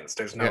where it ends.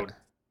 There's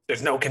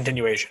no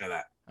continuation of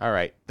that. All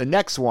right. The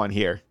next one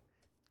here,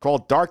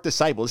 called Dark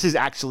Disciple. This is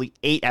actually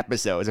 8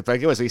 episodes. If I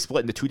it was, we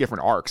split into 2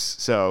 different arcs.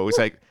 So it's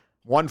like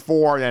 1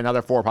 4, and then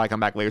another 4 probably come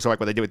back later. So like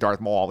what they did with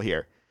Darth Maul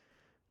here.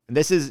 And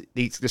this is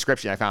the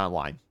description I found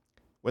online.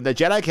 When the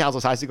Jedi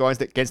Council decides to go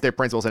against their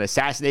principles and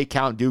assassinate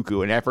Count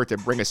Dooku in an effort to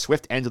bring a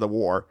swift end to the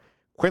war,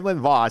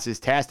 Quinlan Vos is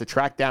tasked to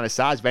track down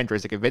Asajj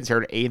Ventress to convince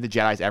her to aid the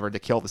Jedi's effort to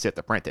kill the Sith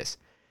apprentice.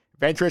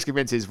 Ventress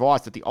convinces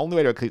Vos that the only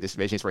way to complete this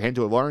mission is for him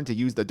to learn to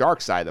use the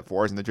dark side of the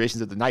Force and the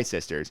traditions of the Night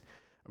Sisters,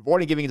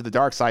 avoiding giving into the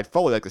dark side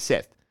fully like the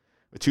Sith.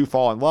 The 2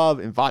 fall in love,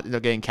 and Vos ends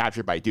up getting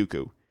captured by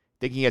Dooku.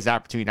 Thinking he has an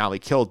opportunity to not only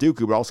kill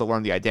Dooku, but also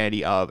learn the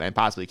identity of and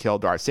possibly kill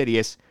Darth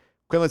Sidious,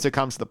 Quinlan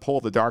succumbs to the pull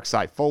of the dark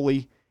side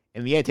fully.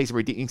 In the end, it takes a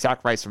redeeming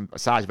sacrifice from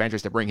Asajj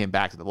Ventress to bring him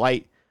back to the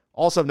light.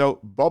 Also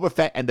note, Boba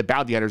Fett and the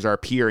Bounty Hunters are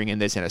appearing in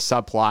this in a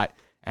subplot,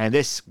 and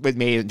this was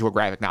made into a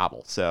graphic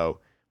novel. So,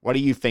 what do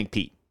you think,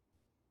 Pete?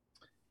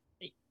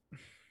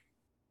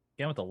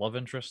 Again, with the love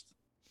interest,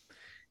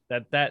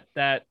 that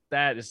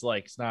is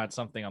like it's not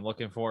something I'm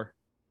looking for,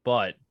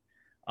 but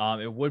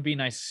it would be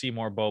nice to see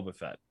more Boba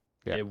Fett.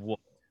 Yeah. It would.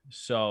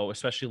 So,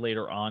 especially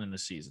later on in the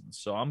season.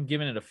 So, I'm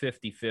giving it a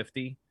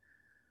 50-50.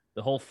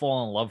 The whole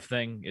fall in love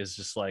thing is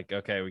just like,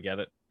 okay, we get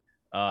it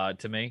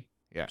to me.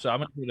 Yeah. So I'm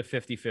going to give it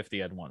a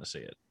 50-50. I'd want to see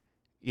it.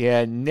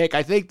 Yeah, Nick,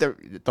 I think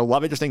the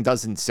love interest thing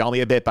doesn't sell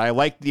me a bit, but I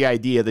like the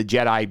idea of the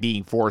Jedi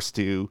being forced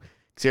to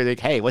consider, like,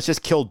 hey, let's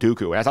just kill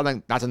Dooku.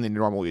 That's not something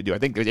normally we do. I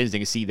think it's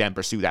interesting to see them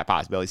pursue that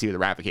possibility, see the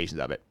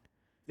ramifications of it.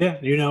 Yeah,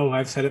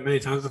 I've said it many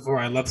times before.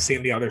 I love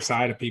seeing the other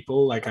side of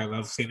people. Like, I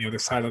love seeing the other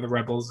side of the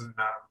rebels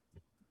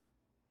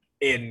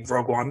in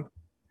Rogue One.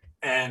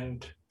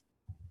 And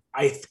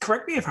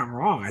correct me if I'm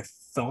wrong. I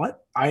thought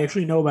I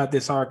actually know about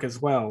this arc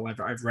as well.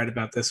 I've read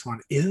about this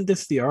one. Isn't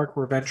this the arc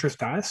where Ventress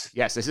dies?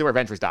 Yes, this is where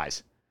Ventress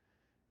dies.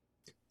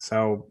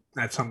 So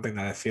that's something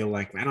that I feel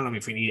like, I don't know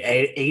if we need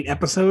 8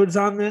 episodes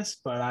on this,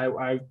 but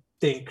I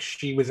think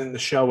she was in the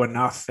show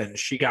enough and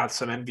she got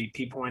some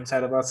MVP points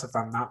out of us, if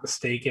I'm not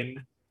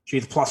mistaken.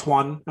 She's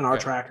 +1 in our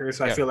tracker,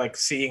 so I feel like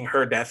seeing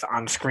her death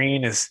on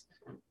screen is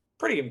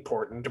pretty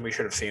important, and we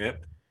should have seen it.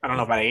 I don't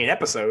know about 8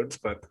 episodes,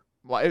 but...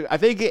 Well, I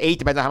think 8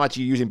 depends on how much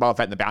you're using Boba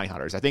Fett and the Bounty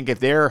Hunters. I think if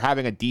they're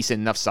having a decent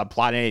enough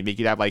subplot in it, you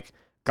could have like a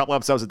couple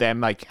episodes of them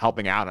like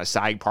helping out on a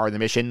side part of the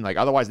mission. Like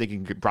otherwise, they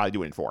can probably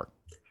do it in 4.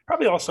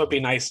 Probably also be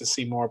nice to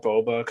see more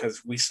Boba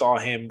because we saw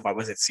him. What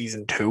was it,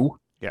 season 2?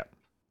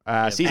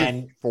 Yeah.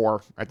 Season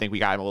 4, I think we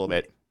got him a little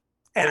bit.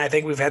 And I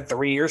think we've had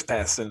 3 years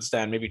pass since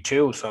then, maybe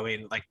 2. So I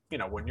mean, like, you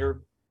know, when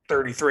you're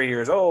 33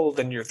 years old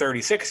and you're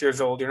 36 years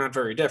old, you're not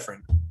very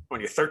different. When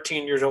you're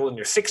 13 years old and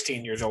you're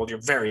 16 years old,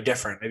 you're very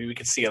different. Maybe we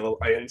could see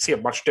I see a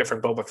much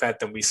different Boba Fett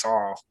than we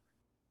saw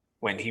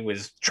when he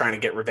was trying to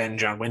get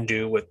revenge on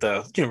Windu with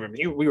the,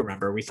 we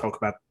remember, we talked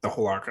about the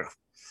whole arc.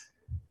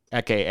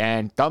 Okay,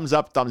 and thumbs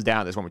up, thumbs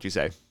down. This one, what you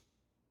say?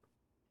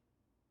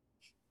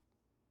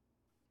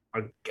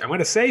 I'm going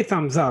to say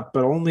thumbs up,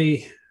 but only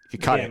if you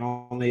cut it.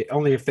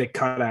 Only if they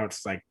cut out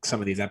like some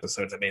of these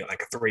episodes that made it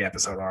like a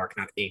 3-episode arc,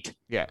 not 8.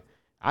 Yeah.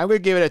 I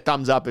would give it a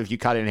thumbs up if you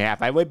cut it in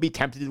half. I would be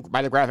tempted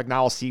by the graphic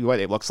novel, see what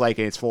it looks like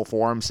in its full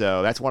form.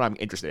 So that's what I'm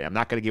interested in. I'm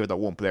not going to give it the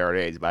whoomp there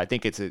it is, but I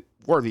think it's a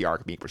worthy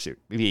arc being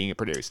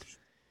produced.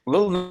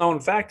 Little known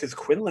fact is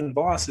Quinlan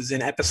Voss is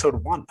in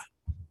episode 1.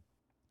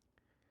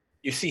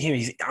 You see him;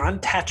 he's on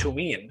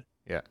Tatooine,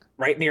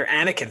 right near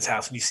Anakin's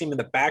house, and you see him in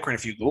the background.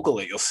 If you Google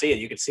it, you'll see it.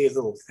 You can see his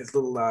little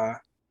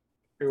what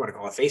do you want to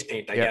call it, face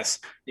paint, I guess.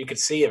 You can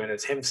see him, and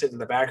it's him sitting in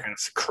the background.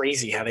 It's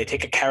crazy how they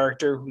take a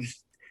character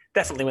who's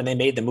definitely, when they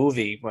made the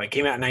movie, well, it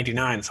came out in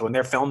 99. So when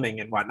they're filming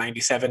in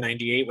 97,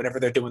 98, whatever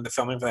they're doing the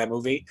filming for that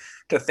movie,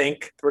 to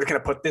think we're going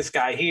to put this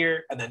guy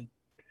here. And then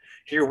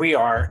here we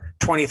are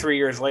 23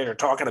 years later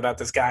talking about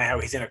this guy, how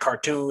he's in a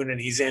cartoon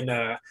and he's in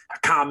a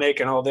comic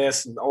and all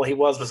this. And all he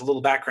was a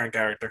little background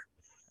character.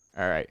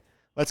 All right.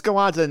 Let's go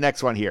on to the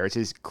next one here. It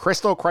says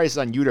Crystal Crisis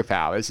on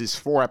Utapau. This is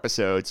 4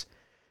 episodes.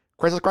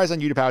 Crystal Crisis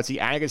on Utapau. See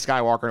Anakin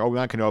Skywalker and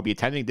Obi-Wan Kenobi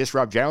attempting to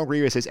disrupt General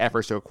Grievous'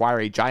 efforts to acquire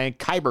a giant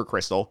Kyber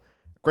crystal.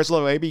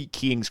 Crystal may be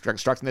key in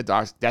constructing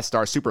the Death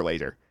Star super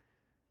laser.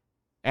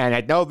 And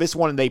I know this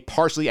one they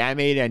partially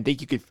animated, and I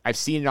think I've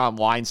seen it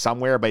online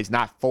somewhere, but it's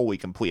not fully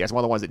complete. That's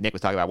one of the ones that Nick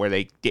was talking about where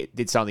they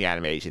did some of the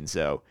animation.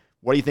 So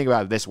what do you think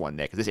about this one,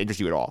 Nick? Does this interest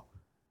you at all?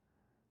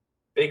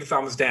 Big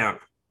thumbs down.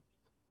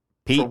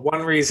 Pete? For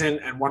one reason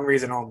and one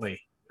reason only.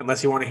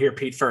 Unless you want to hear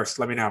Pete first,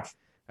 let me know.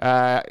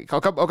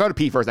 I'll go to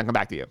Pete first, then come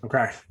back to you.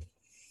 Okay.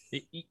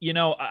 You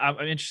know, I'm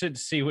interested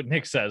to see what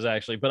Nick says,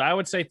 actually, but I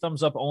would say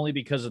thumbs up only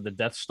because of the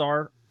Death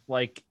Star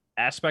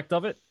aspect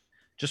of it,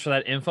 just for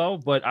that info.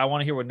 But I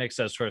want to hear what Nick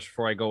says first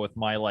before I go with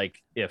my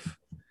if.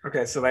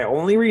 Okay, so the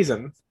only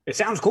reason, it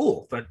sounds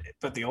cool, but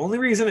the only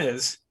reason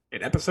is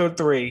in episode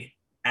 3,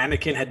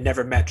 Anakin had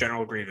never met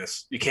General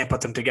Grievous. You can't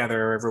put them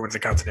together or everyone's a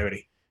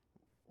continuity.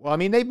 Well, I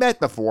mean, they met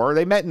before.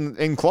 They met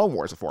in Clone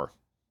Wars before.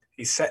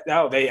 He said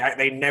no.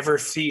 They never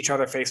see each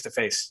other face to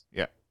face.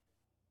 Yeah.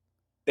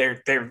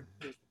 They're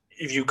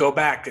if you go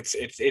back,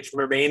 it's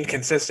remained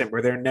consistent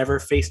where they're never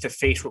face to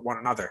face with one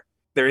another.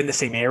 They're in the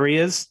same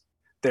areas.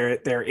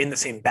 They're in the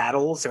same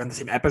battles. They're in the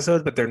same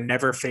episodes, but they're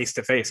never face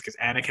to face because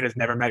Anakin has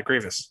never met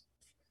Grievous.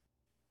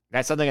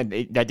 That's something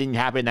that didn't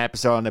happen in that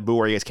episode on Naboo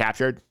where he gets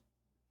captured.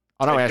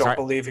 Oh no, I don't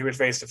believe he was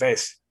face to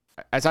face.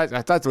 I thought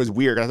it was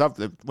weird. I thought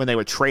when they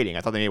were trading,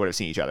 I thought they would have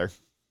seen each other.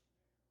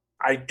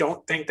 I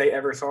don't think they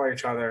ever saw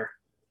each other,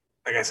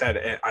 like I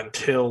said,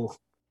 until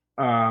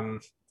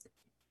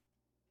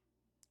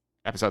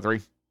episode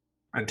 3.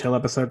 Until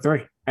episode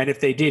 3. And if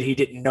they did, he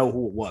didn't know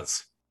who it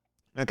was.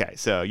 Okay,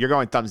 so you're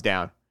going thumbs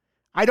down.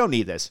 I don't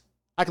need this.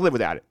 I can live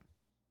without it.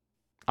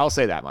 I'll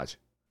say that much.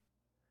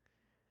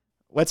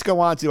 Let's go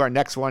on to our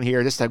next one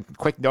here. Just a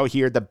quick note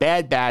here. The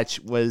Bad Batch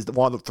was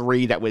one of the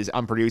 3 that was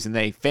unproduced, and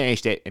they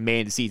finished it and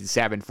made it to season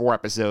 7, 4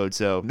 episodes.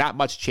 So not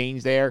much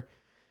change there.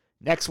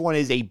 Next one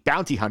is a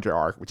Bounty Hunter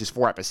arc, which is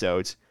 4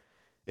 episodes.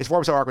 This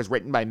 4-episode arc was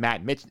written by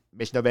Matt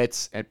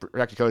Michnovitz and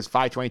production codes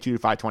 522 to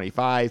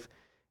 525.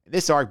 In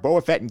this arc,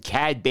 Boba Fett and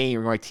Cad Bane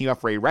are going to team up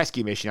for a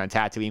rescue mission on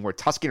Tatooine where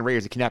Tusken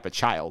Raiders kidnap a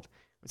child.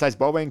 Besides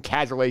Boba and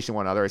Cad's relation to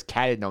one another, as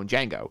Cad had known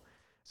Jango.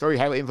 Story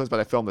heavily influenced by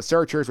the film The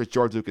Searchers, which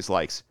George Lucas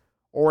likes.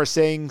 Aurra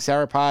Singh,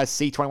 Sarapaz,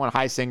 C-21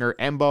 High Singer,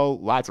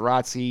 Embo,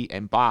 Lazzarazzi,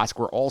 and Bosk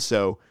were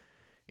also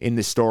in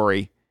the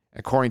story.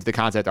 According to the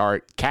concept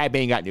art, Cad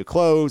Bane got new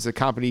clothes,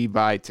 accompanied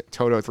by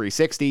Toto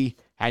 360,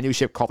 had a new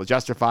ship called the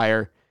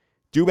Justifier.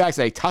 Dewbacks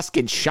and a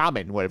Tusken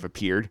Shaman would have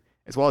appeared,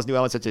 as well as new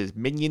elements such as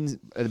Minions,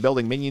 the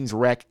building Minions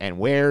Wreck, and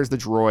Where's the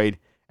Droid,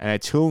 and a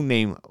tune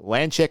named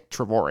Lanchek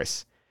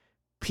Trevoris.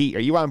 Pete,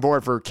 are you on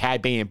board for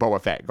Cad Bane and Boba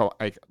Fett,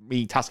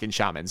 meeting Tusken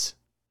Shamans?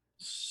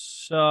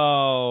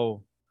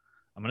 So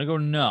I'm going to go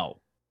no.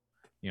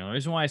 You know, the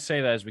reason why I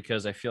say that is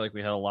because I feel like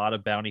we had a lot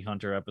of Bounty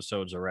Hunter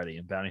episodes already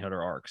and Bounty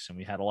Hunter arcs, and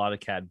we had a lot of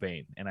Cad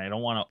Bane, and I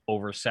don't want to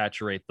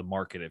oversaturate the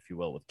market, if you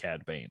will, with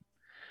Cad Bane.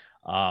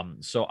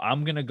 So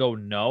I'm going to go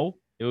no.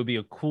 It would be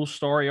a cool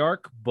story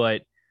arc,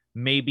 but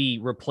maybe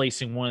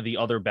replacing one of the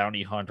other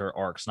Bounty Hunter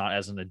arcs, not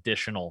as an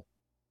additional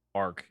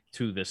arc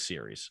to this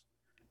series.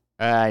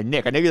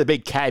 Nick, I know you're the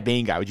big Cad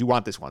Bane guy. Would you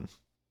want this one?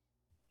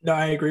 No,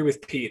 I agree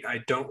with Pete. I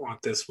don't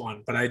want this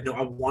one, but I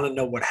want to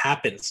know what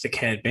happens to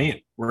Cad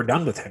Bane. We're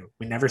done with him.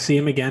 We never see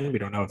him again. We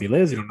don't know if he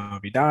lives. We don't know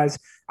if he dies.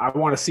 I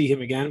want to see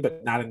him again,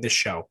 but not in this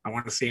show. I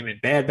want to see him in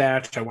Bad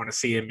Batch. I want to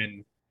see him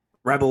in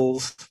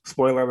Rebels.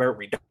 Spoiler alert,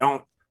 we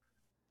don't.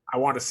 I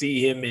want to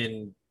see him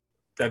in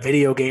a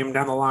video game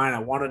down the line. I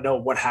want to know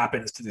what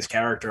happens to this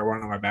character. I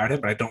want to know about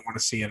him, but I don't want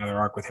to see another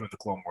arc with him in the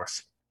Clone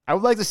Wars. I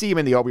would like to see him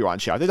in the Obi-Wan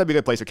show. I think that'd be a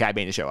good place for Cad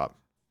Bane to show up.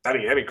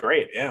 That'd be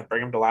great. Yeah,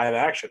 bring him to live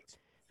action.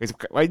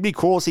 It'd be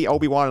cool to see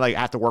Obi-Wan like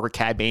have to work with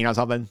Cad Bane on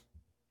something.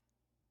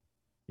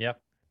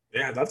 Yep.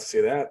 Yeah, I'd love to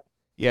see that.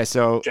 Yeah,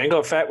 so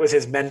Jango Fett was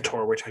his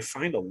mentor, which I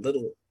find a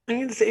little. I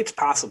mean, it's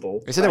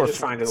possible. They said they were, I just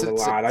find it a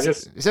little odd. they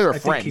said they were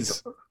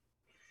friends.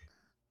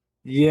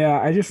 Yeah,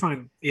 I just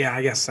find. Yeah,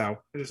 I guess so.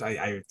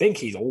 I think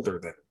he's older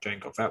than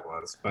Jango Fett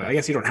was, but I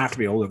guess you don't have to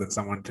be older than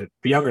someone to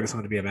be younger than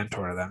someone to be a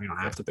mentor to them. You don't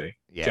have to be.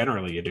 Yeah.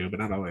 Generally, you do, but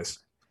not always.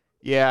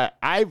 Yeah,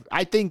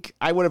 I think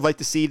I would have liked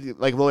to see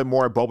like a little bit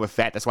more of Boba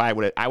Fett. That's why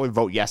I would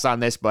vote yes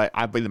on this, but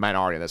I'd be the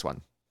minority on this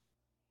one.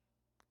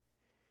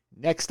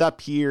 Next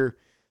up here,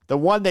 the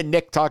one that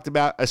Nick talked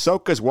about,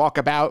 Ahsoka's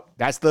Walkabout.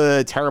 That's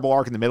the terrible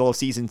arc in the middle of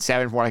season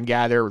 7, from what I can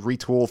gather. It was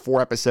retooled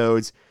 4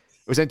 episodes.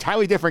 It was an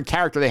entirely different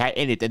character they had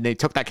in it, and they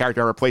took that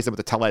character and replaced it with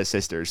the Tellez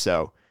sisters.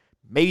 So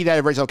maybe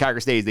that original character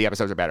stays. The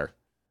episodes are better.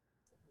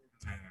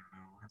 I don't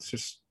know. It's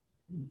just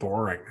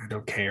boring. I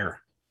don't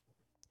care.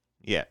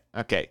 Yeah.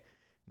 Okay.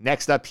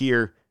 Next up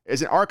here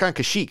is an arc on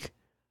Kashyyyk.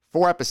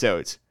 4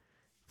 episodes.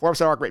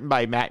 4-episode arc written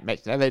by Matt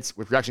Nevitz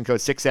with production code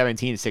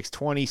 617 and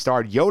 620.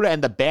 Starred Yoda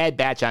and the Bad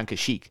Batch on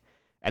Kashyyyk.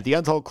 At the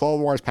Untold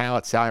Clone Wars panel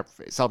at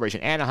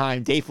Celebration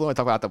Anaheim, Dave Filoni talked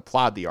about the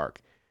plot of the arc.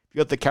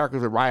 Feel that the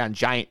characters would ride on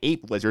giant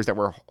ape lizards that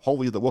were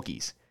wholly the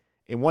Wookiees.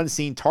 In one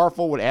scene,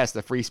 Tarful would ask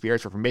the Free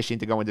Spirits for permission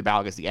to go into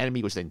battle against the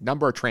enemy, which is a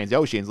number of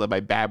Transoceans led by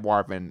Bad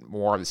Warp and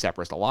more of the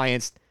Separatist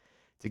Alliance.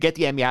 To get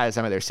the enemy out of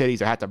some of their cities,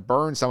 they had to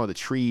burn some of the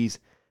trees.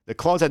 The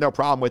clones had no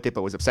problem with it,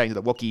 but was upsetting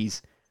to the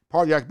Wookiees.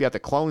 Part of the arc would be about the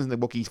clones and the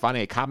Wookiees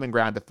finding a common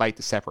ground to fight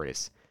the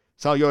Separatists.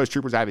 Some of Yoda's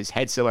troopers have his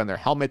head still on their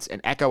helmets, and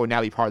Echo would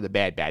now be part of the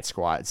Bad Batch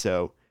squad.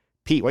 So,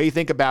 Pete, what do you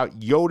think about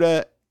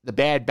Yoda, the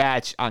Bad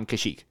Batch on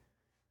Kashyyyk?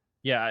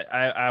 Yeah,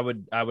 I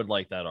would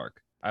like that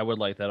arc. I would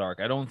like that arc.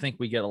 I don't think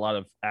we get a lot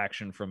of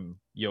action from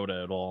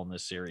Yoda at all in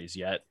this series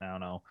yet. I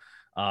don't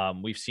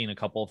know. We've seen a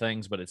couple of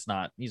things, but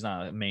he's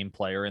not a main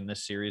player in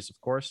this series,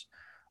 of course.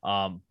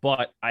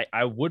 But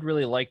I would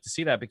really like to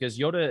see that, because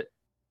Yoda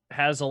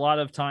has a lot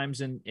of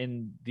times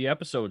in the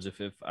episodes, if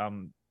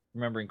I'm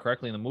remembering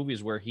correctly, in the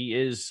movies where he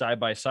is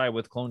side by side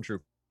with clone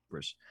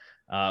troopers.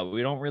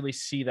 We don't really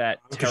see that.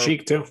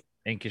 Kashyyyk too.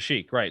 And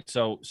Kashyyyk, right?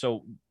 So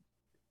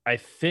I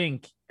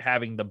think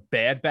having the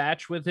Bad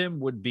Batch with him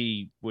would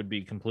be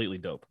completely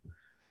dope.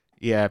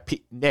 Yeah,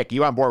 Nick,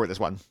 you on board with this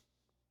one?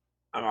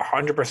 I'm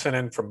 100%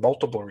 in for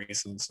multiple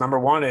reasons. Number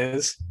one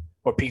is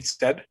what Pete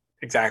said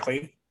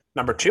exactly.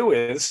 Number two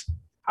is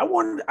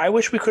I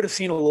wish we could have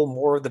seen a little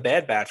more of the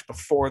Bad Batch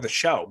before the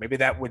show. Maybe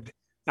that would,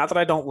 not that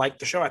I don't like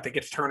the show. I think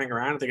it's turning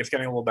around. I think it's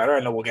getting a little better. I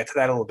know we'll get to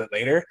that a little bit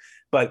later,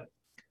 but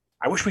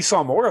I wish we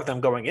saw more of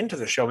them going into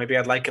the show. Maybe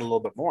I'd like it a little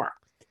bit more.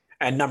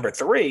 And number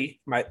three,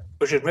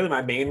 which is really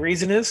my main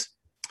reason, is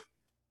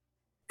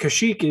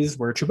Kashyyyk is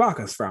where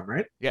Chewbacca's from,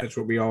 right? Yeah. That's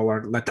what we all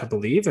are led to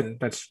believe, and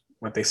that's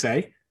what they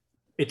say.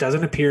 It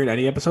doesn't appear in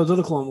any episodes of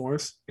the Clone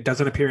Wars. It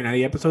doesn't appear in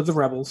any episodes of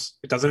Rebels.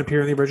 It doesn't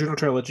appear in the original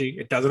trilogy.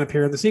 It doesn't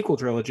appear in the sequel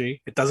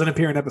trilogy. It doesn't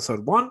appear in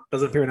episode 1.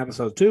 Doesn't appear in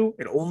episode 2.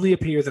 It only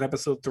appears in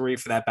episode 3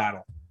 for that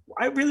battle.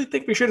 I really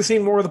think we should have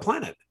seen more of the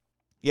planet.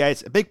 Yeah,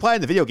 it's a big planet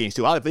in the video games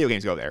too. A lot of video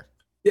games go there.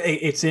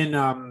 It's in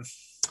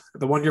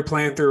the one you're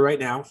playing through right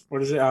now.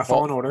 What is it?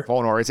 Fallen Order.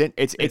 Fallen Order.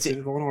 It's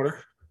in Fallen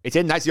Order. It's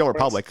in Knights of the Old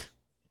Republic.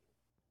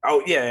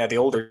 Oh yeah, the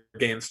older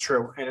games,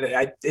 true,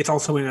 and it's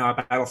also in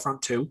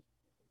Battlefront 2.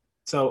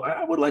 So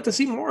I would like to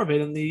see more of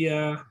it in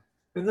the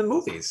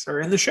movies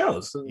or in the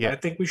shows. Yeah. I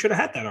think we should have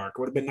had that arc. It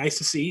would have been nice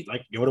to see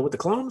like Yoda with the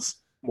clones,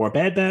 more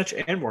Bad Batch,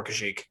 and more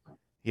Kashyyyk.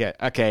 Yeah.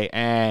 Okay.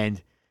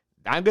 And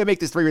I'm gonna make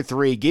this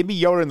 3-3. Give me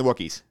Yoda and the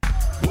Wookiees.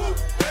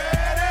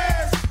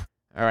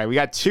 All right, we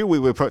got 2 we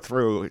would put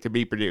through to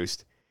be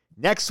produced.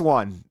 Next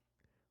one,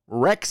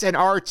 Rex and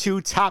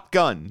R2 Top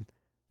Gun,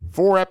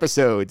 4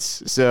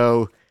 episodes.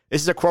 So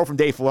this is a quote from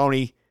Dave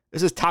Filoni.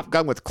 This is Top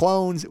Gun with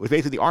clones. It was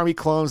basically the Army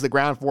clones, the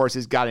ground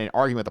forces got in an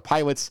argument with the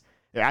pilots.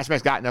 The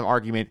astromechs got in an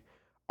argument.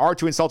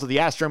 R2 insulted the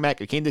astromech. It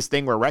became this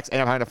thing where Rex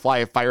ended up having to fly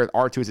a fighter with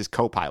R2 as his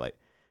co-pilot.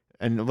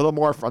 And a little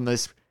more from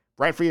this.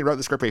 Brent Friedman wrote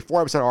the script for a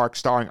 4-episode arc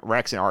starring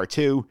Rex and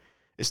R2.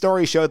 The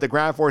story showed the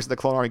ground forces of the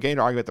clone army getting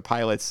into an argument with the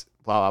pilots,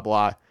 blah, blah,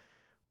 blah.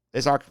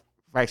 This arc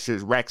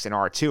features Rex and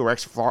R2.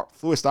 Rex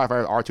flew a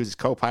starfighter with R2 as his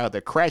co-pilot. They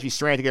crashed, be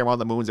stranded together on one of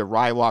the moons of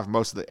Ryloth.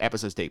 Most of the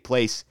episodes take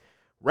place.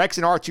 Rex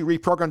and R2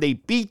 reprogrammed a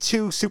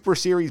B-2 Super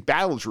Series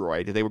battle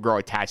droid that they would grow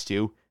attached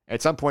to.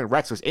 At some point,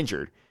 Rex was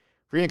injured.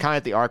 Friedman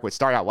commented the arc would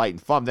start out light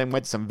and fun, then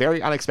went to some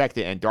very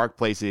unexpected and dark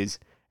places.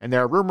 And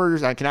there are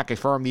rumors, and I cannot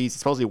confirm these,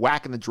 supposedly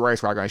Whack and the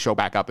droids are going to show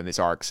back up in this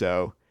arc.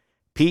 So,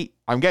 Pete,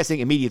 I'm guessing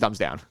immediate thumbs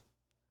down.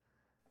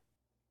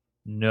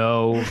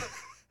 No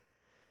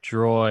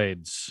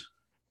droids.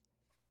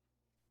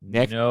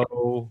 Nick?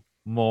 No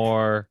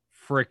more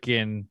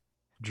freaking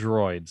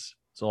droids.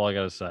 That's all I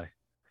gotta say.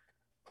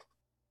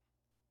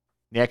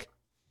 Nick?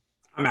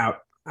 I'm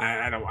out.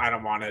 I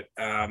don't want it.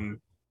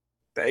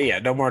 Yeah,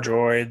 no more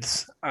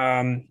droids.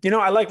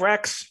 I like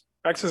Rex.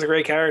 Rex is a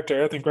great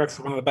character. I think Rex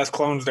is one of the best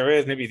clones there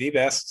is, maybe the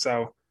best.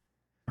 So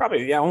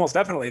probably, yeah, almost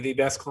definitely the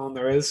best clone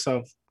there is.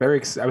 So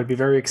I would be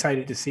very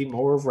excited to see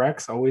more of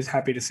Rex. Always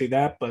happy to see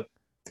that, but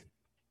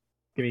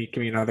give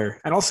me another.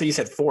 And also, you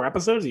said 4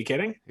 episodes. Are you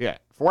kidding? Yeah,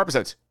 4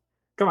 episodes.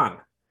 Come on,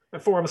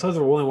 4 episodes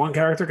where only one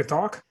character could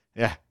talk.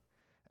 Yeah.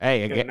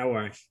 Hey, Yeah, again, no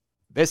way.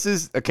 this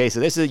is okay. So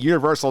this is a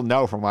universal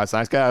no from us.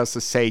 I just got us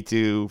to say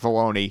to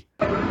Filoni.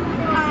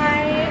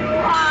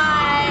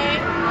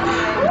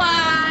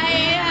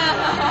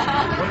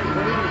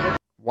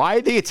 Why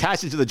are they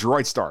attached to the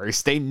droid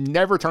stars? They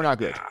never turn out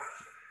good.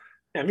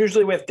 Yeah, I'm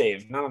usually with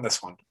Dave. Not on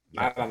this one.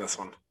 Not on this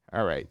one.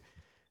 All right.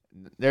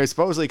 There's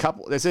supposedly a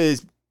couple. This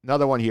is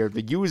another one here.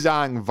 The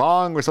Yuzang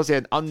Vong were supposed to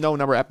have an unknown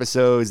number of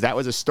episodes. That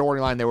was a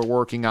storyline they were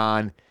working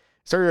on.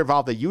 Story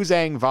involved the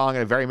Yuzang Vong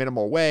in a very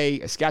minimal way.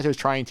 Escato was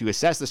trying to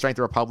assess the strength of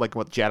the Republic and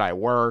what the Jedi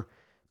were.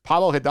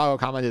 Pablo Hidalgo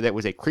commented that it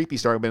was a creepy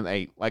story, but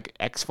a like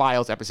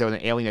X-Files episode,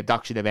 an alien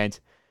abduction event.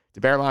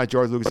 To bear along with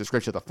George Lucas'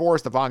 description of the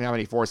Force, the Vong have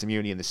any Force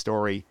immunity in the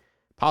story.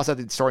 Paul said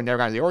the story never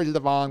got into the origins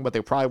of the Vong, but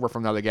they probably were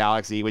from another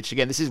galaxy, which,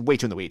 again, this is way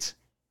too in the weeds.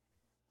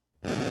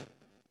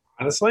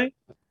 Honestly,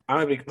 I'm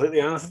going to be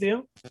completely honest with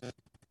you.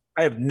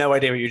 I have no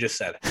idea what you just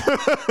said.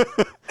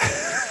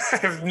 I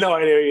have no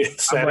idea what you just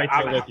said.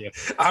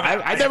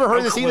 I've never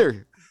heard this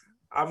either.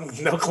 I'm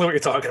no clue what you're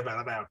talking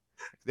about.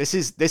 This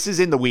is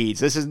in the weeds.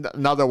 This is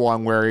another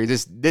one where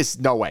this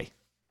no way.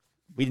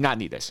 We did not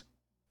need this.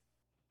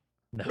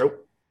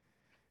 Nope.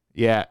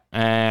 Yeah,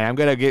 and I'm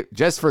gonna get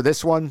just for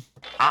this one.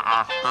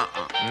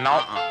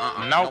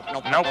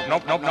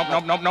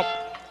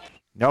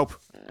 Nope.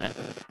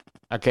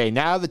 Okay,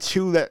 now the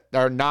 2 that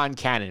are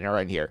non-canon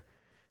are in here.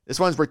 This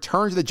one's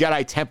Return to the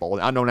Jedi Temple,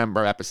 an unknown number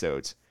of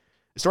episodes.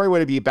 The story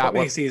would be about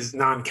what makes these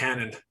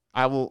non-canon.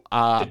 I will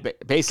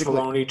basically.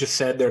 Filoni just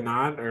said they're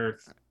not, or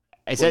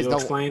it says no.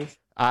 Explain.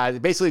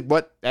 Basically,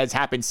 what has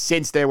happened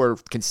since they were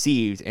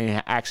conceived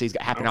and actually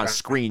happened on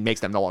screen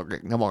makes them no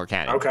longer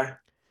canon. Okay.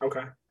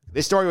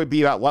 This story would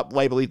be about what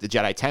lay beneath the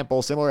Jedi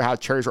Temple, similar to how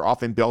churches were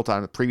often built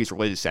on a previous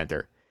religious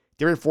center.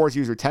 Different Force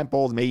user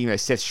temples, maybe even a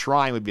Sith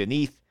shrine would be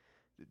beneath.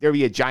 There would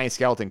be a giant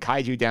skeleton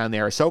kaiju down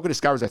there. Ahsoka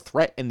discovers a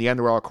threat in the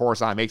underworld of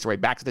Coruscant and makes her way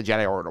back to the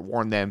Jedi Order to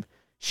warn them.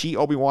 She,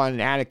 Obi-Wan,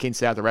 and Anakin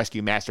set out to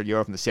rescue Master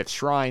Yoda from the Sith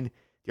shrine.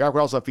 The arc would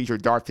also feature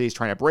Darth Sidious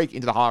trying to break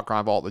into the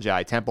holocron vault of the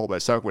Jedi Temple, but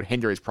Ahsoka would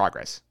hinder his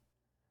progress.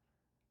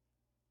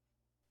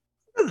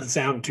 Doesn't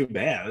sound too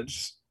bad.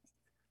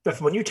 But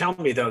when you tell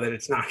me, though, that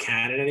it's not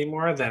canon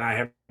anymore, then I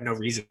have no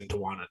reason to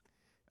want it.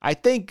 I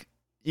think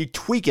you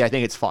tweak it. I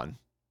think it's fun.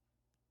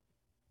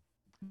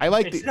 No,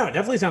 it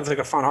definitely sounds like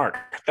a fun arc.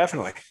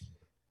 Definitely.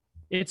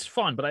 It's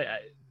fun, but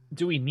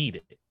do we need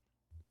it?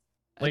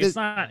 Like, it's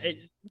not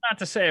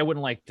to say I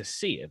wouldn't like to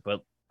see it, but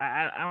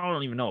I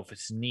don't even know if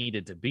it's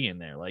needed to be in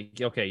there. Like,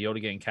 okay,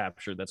 Yoda getting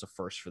captured, that's a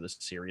first for this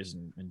series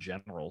in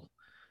general.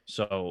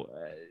 So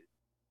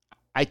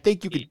I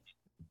think you could.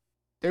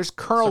 There's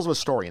kernels of a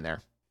story in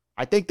there.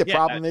 I think the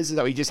problem is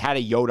that we just had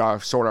a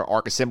Yoda sort of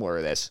arc similar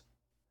to this.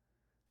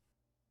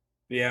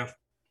 Yeah.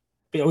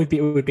 It would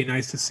be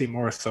nice to see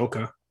more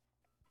Ahsoka.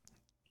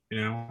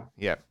 You know?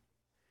 Yeah.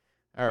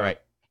 All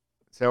right.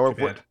 So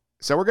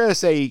we're gonna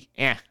say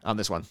on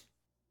this one.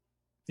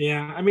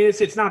 Yeah, I mean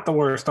it's not the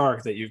worst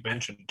arc that you've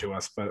mentioned to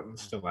us, but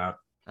it's still out.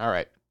 All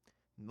right.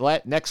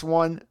 Next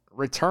one,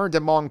 Return to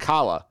Mon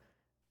Cala.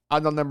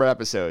 Unknown number of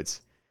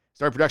episodes.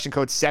 Story production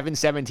code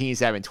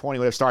 717-720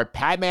 would have starred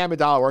Padme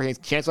Amidala working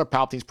against Chancellor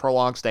Palpatine's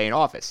prolonged stay in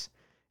office.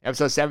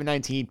 Episode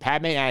 719,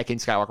 Padme and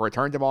Anakin Skywalker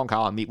return to Mon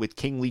Cala and meet with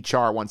King Lee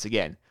Char once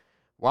again.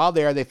 While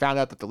there, they found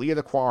out that the leader of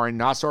the Quarren,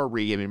 Nasor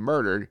Ree, had been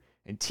murdered,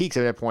 and Teeks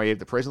had been appointed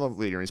the prisoner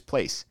leader in his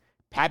place.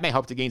 Padme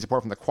hoped to gain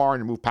support from the Quarren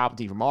and remove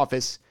Palpatine from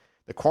office.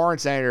 The Quarren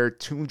Senator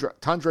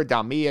Tundra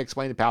Dalmia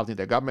explained to Palpatine that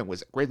the government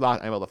was gridlocked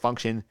and unable to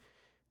function.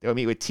 They would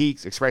meet with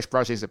Teeks, express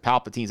frustrations of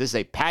Palpatine's. This is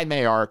a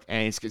Padme arc,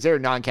 and it's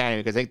considered non-canon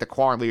because I think the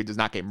Quarren leader does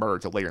not get murdered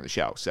until later in the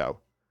show. So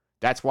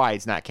that's why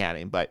it's not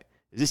canon. But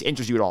does this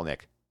interest you at all,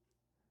 Nick?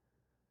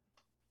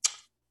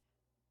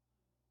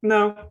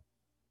 No,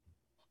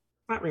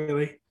 not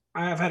really.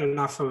 I've had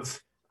enough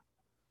of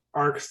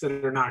arcs that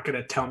are not going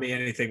to tell me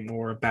anything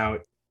more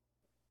about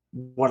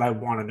what I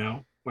want to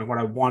know. Like, what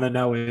I want to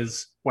know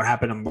is what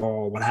happened to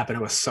Maul, what happened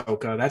to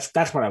Ahsoka.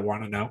 That's what I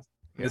want to know.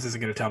 This isn't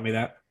going to tell me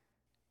that.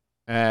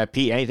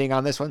 Pete, anything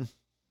on this one?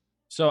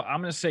 So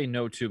I'm going to say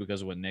no, too,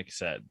 because of what Nick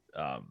said.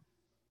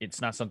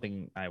 It's not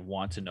something I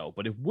want to know,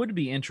 but it would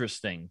be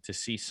interesting to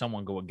see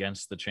someone go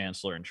against the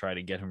Chancellor and try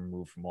to get him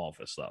removed from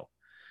office, though.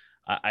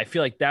 I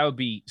feel like that would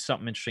be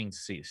something interesting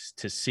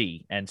to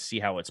see and see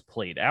how it's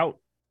played out,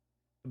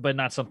 but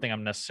not something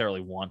I'm necessarily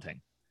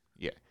wanting.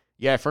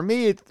 Yeah. For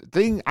me, the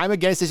thing I'm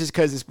against this is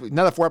because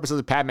another 4 episodes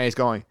of Padme is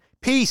going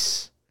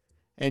peace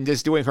and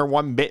just doing her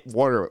one bit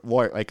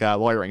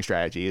lawyering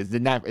strategy.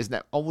 Isn't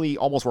that only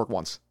almost work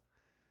once?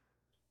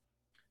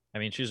 I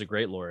mean, she's a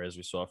great lawyer, as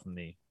we saw from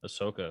the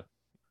Ahsoka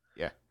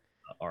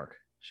arc.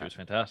 She was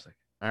fantastic.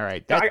 All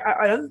right.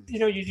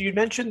 You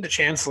mentioned the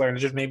Chancellor, and it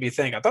just made me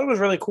think. I thought it was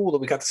really cool that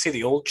we got to see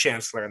the old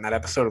Chancellor in that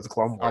episode of the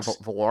Clone Wars.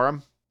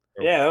 Valorum?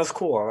 Yeah, that was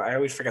cool. I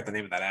always forget the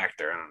name of that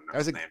actor. I don't know That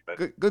was his a name,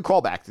 but good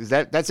callback.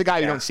 That's a guy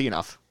you Yeah. don't see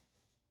enough.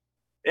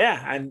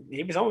 yeah, and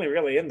he was only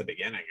really in the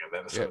beginning of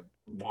episode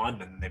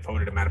 1, and they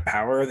voted him out of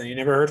power, and then you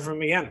never heard from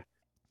him again.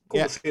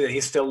 Cool Yeah. to see that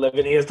he's still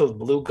living. He has those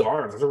blue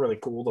guards. Those are really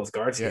cool, those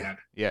guards he Yeah.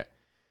 had.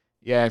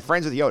 Yeah, and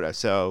friends with Yoda,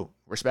 so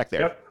respect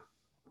there. Yep.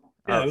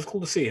 Yeah, it was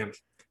cool to see him.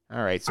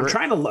 All right, so I'm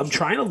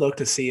trying to look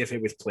to see if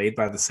it was played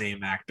by the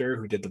same actor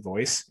who did the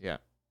voice. Yeah.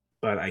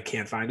 But I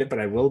can't find it. But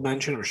I will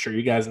mention, I'm sure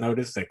you guys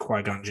noticed that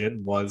Qui-Gon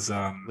Jinn was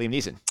Liam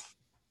Neeson.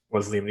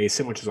 Liam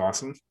Neeson, which is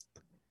awesome.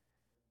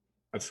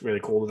 That's really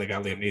cool that they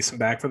got Liam Neeson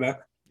back for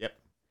that. Yep.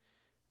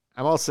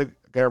 I'm also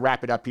gonna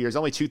wrap it up here. There's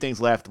only 2 things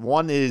left.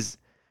 One is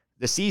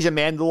the Siege of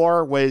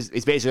Mandalore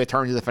is basically a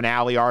turn to the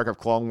finale arc of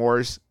Clone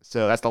Wars.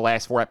 So that's the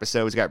last 4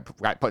 episodes got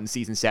put in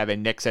season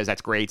 7. Nick says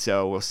that's great,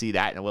 so we'll see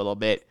that in a little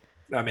bit.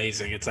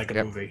 Amazing. It's like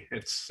a movie.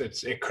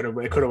 It could have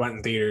went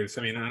in theaters.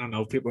 I mean, I don't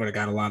know. People would have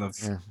got a lot of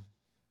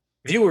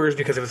viewers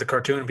because it was a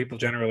cartoon and people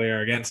generally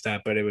are against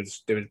that, but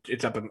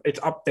it's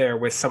up there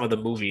with some of the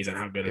movies and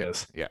how good it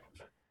is. Yeah.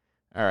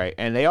 All right.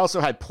 And they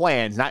also had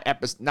plans,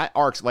 not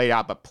arcs laid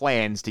out, but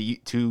plans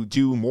to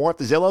do more of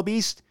the Zillo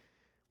Beast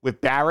with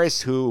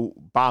Barriss, who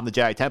bombed the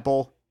Jedi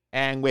Temple,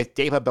 and with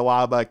David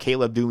Bilaba,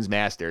 Caleb Doom's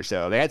master.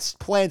 So they had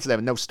plans for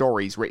them, no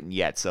stories written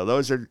yet. So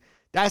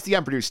that's the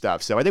unproduced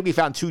stuff. So I think we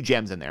found 2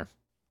 gems in there.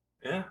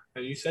 Yeah,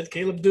 you said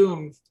Caleb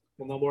Doom.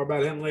 We'll know more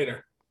about him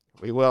later.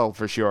 We will,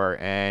 for sure.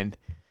 And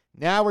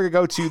now we're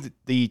going to go to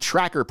the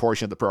tracker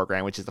portion of the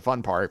program, which is the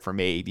fun part for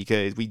me,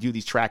 because we do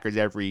these trackers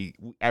every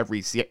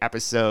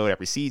episode,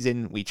 every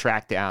season. We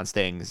track down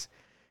things.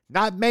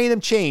 Not many of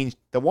them changed.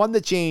 The one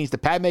that changed, the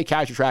Padme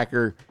capture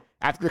tracker,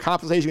 after the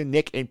conversation with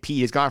Nick and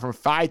Pete, has gone from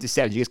 5 to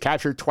 7. She gets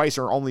captured twice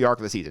in her only arc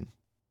of the season.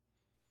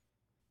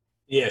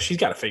 Yeah, she's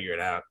got to figure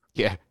it out.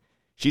 Yeah.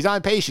 She's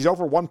on pace. She's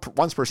over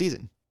once per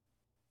season.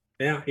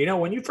 Yeah. You know,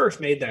 when you first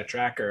made that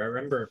tracker, I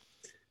remember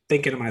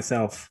thinking to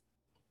myself,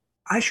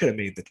 I should have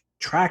made the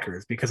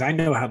trackers because I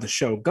know how the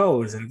show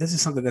goes. And this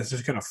is something that's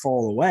just going to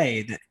fall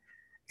away.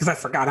 Because I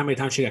forgot how many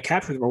times she got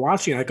captured. We're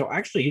watching, and I go,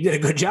 actually, you did a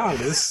good job.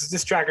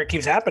 This tracker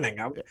keeps happening.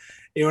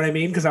 You know what I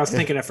mean? Because I was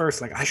thinking at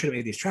first, like, I should have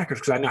made these trackers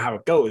because I know how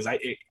it goes. I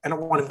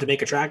don't want him to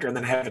make a tracker and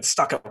then have it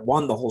stuck at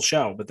 1 the whole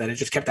show. But then it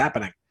just kept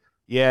happening.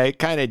 Yeah, it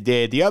kind of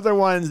did. The other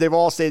ones, they've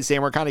all stayed the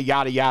same. We're kind of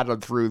yada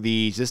through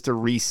these just to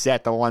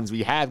reset the ones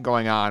we have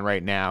going on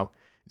right now.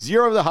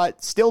 Zero of the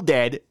Hutt, still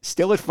dead,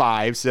 still at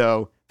 5.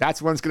 So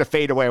that's one's going to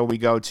fade away when we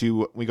go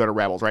to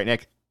Rebels, right,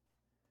 Nick?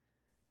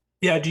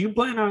 Yeah, do you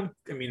plan on,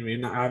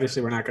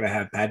 obviously we're not going to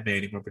have Padme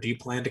anymore, but do you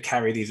plan to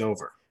carry these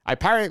over? I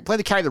plan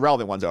to carry the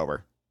relevant ones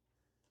over.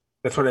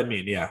 That's what I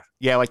mean, yeah.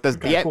 Yeah, like the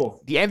MVP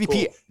cool. the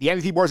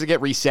MVP boards will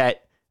get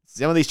reset.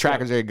 Some of these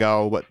trackers are going to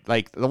go, but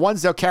like the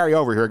ones they'll carry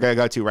over here are going to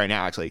go to right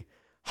now, actually.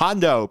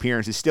 Hondo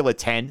appearance is still at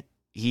 10.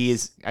 He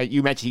is,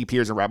 you mentioned he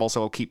appears in Rebels,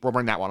 so we'll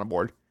bring that one on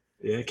board.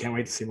 Yeah, can't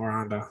wait to see more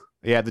Hondo.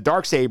 Yeah, the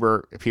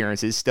Darksaber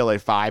appearance is still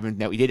at 5,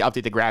 and we did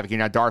update the graphic here.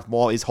 Now Darth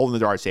Maul is holding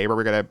the Darksaber.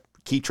 We're going to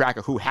keep track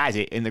of who has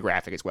it in the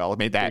graphic as well. I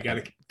made that.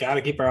 We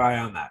gotta keep our eye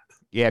on that.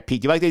 Yeah,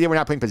 Pete, do you like the idea we're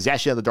not putting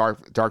possession of the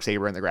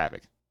Darksaber in the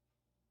graphic?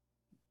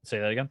 Say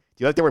that again?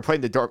 Do you like that we're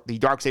putting the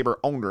Darksaber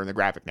owner in the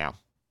graphic now?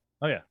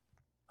 Oh, yeah.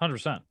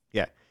 100%.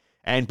 Yeah.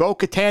 And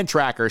Bo-Katan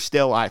tracker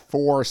still at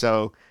 4,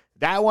 so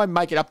that one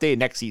might get updated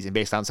next season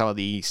based on some of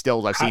the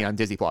stills I've seen on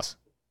Disney+.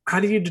 How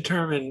do you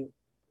determine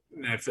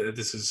if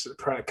this is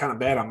kind of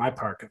bad on my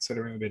part,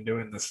 considering we've been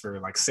doing this for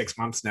like 6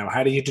 months now?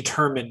 How do you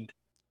determine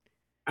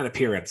an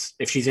appearance?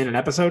 If she's in an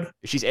episode?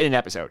 If she's in an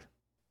episode.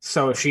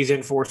 So if she's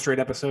in 4 straight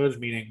episodes,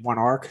 meaning 1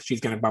 arc, she's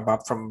going to bump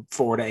up from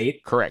 4 to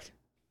 8? Correct.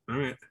 All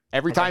right.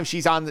 Every time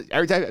she's on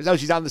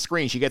the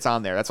screen, she gets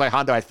on there. That's why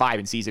Hondo had 5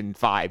 in season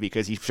 5,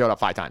 because he showed up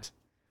 5 times.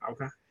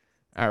 Okay.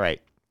 All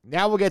right.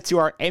 Now we'll get to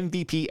our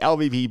MVP,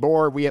 LVP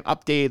board. We have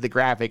updated the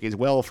graphic as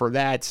well for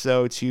that.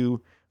 So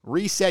to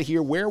reset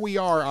here where we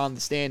are on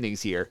the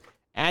standings here,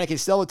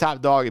 Anakin's still the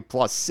top dog at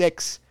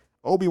 +6.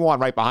 Obi-Wan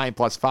right behind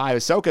 +5.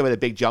 Ahsoka with a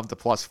big jump to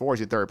 +4.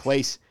 Is in 3rd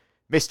place.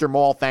 Mr.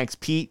 Maul, thanks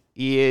Pete,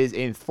 he is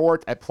in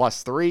 4th at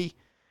 +3.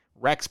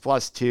 Rex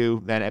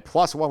 +2. Then at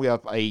 +1, we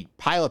have a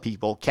pile of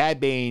people. Cad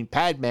Bane,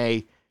 Padme,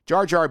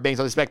 Jar Jar Binks.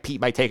 I suspect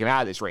Pete might take him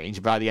out of this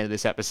range by the end of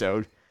this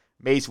episode.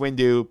 Mace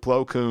Windu,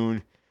 Plo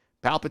Koon,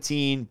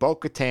 Palpatine,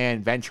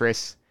 Bo-Katan,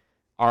 Ventress.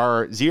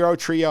 Our 0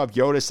 trio of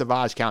Yoda,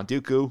 Savage, Count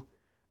Dooku.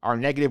 Our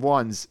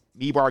 -1s,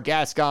 Meebar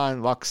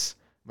Gascon, Lux,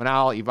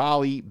 Manal,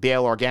 Ivali,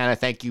 Bail Organa.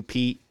 Thank you,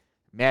 Pete.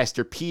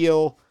 Master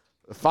Peel,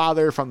 the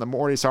father from the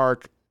Mortis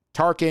arc,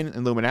 Tarkin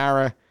and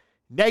Luminara.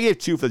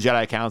 -2 for the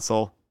Jedi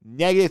Council.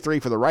 -3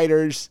 for the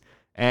writers.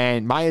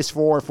 And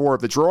 -4 for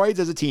the droids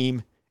as a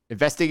team,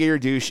 Investigator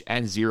Douche,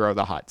 and 0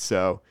 the Hutt.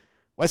 So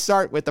let's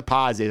start with the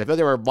positives. I feel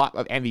there were a lot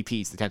of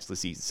MVPs potentially this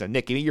season. So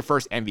Nick, give me your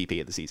first MVP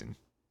of the season.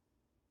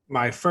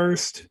 My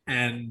first,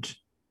 and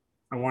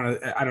I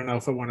don't know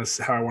if I want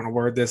to, how I want to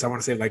word this. I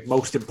want to say like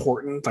most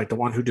important, like the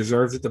one who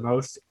deserves it the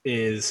most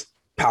is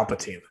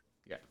Palpatine.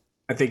 Yeah.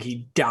 I think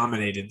he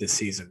dominated this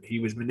season. He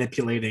was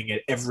manipulating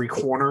at every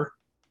corner,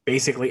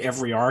 basically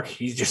every arc.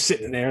 He's just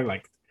sitting there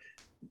like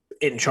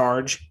in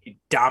charge. He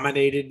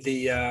dominated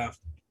the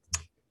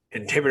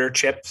inhibitor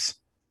chips,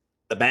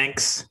 the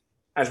banks.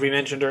 As we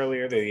mentioned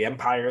earlier, the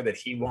empire that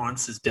he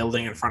wants is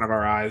building in front of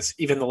our eyes.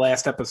 Even the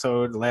last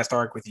episode, the last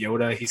arc with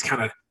Yoda, he's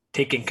kind of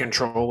taking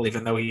control,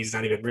 even though he's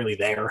not even really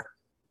there.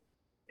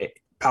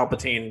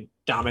 Palpatine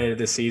dominated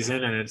this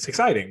season, and it's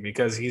exciting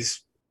because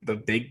he's the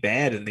big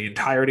bad in the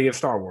entirety of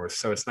Star Wars.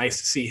 So it's nice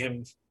to see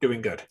him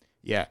doing good.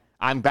 Yeah,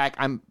 I'm back.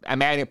 I'm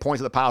adding points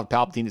to the pile of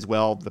Palpatine as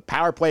well. The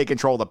power play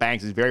control of the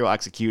banks is very well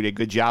executed.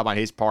 Good job on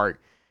his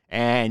part.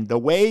 And the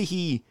way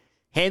he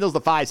handles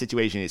the 5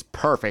 situation is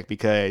perfect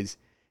because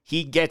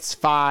he gets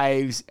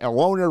Fives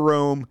alone in a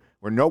room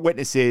where no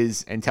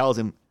witnesses and tells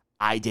him,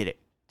 I did it.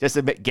 Just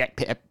to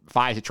get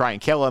Fives to try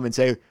and kill him and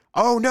say,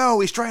 oh no,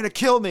 he's trying to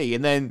kill me.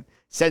 And then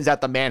sends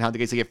out the manhunt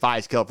to get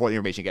Fives killed before the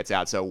information gets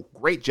out. So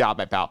great job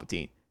by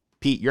Palpatine.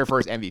 Pete, your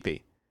first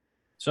MVP.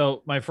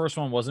 So my first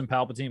one wasn't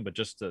Palpatine, but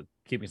just to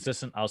keep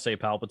consistent, I'll say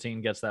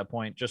Palpatine gets that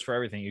point just for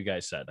everything you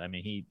guys said. I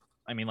mean,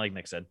 like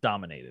Nick said,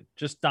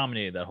 just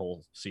dominated that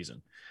whole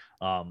season.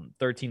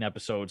 13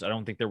 episodes. I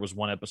don't think there was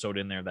one episode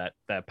in there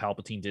that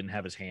Palpatine didn't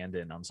have his hand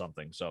in on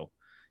something. So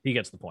he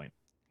gets the point.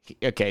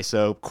 Okay,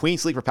 so Queen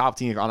Sleeper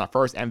Palpatine on our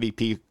first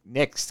MVP.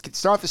 Nick,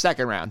 start off the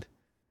second round.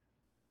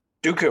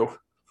 Dooku.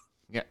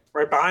 Yeah.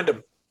 Right behind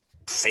him.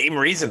 Same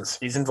reasons.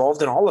 He's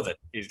involved in all of it.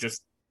 He's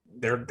just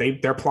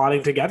they're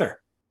plotting together.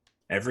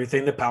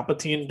 Everything that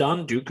Palpatine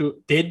done,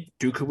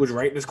 Dooku was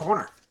right in his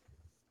corner.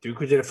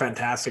 Dooku did a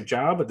fantastic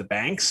job at the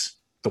banks.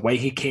 The way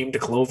he came to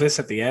Clovis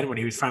at the end when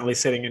he was finally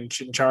sitting in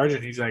charge,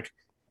 and he's like,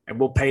 and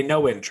we'll pay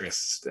no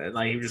interest. And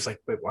like he was just like,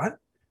 wait, what?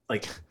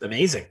 Like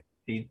amazing.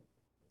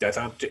 I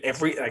thought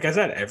like I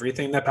said,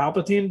 everything that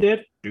Palpatine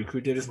did,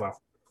 Dooku did as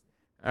well.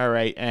 All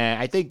right,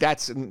 and I think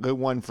that's a good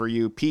one for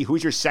you, Pete.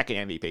 Who's your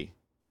second MVP?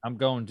 I'm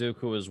going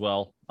Dooku as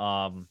well.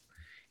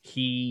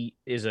 He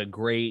is a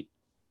great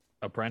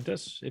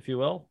apprentice, if you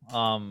will,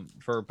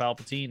 for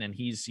Palpatine, and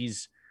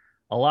he's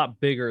a lot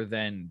bigger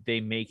than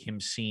they make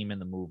him seem in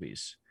the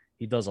movies.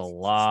 He does a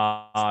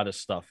lot of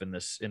stuff in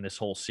this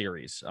whole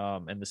series.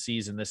 And this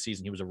season,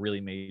 he was a really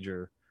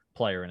major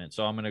player in it.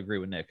 So I'm going to agree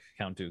with Nick,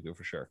 Count Dooku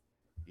for sure.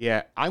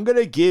 Yeah, I'm going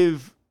to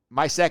give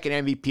my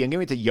second MVP. I'm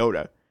giving it to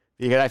Yoda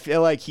because I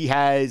feel like he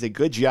has a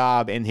good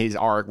job in his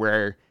arc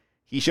where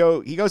he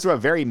goes through a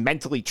very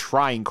mentally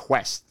trying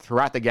quest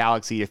throughout the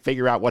galaxy to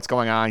figure out what's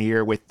going on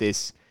here with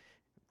this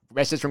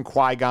message from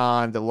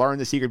Qui-Gon to learn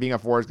the secret of being a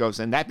Force ghost,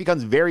 and that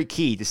becomes very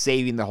key to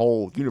saving the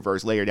whole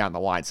universe later down the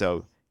line.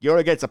 So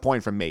Yoda gets a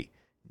point from me.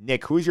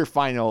 Nick, who's your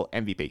final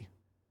MVP?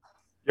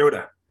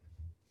 Yoda.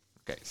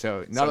 Okay,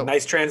 so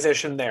nice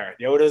transition there.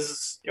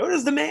 Yoda's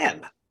the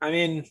man. I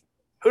mean,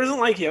 who doesn't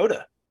like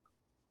Yoda?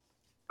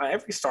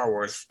 Every Star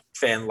Wars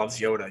fan loves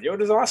Yoda.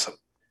 Yoda's awesome.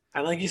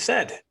 And like you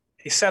said,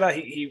 he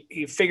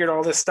figured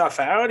all this stuff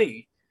out.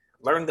 He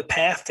learned the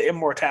path to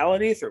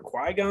immortality through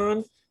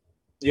Qui-Gon.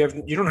 You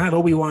don't have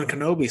Obi-Wan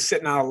Kenobi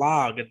sitting on a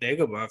log at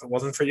Dagobah if it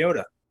wasn't for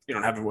Yoda. You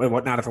don't have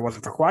not if it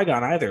wasn't for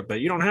Qui-Gon either,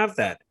 but you don't have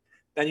that.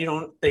 Then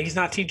he's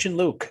not teaching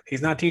Luke.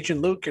 He's not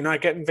teaching Luke. You're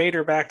not getting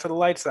Vader back to the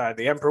light side.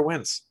 The Emperor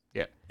wins.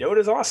 Yeah.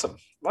 Yoda's awesome.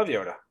 Love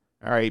Yoda.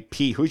 All right,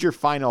 Pete, who's your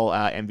final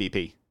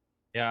MVP?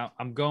 Yeah,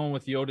 I'm going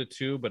with Yoda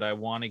too, but I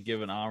want to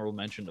give an honorable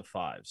mention to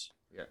Fives.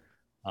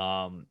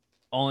 Yeah.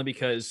 Only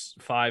because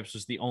Fives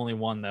was the only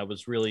one that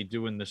was really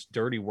doing this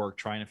dirty work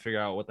trying to figure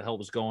out what the hell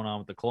was going on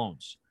with the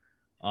clones.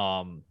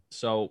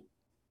 So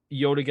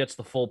Yoda gets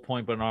the full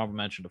point, but an honorable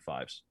mention to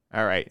Fives.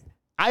 All right.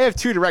 I have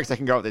 2 directs I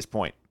can go at this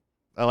point.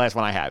 The last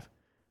one I have.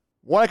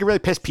 One, I can really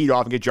piss Pete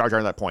off and get Jar Jar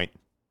on that point.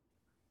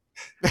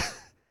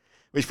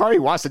 Which probably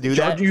wants to do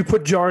that. You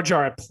put Jar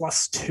Jar at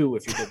 +2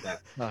 if you did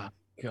that. Oh,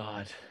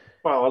 God.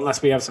 Well,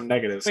 unless we have some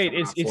negatives. Wait,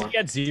 is he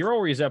at 0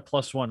 or is that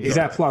 +1? He's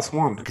at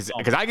 +1. Because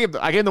I gave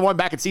him the one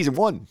back in season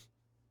 1.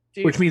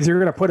 Dude. Which means you're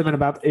going to put him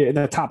in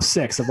the top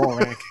 6 of all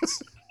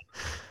rankings.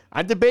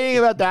 I'm debating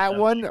about that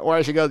one, or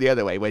I should go the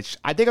other way, which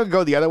I think I'll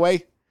go the other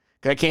way.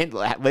 Because I can't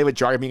live with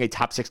Jar being a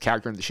top 6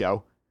 character in the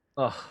show.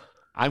 Ugh.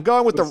 I'm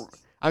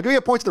giving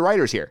a point to the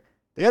writers here.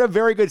 They had a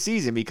very good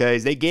season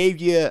because they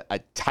gave you a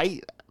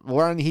tight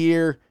run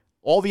here.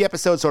 All the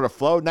episodes sort of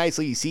flowed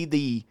nicely. You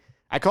see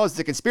I call this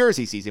the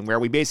conspiracy season, where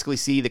we basically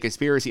see the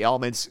conspiracy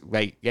elements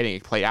like getting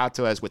played out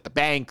to us with the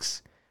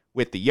banks,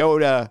 with the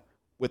Yoda,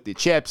 with the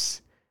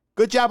chips.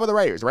 Good job with the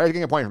writers. The writers are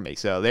getting a point from me,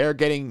 so they're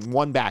getting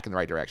one back in the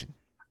right direction.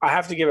 I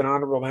have to give an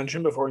honorable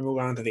mention before we move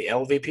on to the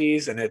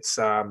LVPs, and it's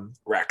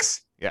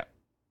Rex. Yeah.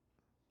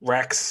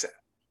 Rex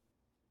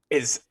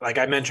is, like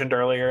I mentioned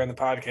earlier in the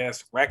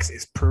podcast, Rex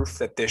is proof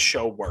that this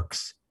show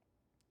works.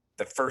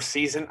 The first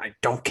season, I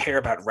don't care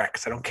about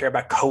Rex. I don't care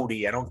about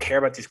Cody. I don't care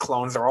about these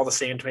clones. They're all the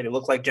same to me. They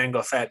look like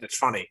Jango Fett, and it's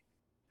funny.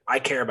 I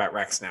care about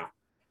Rex now.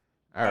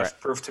 All right. That's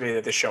proof to me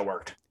that this show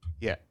worked.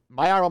 Yeah.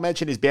 My honorable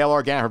mention is Bail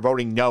Organa for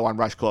voting no on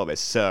Rush Clovis,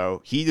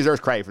 so he deserves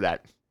credit for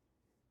that.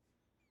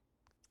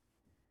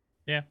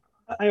 Yeah.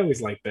 I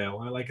always like Bail.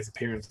 I like his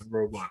appearance in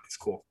Rogue One. It's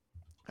cool.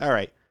 All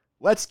right.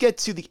 Let's get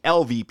to the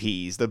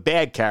LVPs, the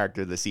bad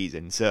character of the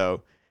season.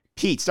 So,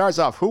 Pete, starts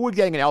off. Who would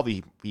getting an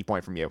LVP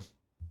point from you?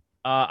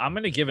 I'm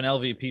going to give an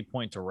LVP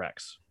point to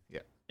Rex. Yeah.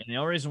 And the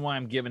only reason why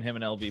I'm giving him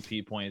an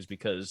LVP point is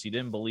because he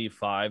didn't believe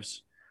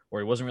Fives, or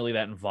he wasn't really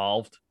that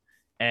involved.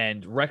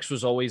 And Rex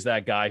was always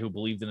that guy who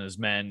believed in his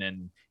men.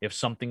 And if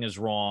something is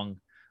wrong,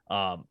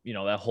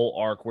 that whole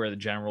arc where the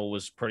general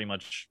was pretty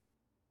much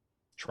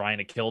trying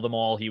to kill them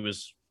all, he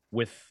was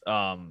with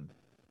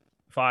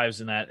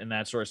Fives in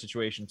that sort of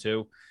situation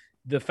too.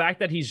 The fact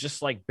that he's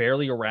just like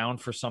barely around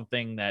for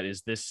something that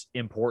is this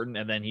important,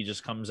 and then he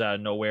just comes out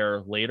of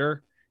nowhere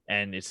later,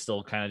 and it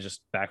still kind of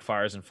just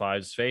backfires in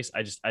Fives' face.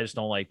 I just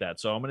don't like that.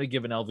 So I'm going to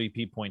give an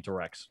LVP point to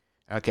Rex.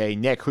 Okay,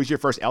 Nick, who's your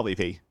first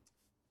LVP?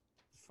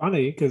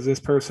 Funny, because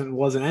this person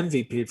was an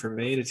MVP for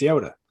me, and it's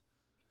Yoda.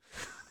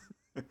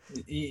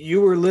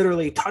 You were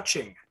literally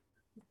touching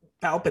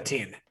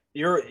Palpatine.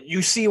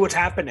 You see what's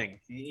happening.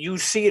 You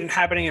see it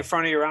happening in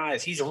front of your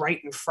eyes. He's right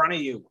in front of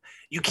you.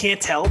 You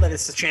can't tell that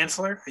it's the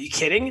Chancellor. Are you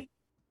kidding?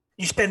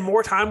 You spend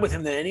more time with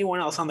him than anyone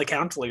else on the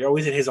council. You're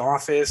always in his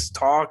office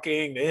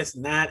talking this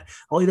and that.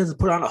 All he does is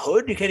put on a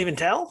hood. You can't even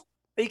tell.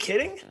 Are you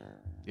kidding?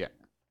 Yeah,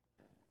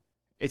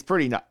 it's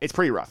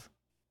pretty rough.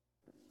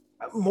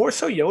 More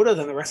so Yoda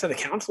than the rest of the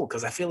council,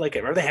 because I feel like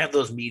whenever they have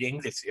those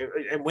meetings,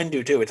 and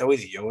Windu too. It's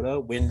always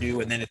Yoda,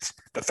 Windu, and then it's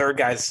the third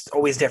guy's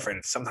always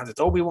different. Sometimes it's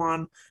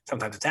Obi-Wan,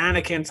 sometimes it's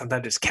Anakin,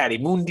 sometimes it's Caddy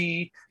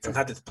Mundi,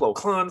 sometimes it's Plo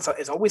Koon. So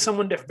it's always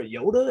someone different. But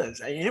Yoda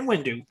and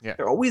Windu,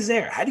 they're always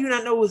there. How do you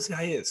not know who this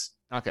guy is?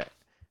 Okay,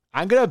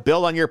 I'm gonna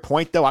build on your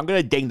point though. I'm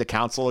gonna ding the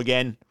council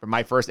again for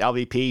my first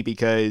LVP,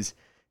 because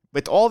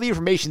with all the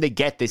information they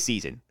get this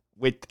season,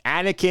 with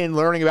Anakin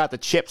learning about the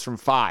chips from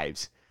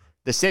Fives,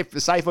 the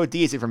Sifo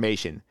Dyas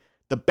information,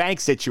 the bank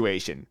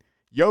situation,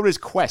 Yoda's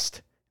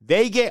quest.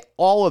 They get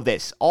all of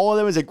this. All of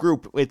them as a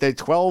group with the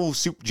 12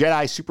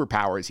 Jedi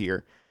superpowers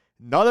here.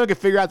 None of them can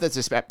figure out that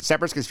there's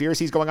separate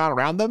conspiracies going on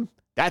around them.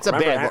 That's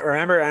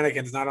Remember,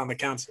 Anakin's not on the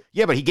council.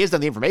 Yeah, but he gives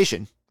them the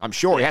information. I'm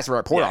sure he has to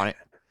report on it.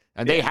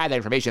 And they had that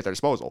information at their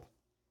disposal.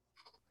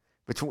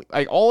 Between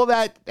all of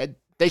that,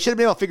 they should have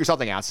been able to figure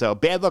something out. So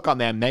bad luck on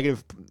them.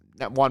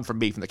 -1 from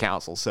me from the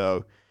council.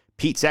 So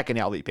Pete, second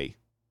LVP.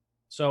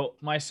 So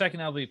my second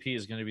LVP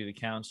is going to be the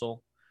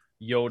council,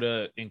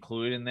 Yoda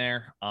included in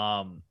there.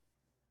 I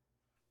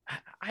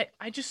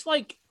just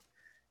like,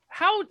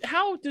 how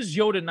does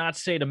Yoda not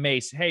say to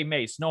Mace, "Hey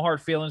Mace, no hard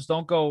feelings.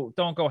 Don't go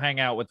hang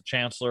out with the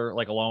Chancellor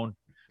like alone."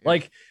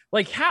 Like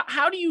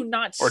how do you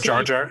not or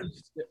Jar Jar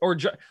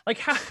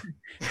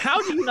how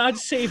do you not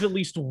save at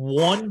least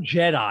one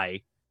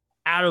Jedi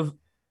out of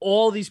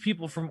all these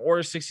people from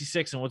Order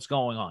 66 and what's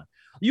going on?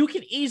 You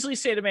can easily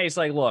say to Mace,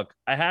 like, look,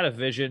 I had a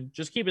vision.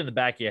 Just keep it in the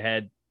back of your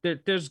head.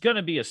 There's going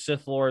to be a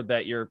Sith Lord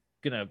that you're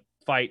going to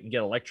fight and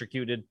get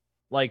electrocuted.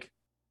 Like,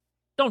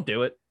 don't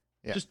do it.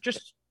 Yeah.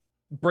 Just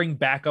bring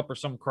backup or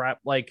some crap.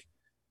 Like,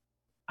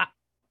 I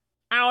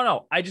don't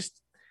know. I just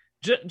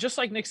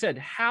like Nick said,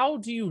 how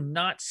do you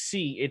not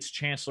see it's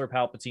Chancellor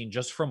Palpatine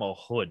just from a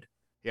hood?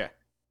 Yeah.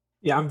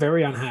 Yeah, I'm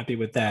very unhappy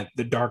with that.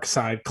 The dark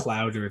side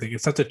cloud or everything.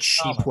 It's such a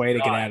cheap way to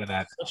get out of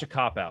that. Such a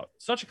cop out.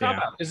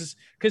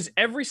 Because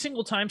every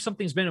single time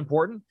something's been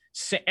important,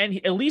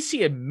 and at least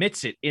he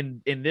admits it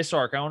in this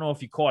arc. I don't know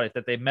if you caught it,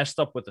 that they messed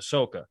up with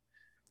Ahsoka,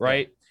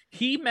 right?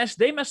 Yeah.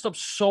 They messed up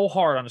so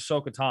hard on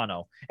Ahsoka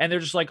Tano, and they're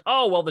just like,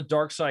 oh well, the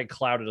dark side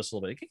clouded us a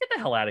little bit. Get the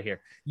hell out of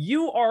here.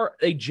 You are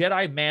a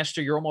Jedi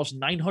Master. You're almost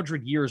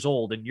 900 years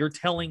old, and you're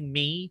telling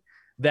me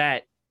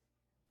that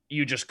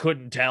you just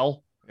couldn't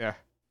tell? Yeah.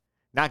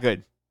 Not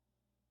good.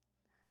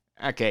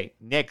 Okay,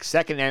 Nick,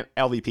 second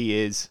LVP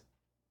is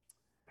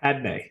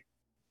Padme.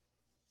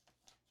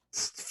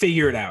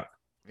 Figure it out.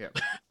 Yeah.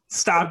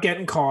 Stop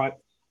getting caught.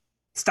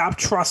 Stop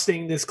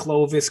trusting this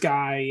Clovis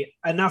guy.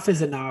 Enough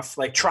is enough.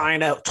 Like trying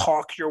to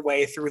talk your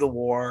way through the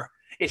war.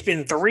 It's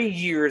been 3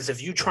 years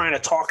of you trying to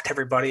talk to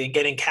everybody and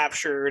getting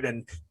captured,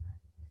 and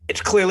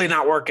it's clearly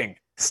not working.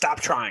 Stop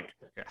trying.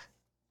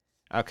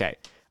 Okay.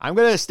 I'm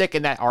going to stick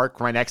in that arc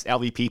for my next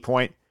LVP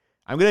point.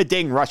 I'm going to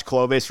ding Rush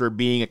Clovis for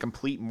being a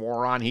complete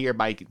moron here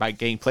by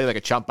getting played like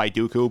a chump by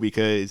Dooku,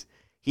 because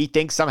he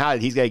thinks somehow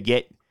that he's going to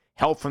get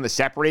help from the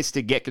Separatists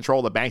to get control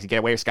of the banks and get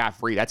away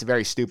scot-free. That's a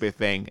very stupid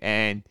thing.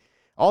 And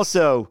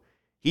also,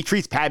 he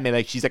treats Padme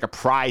like she's like a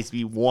prize to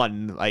be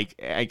won like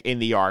in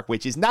the arc,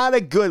 which is not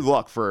a good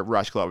look for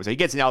Rush Clovis. So he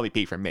gets an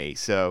LVP from me.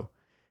 So,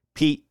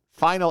 Pete,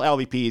 final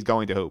LVP is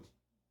going to who?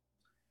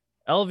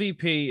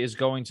 LVP is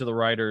going to the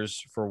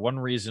writers for one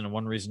reason and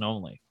one reason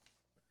only.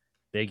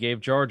 They gave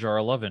Jar Jar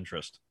a love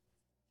interest.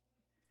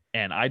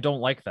 And I don't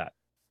like that.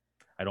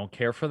 I don't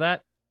care for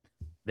that.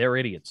 They're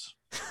idiots.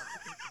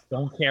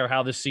 Don't care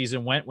how this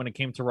season went when it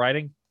came to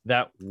writing.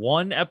 That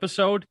one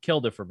episode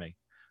killed it for me.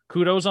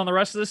 Kudos on the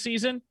rest of the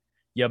season.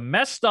 You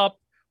messed up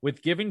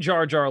with giving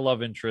Jar Jar a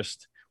love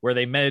interest where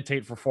they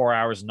meditate for 4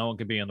 hours and no one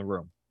could be in the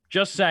room.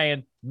 Just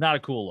saying, not a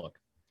cool look.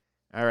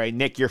 All right,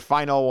 Nick, your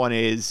final one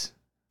is?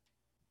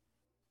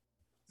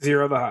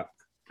 Zero the Hutt.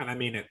 And I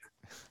mean it.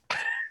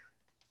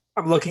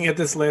 I'm looking at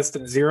this list,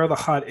 and Zero the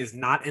Hutt is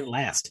not in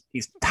last.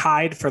 He's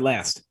tied for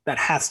last. That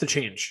has to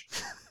change.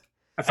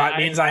 If that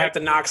means I have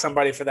to knock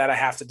somebody for that, I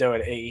have to do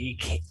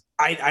it.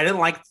 I didn't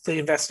like the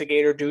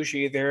investigator douche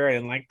either. I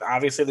didn't like,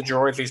 obviously, the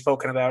droids we've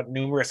spoken about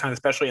numerous times,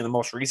 especially in the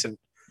most recent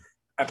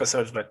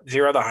episodes. But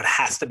Zero the Hutt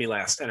has to be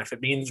last. And if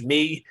it means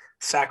me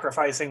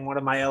sacrificing one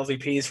of my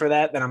LVPs for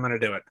that, then I'm going to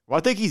do it. Well,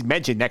 I think he's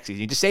mentioned next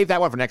season. You just save that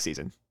one for next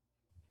season.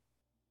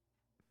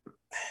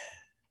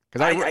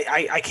 Because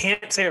I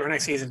can't save it for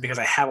next season because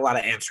I have a lot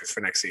of answers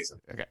for next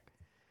season. Okay.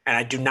 And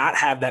I do not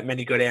have that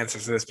many good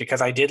answers for this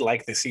because I did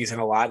like this season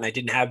a lot and I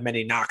didn't have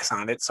many knocks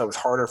on it. So it was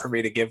harder for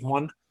me to give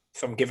one.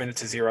 So I'm giving it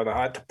to Zero the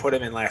Hutt to put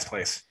him in last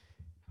place.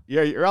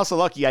 You're also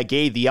lucky I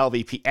gave the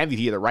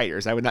MVP to the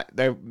writers.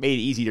 That made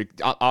it easy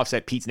to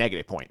offset Pete's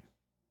negative point.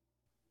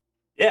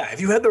 Yeah,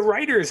 if you had the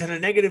writers and a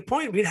negative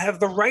point, we'd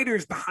have the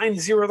writers behind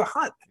Zero the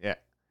Hutt. Yeah.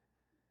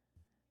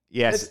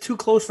 Yes. That's too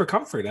close for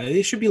comfort.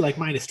 They should be like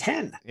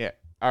 -10. Yeah.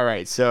 All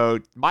right. So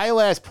my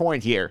last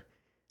point here,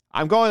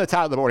 I'm going to the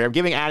top of the board here. I'm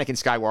giving Anakin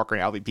Skywalker an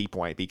LVP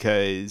point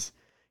because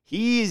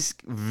he's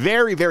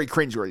very, very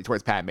cringeworthy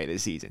towards Padme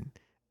this season.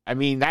 I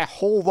mean, that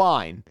whole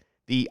line,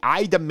 the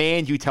 "I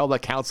demand you tell the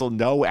council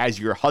no" as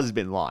your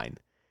husband line,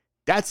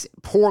 that's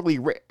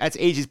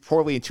ages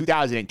poorly in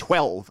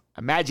 2012.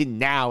 Imagine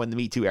now in the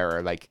Me Too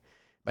era. Like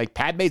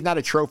Padme's not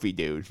a trophy,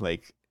 dude.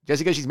 Like,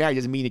 just because she's married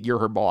doesn't mean that you're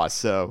her boss.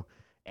 So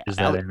is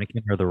that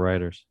Anakin or the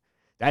writers?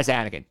 That's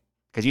Anakin.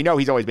 Because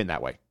he's always been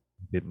that way.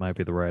 It might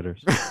be the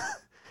writers.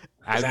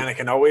 Was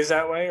Anakin always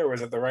that way, or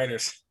was it the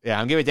writers? Yeah,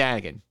 I'm giving it to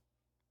Anakin.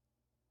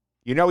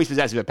 He's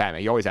possessive of Padme.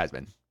 He always has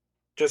been.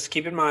 Just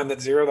keep in mind that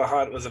Zero the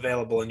Hutt was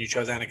available and you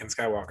chose Anakin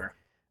Skywalker.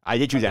 I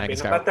did choose Anakin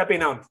Skywalker. Let that be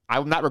known. I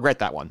will not regret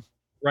that one.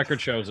 Record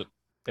shows it.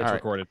 It's right.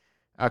 recorded.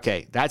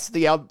 Okay, that's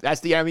the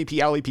MVP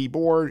LVP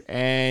board,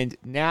 and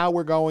now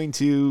we're going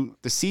to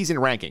the season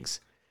rankings.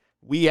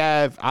 We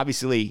have,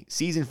 obviously,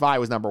 Season 5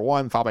 was number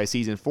 1, followed by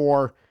Season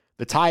 4.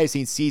 The tie is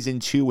seen Season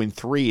 2 and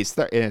 3 is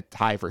a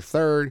tie for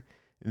third.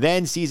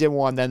 Then Season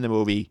 1, then the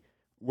movie.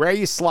 Where are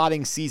you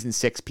slotting Season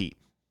 6, Pete?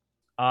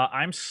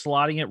 I'm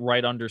slotting it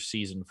right under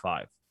Season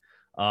 5.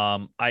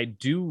 I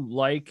do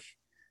like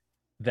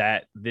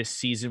that this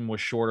season was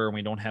shorter and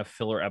we don't have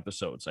filler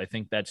episodes. I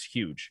think that's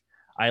huge.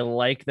 I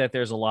like that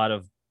there's a lot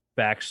of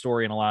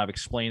backstory and a lot of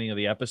explaining of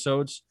the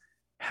episodes.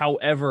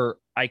 However,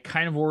 I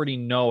kind of already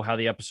know how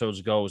the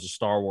episodes go as a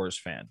Star Wars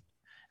fan.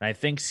 And I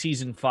think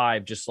Season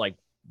 5 just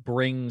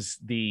brings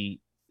the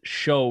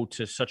show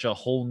to such a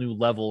whole new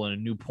level and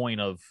a new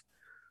point of,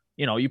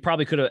 you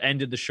probably could have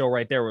ended the show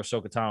right there with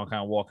Ahsoka Tano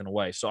kind of walking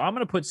away. So I'm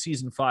going to put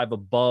Season 5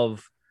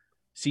 above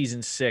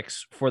Season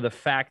 6 for the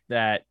fact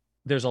that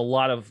there's a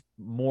lot of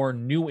more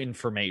new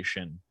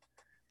information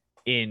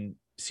in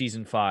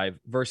Season 5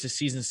 versus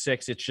Season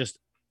 6.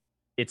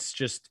 It's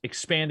just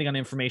expanding on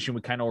information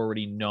we kind of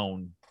already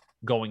known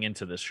going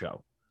into this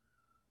show.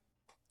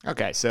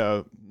 Okay,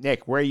 so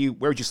Nick, where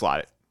would you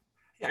slot it?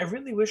 Yeah, I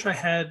really wish I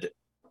had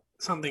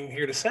something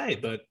here to say,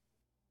 but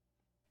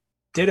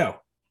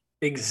ditto.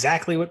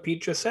 Exactly what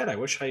Pete just said. I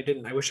wish I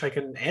didn't. I wish I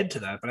could add to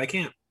that, but I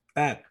can't.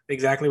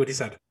 Exactly what he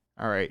said.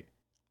 All right.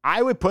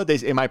 I would put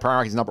this in my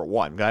priorities number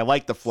 1 because I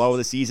like the flow of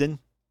the season.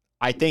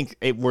 I think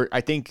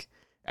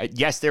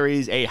yes, there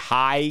is a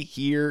high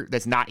here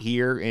that's not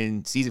here,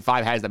 and Season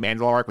 5 has the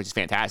Mandalore arc, which is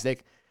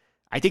fantastic.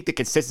 I think the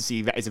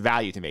consistency is a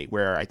value to me,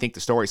 where I think the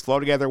stories flow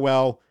together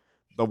well.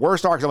 The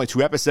worst arc is only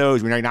 2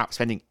 episodes. We're not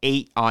spending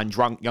 8 on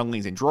drunk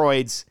younglings and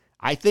droids.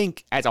 I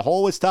think as a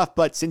whole it's tough,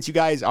 but since you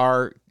guys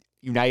are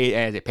united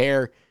as a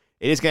pair,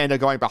 it is going to end up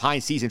going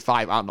behind Season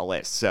 5 on the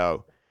list.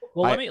 So,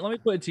 let me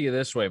put it to you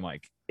this way,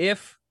 Mike.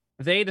 If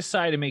they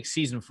decide to make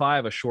Season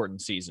 5 a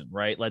shortened season,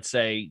 right? Let's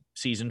say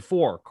Season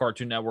 4,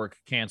 Cartoon Network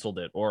canceled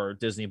it, or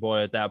Disney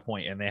Boy at that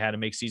point, and they had to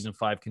make Season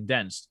 5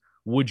 condensed.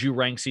 Would you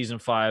rank Season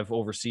 5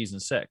 over Season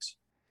 6?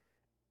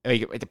 I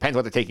mean, it depends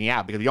what they're taking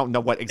out because you don't know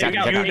what exactly.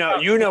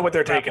 You know what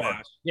they're taking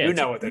out. Yeah, you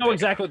know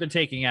exactly what they're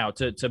taking out.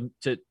 To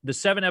the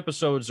 7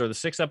 episodes or the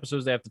 6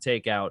 episodes they have to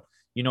take out.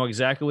 You know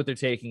exactly what they're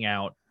taking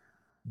out.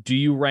 Do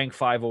you rank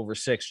 5 over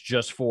 6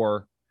 just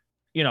for?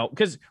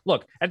 Because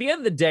look, at the end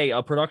of the day,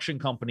 a production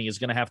company is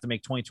going to have to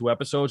make 22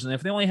 episodes. And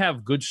if they only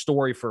have good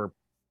story for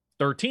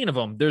 13 of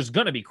them, there's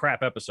going to be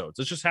crap episodes.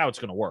 It's just how it's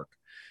going to work.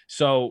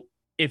 So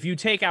if you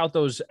take out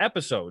those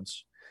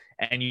episodes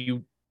and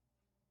you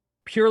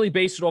purely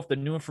base it off the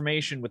new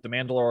information with the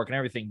Mandalore arc and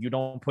everything, you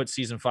don't put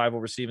Season 5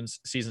 over Season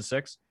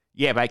 6?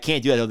 Yeah, but I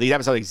can't do that. These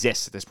episodes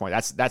exist at this point.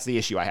 That's the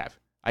issue I have.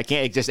 I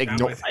can't just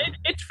ignore.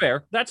 It's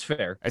fair. That's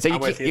fair. I'm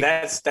with you.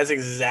 That's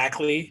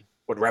exactly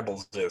what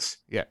Rebels is.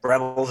 Yeah.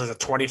 Rebels is a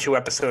 22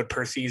 episode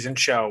per season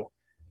show.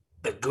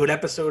 The good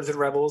episodes in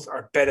Rebels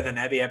are better than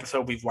every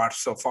episode we've watched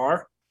so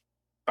far,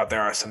 but there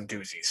are some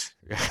doozies.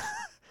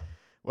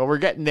 Well, we're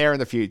getting there in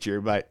the future,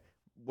 but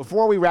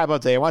before we wrap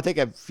up today, I want to take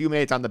a few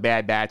minutes on the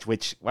Bad Batch,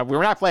 which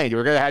we're not playing.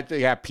 We're going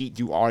to have Pete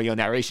do audio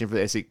narration for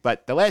this,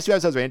 but the last 2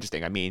 episodes are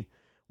interesting. I mean,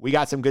 we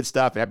got some good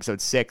stuff in episode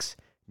 6.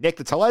 Nick,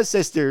 the Tellez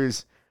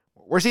sisters,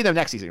 we're seeing them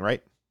next season,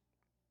 right?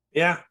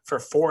 Yeah, for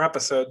 4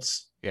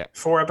 episodes. Yeah.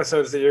 4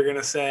 episodes that you're going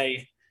to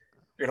say,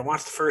 you're going to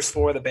watch the first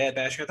 4 of the Bad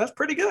Batch. That's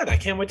pretty good. I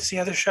can't wait to see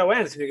how this show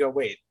ends. And you go,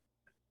 wait,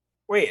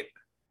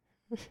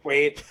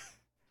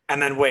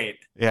 and then wait.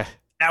 Yeah.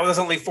 Now there's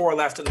only 4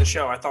 left in the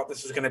show. I thought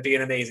this was going to be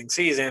an amazing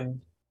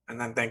season, and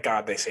then thank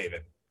God they save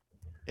it.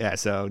 Yeah,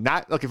 so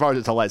not looking forward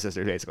to Tellez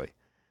Sisters, basically.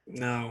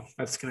 No,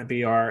 that's going to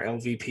be our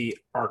LVP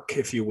arc,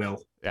 if you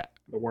will. Yeah.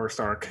 The worst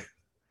arc.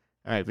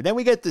 All right, but then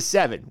we get to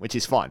 7, which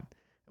is fun,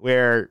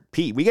 where,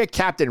 Pete, we get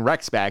Captain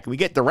Rex back, and we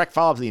get direct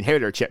follow-up to the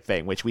inhibitor chip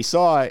thing, which we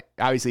saw,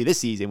 obviously, this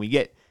season. We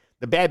get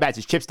the Bad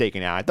Batch's chips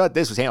taken out. I thought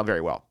this was handled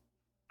very well.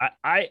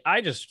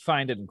 I just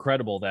find it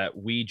incredible that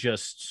we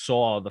just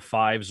saw the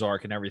Fives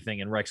arc and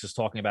everything, and Rex is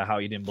talking about how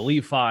he didn't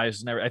believe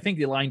Fives, and I think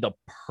they lined up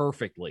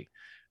perfectly,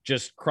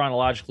 just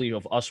chronologically,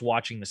 of us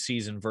watching the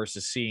season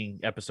versus seeing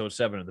episode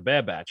 7 of the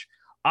Bad Batch.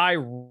 I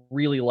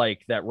really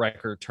like that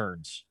Wrecker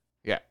turns.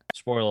 Yeah.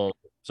 Spoiler.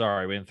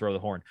 Sorry, we didn't throw the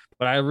horn,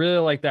 but I really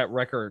like that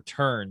Wrecker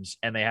turns,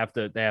 and they have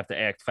to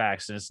act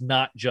fast, and it's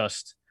not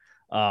just,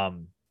 oh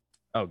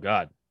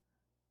God,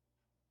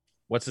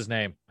 what's his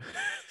name?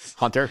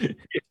 Hunter.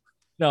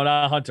 No,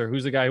 not Hunter.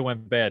 Who's the guy who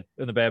went bad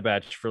in the Bad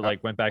Batch for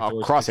went back to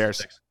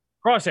Crosshairs.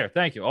 Crosshair.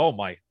 Thank you. Oh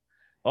my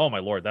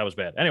Lord, that was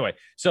bad. Anyway,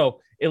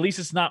 so at least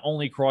it's not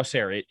only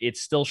Crosshair.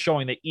 It's still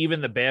showing that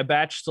even the Bad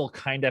Batch still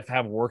kind of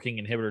have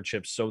working inhibitor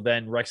chips. So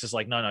then Rex is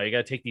like, no, you got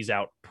to take these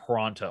out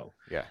pronto.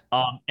 Yeah.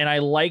 And I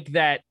like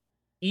that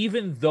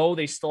even though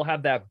they still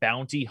have that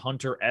bounty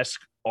hunter-esque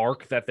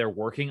arc that they're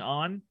working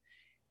on,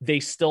 they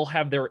still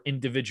have their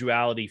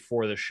individuality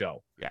for the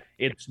show. Yeah.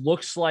 It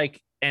looks like,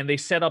 and they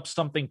set up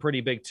something pretty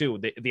big too.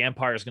 The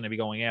Empire is going to be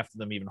going after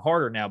them even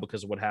harder now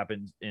because of what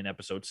happened in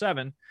episode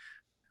 7.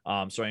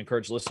 So I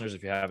encourage listeners,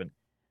 if you haven't,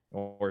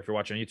 or if you're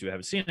watching on YouTube,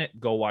 haven't seen it,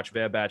 go watch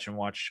Bad Batch and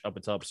watch up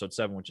until episode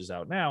 7, which is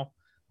out now.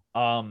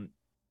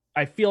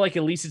 I feel like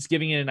at least it's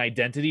giving it an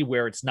identity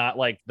where it's not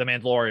like The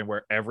Mandalorian,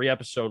 where every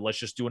episode, let's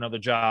just do another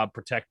job,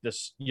 protect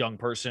this young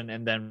person,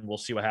 and then we'll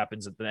see what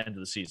happens at the end of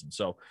the season.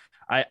 So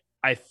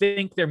I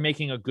think they're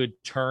making a good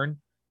turn.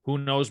 Who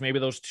knows? Maybe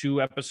those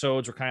 2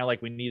 episodes were kind of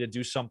like, we need to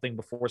do something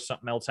before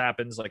something else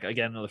happens. Like,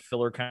 again, another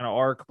filler kind of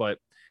arc, but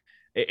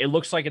it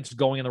looks like it's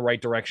going in the right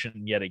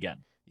direction yet again.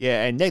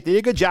 Yeah, and Nick, they did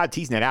a good job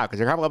teasing that out because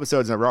there are a couple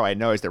episodes in a row I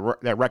noticed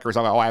that Wrecker's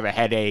like, I have a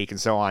headache and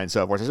so on and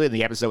so forth. Especially in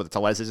the episode with the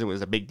Telezis, it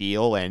was a big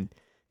deal. And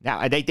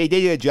now they did a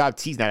good job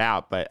teasing that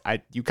out, but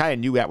you kind of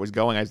knew that was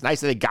going. It's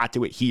nice that they got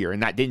to it here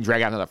and that didn't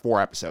drag out another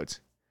 4 episodes.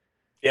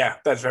 Yeah,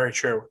 that's very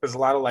true. There's a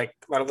lot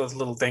of those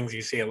little things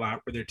you see a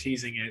lot where they're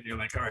teasing it. And you're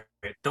like, all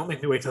right, don't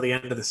make me wait till the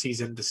end of the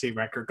season to see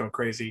Wrecker go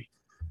crazy.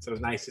 So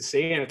it's nice to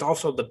see. And it's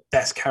also the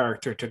best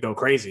character to go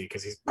crazy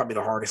because he's probably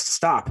the hardest to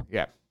stop.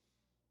 Yeah.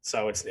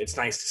 So it's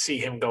nice to see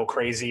him go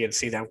crazy and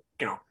see them,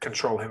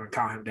 control him and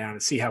calm him down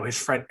and see how his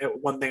friend.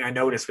 One thing I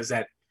noticed was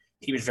that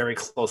he was very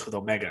close with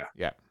Omega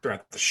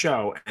throughout the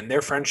show, and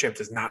their friendship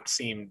does not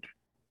seem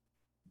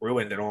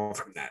ruined at all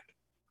from that.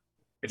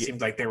 It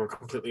seemed like they were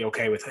completely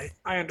okay with it.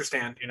 I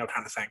understand,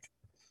 kind of thing.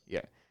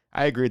 Yeah,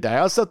 I agree with that. I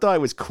also thought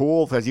it was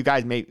cool because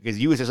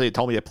you essentially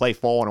told me to play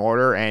Fallen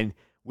Order, and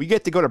we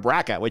get to go to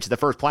Braca, which is the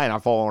first planet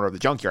on Fallen Order, the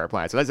Junkyard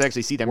planet. So let's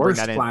actually see them bring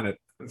that in. Worst planet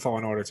in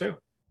Fallen Order too.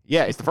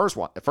 Yeah, it's the first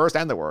one, the first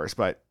and the worst,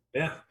 but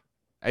yeah,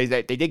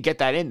 they did get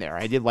that in there.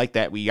 I did like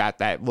that we got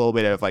that little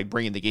bit of like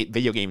bringing the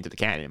video game into the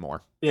canon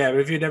more. Yeah, but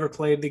if you've never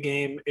played the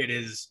game, it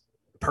is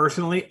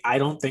personally, I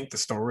don't think the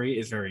story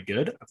is very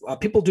good.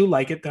 People do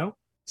like it though,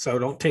 so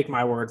don't take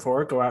my word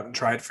for it. Go out and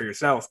try it for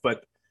yourself.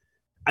 But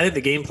I think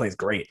the gameplay is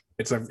great.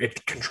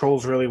 It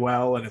controls really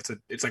well, and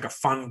it's like a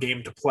fun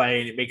game to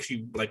play, and it makes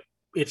you like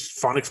it's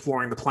fun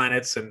exploring the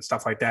planets and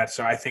stuff like that.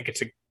 So I think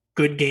it's a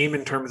good game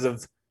in terms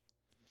of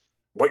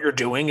what you're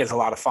doing is a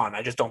lot of fun.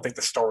 I just don't think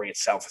the story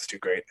itself is too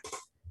great.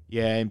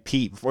 Yeah, and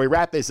Pete, before we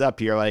wrap this up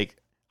here, I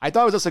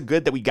thought it was also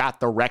good that we got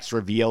the Rex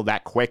reveal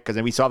that quick because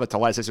then we saw the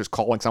Telez sisters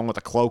calling someone with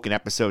a cloak in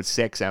episode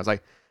 6. And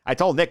I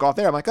told Nick off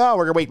there, I'm like, oh,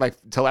 we're going to wait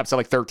until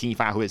episode 13 to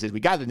find out who this is. We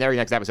got it in the very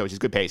next episode, which is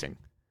good pacing.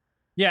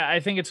 Yeah,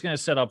 I think it's going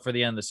to set up for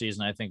the end of the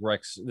season. I think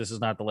Rex, this is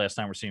not the last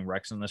time we're seeing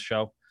Rex in this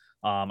show.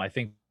 I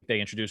think they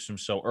introduced him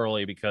so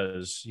early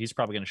because he's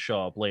probably going to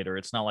show up later.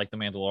 It's not like The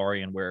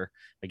Mandalorian where,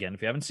 again,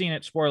 if you haven't seen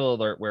it, spoiler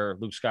alert, where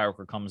Luke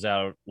Skywalker comes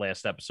out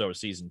last episode of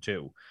season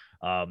 2.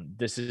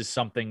 This is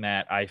something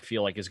that I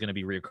feel like is going to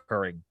be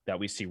reoccurring, that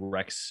we see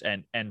Rex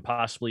and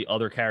possibly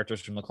other characters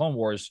from the Clone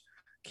Wars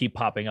keep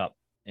popping up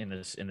in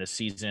this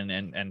season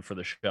and for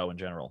the show in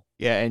general.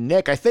 Yeah, and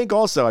Nick, I think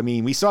also,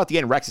 we saw at the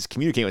end Rex is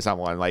communicating with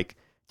someone. Do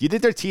you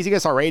think they're teasing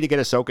us already to get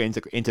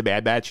Ahsoka into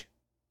Bad Batch?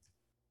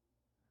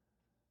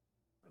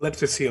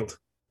 Lips are sealed.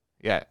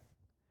 Yeah.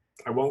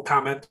 I won't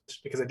comment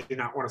because I do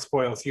not want to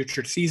spoil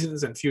future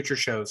seasons and future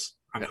shows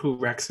on who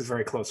Rex is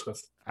very close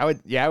with. I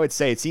would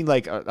say it seemed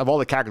like of all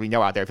the characters we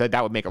know out there, I feel like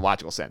that would make a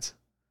logical sense.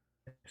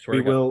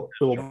 We will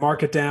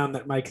mark it down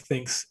that Mike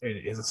thinks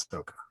it is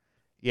Ahsoka.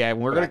 Yeah,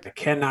 I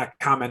cannot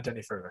comment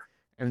any further.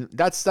 And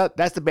that's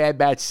the Bad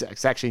Batch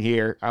section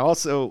here. I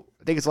also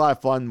think it's a lot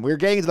of fun. We're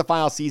getting into the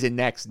final season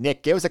next.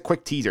 Nick, give us a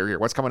quick teaser here.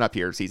 What's coming up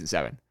here, season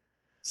 7?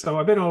 So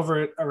I've been over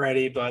it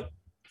already, but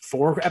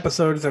 4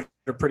 episodes that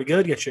are pretty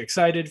good, get you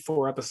excited.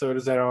 4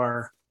 episodes that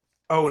are,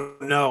 oh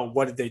no,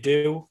 what did they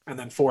do? And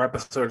then 4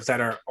 episodes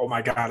that are, oh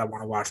my God, I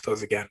want to watch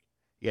those again.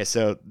 Yeah,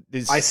 so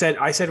I said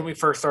when we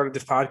first started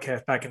this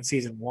podcast back in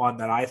season 1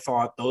 that I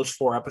thought those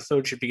 4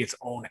 episodes should be its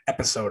own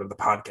episode of the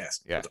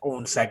podcast, its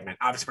own segment.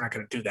 Obviously, we're not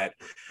going to do that.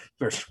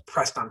 We're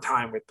pressed on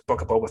time with the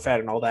Book of Boba Fett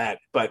and all that,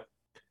 but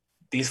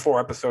these 4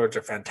 episodes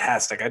are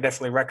fantastic. I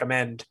definitely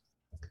recommend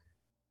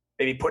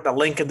maybe putting a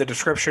link in the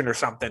description or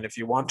something if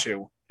you want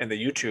to in the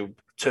YouTube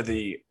to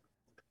the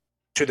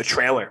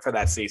trailer for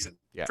that season,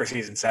 for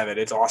season 7.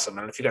 It's awesome. I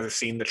don't know if you guys have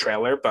seen the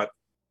trailer, but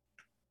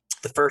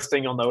the first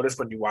thing you'll notice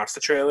when you watch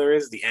the trailer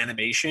is the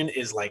animation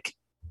is like,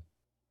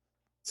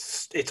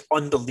 it's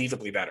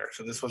unbelievably better.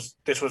 So this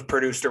was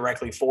produced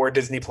directly for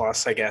Disney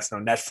Plus, I guess. No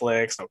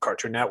Netflix, no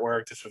Cartoon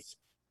Network. This was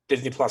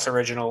Disney Plus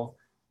original.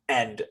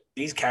 And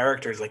these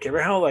characters, like,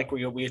 remember how like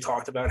we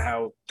talked about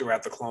how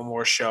throughout the Clone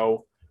Wars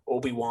show,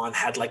 Obi-Wan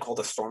had like all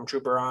the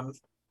Stormtrooper on,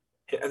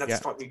 and that's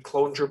the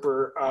Clone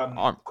Trooper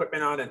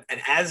equipment on. And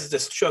as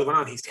this show went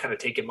on, he's kind of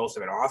taken most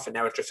of it off, and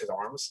now it's just his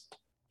arms.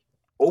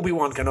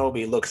 Obi-Wan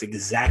Kenobi looks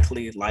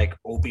exactly like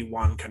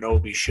Obi-Wan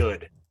Kenobi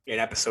should in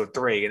episode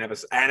 3.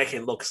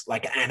 Anakin looks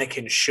like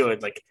Anakin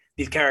should. Like,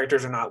 these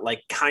characters are not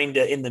like kind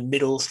of in the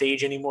middle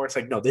stage anymore. It's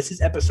like, no, this is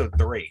episode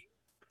 3.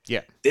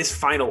 Yeah. This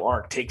final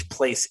arc takes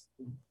place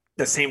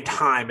the same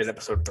time as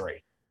episode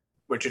 3,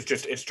 which is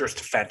just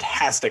a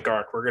fantastic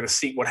arc. We're going to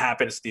see what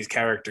happens to these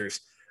characters.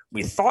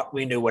 We thought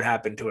we knew what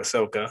happened to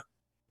Ahsoka.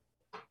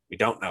 We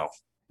don't know.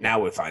 Now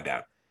we'll find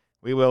out.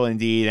 We will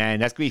indeed, and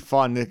that's going to be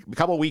fun. A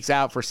couple of weeks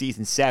out for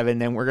season 7,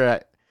 then we're going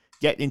to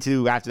get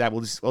into after that.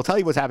 We'll tell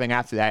you what's happening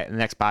after that in the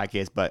next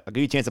podcast, but I'll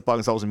give you a chance to plug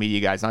in social media,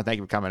 guys. Thank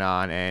you for coming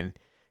on. And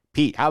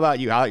Pete, how about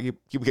you? How you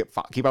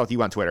keep up with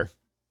you on Twitter?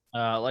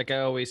 Like I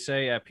always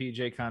say, at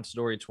PJ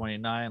Considori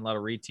 29, a lot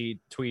of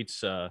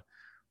tweets.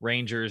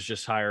 Rangers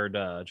just hired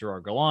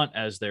Gerard Gallant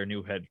as their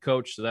new head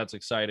coach, so that's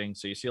exciting.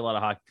 So you see a lot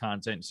of hockey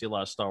content, you see a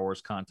lot of Star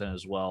Wars content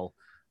as well,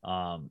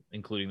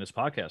 including this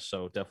podcast.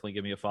 So definitely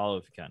give me a follow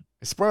if you can.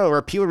 Spoiler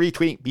alert, Pete will be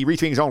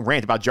retweeting his own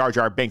rant about Jar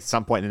Jar Binks at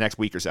some point in the next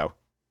week or so.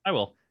 I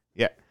will.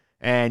 Yeah.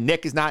 And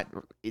Nick is on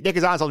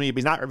social media, but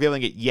he's not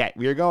revealing it yet.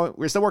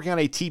 We're still working on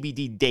a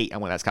TBD date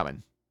on when that's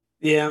coming.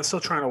 Yeah, I'm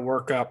still trying to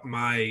work up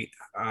my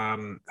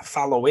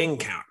following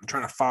count. I'm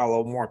trying to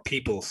follow more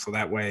people so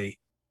that way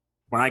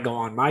when I go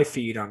on my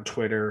feed on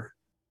Twitter,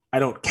 I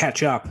don't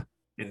catch up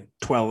in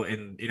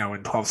 12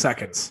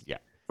 seconds. Yeah.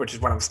 Which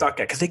is what I'm stuck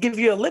at. Because they give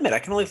you a limit. I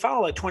can only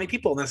follow like 20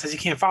 people, and then it says you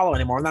can't follow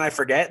anymore. And then I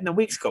forget, and then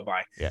weeks go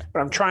by. Yeah.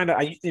 But I'm trying to,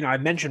 I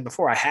mentioned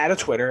before, I had a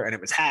Twitter and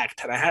it was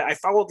hacked. And I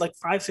followed like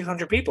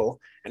 500-600 people,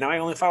 and now I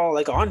only follow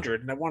like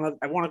 100. And I want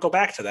to go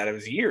back to that. It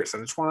was years.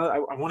 And I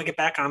want to get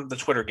back on the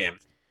Twitter game.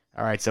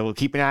 All right. So we'll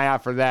keep an eye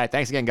out for that.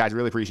 Thanks again, guys.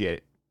 Really appreciate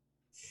it.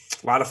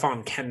 A lot of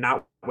fun.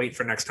 Cannot wait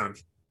for next time.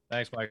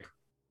 Thanks, Mike.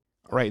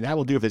 All right, that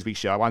will do it for this week's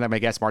show. I want to thank my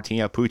guest,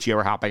 Martino Puccio,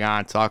 for hopping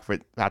on, talk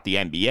about the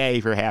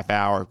NBA for a half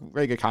hour.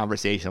 Really good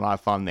conversation, a lot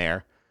of fun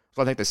there.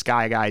 So I thank the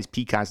Sky Guys,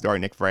 Pete Considori,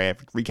 Nick Freya,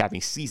 for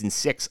recapping Season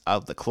 6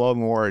 of the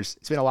Clone Wars.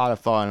 It's been a lot of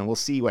fun, and we'll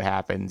see what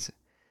happens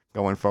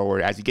going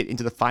forward as we get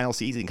into the final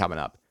season coming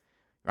up.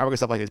 Remember,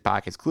 stuff like this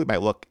podcast include my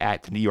look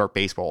at the New York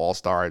Baseball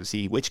All-Star to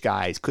see which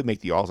guys could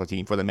make the All-Star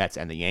team for the Mets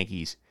and the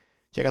Yankees.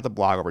 Check out the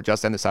blog over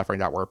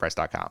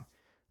justendthesuffering.wordpress.com.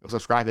 You'll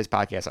subscribe to this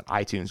podcast on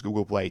iTunes,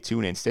 Google Play,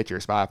 TuneIn, Stitcher,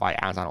 Spotify,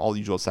 Amazon, all the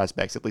usual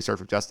suspects. Simply search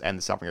for Just End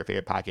the Suffering, your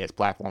favorite podcast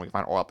platform. You can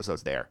find all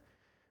episodes there.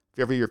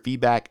 Feel free to your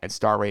feedback and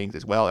star ratings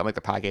as well. I make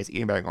the podcast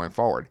even better going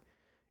forward.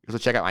 You can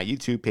also check out my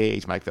YouTube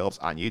page, Mike Phillips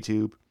on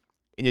YouTube.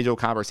 Individual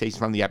conversations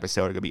from the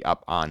episode are going to be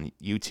up on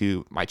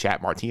YouTube. My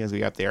chat, Martina's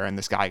going to be up there, and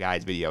the Sky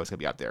Guys video is going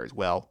to be up there as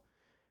well.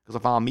 You can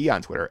also follow me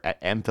on Twitter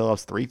at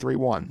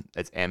mphillips331.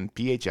 That's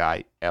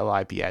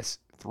MPHILIPS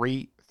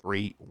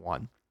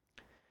 331.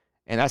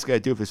 And that's going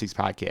to do it for this week's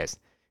podcast.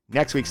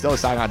 Next week, still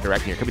deciding on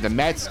directing here. It could be the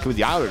Mets, could be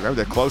the Islanders. Remember,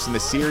 they're close in the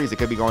series. It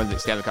could be going to the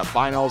Stanley Cup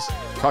Finals,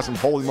 custom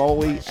Holy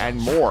Moly, and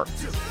more.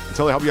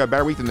 Until I hope you have a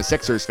better week than the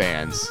Sixers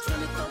fans.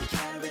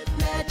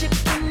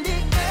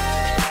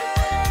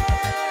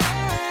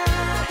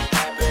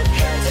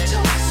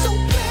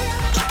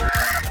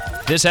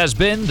 This has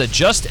been the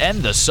Just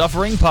End the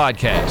Suffering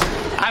podcast.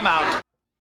 I'm out.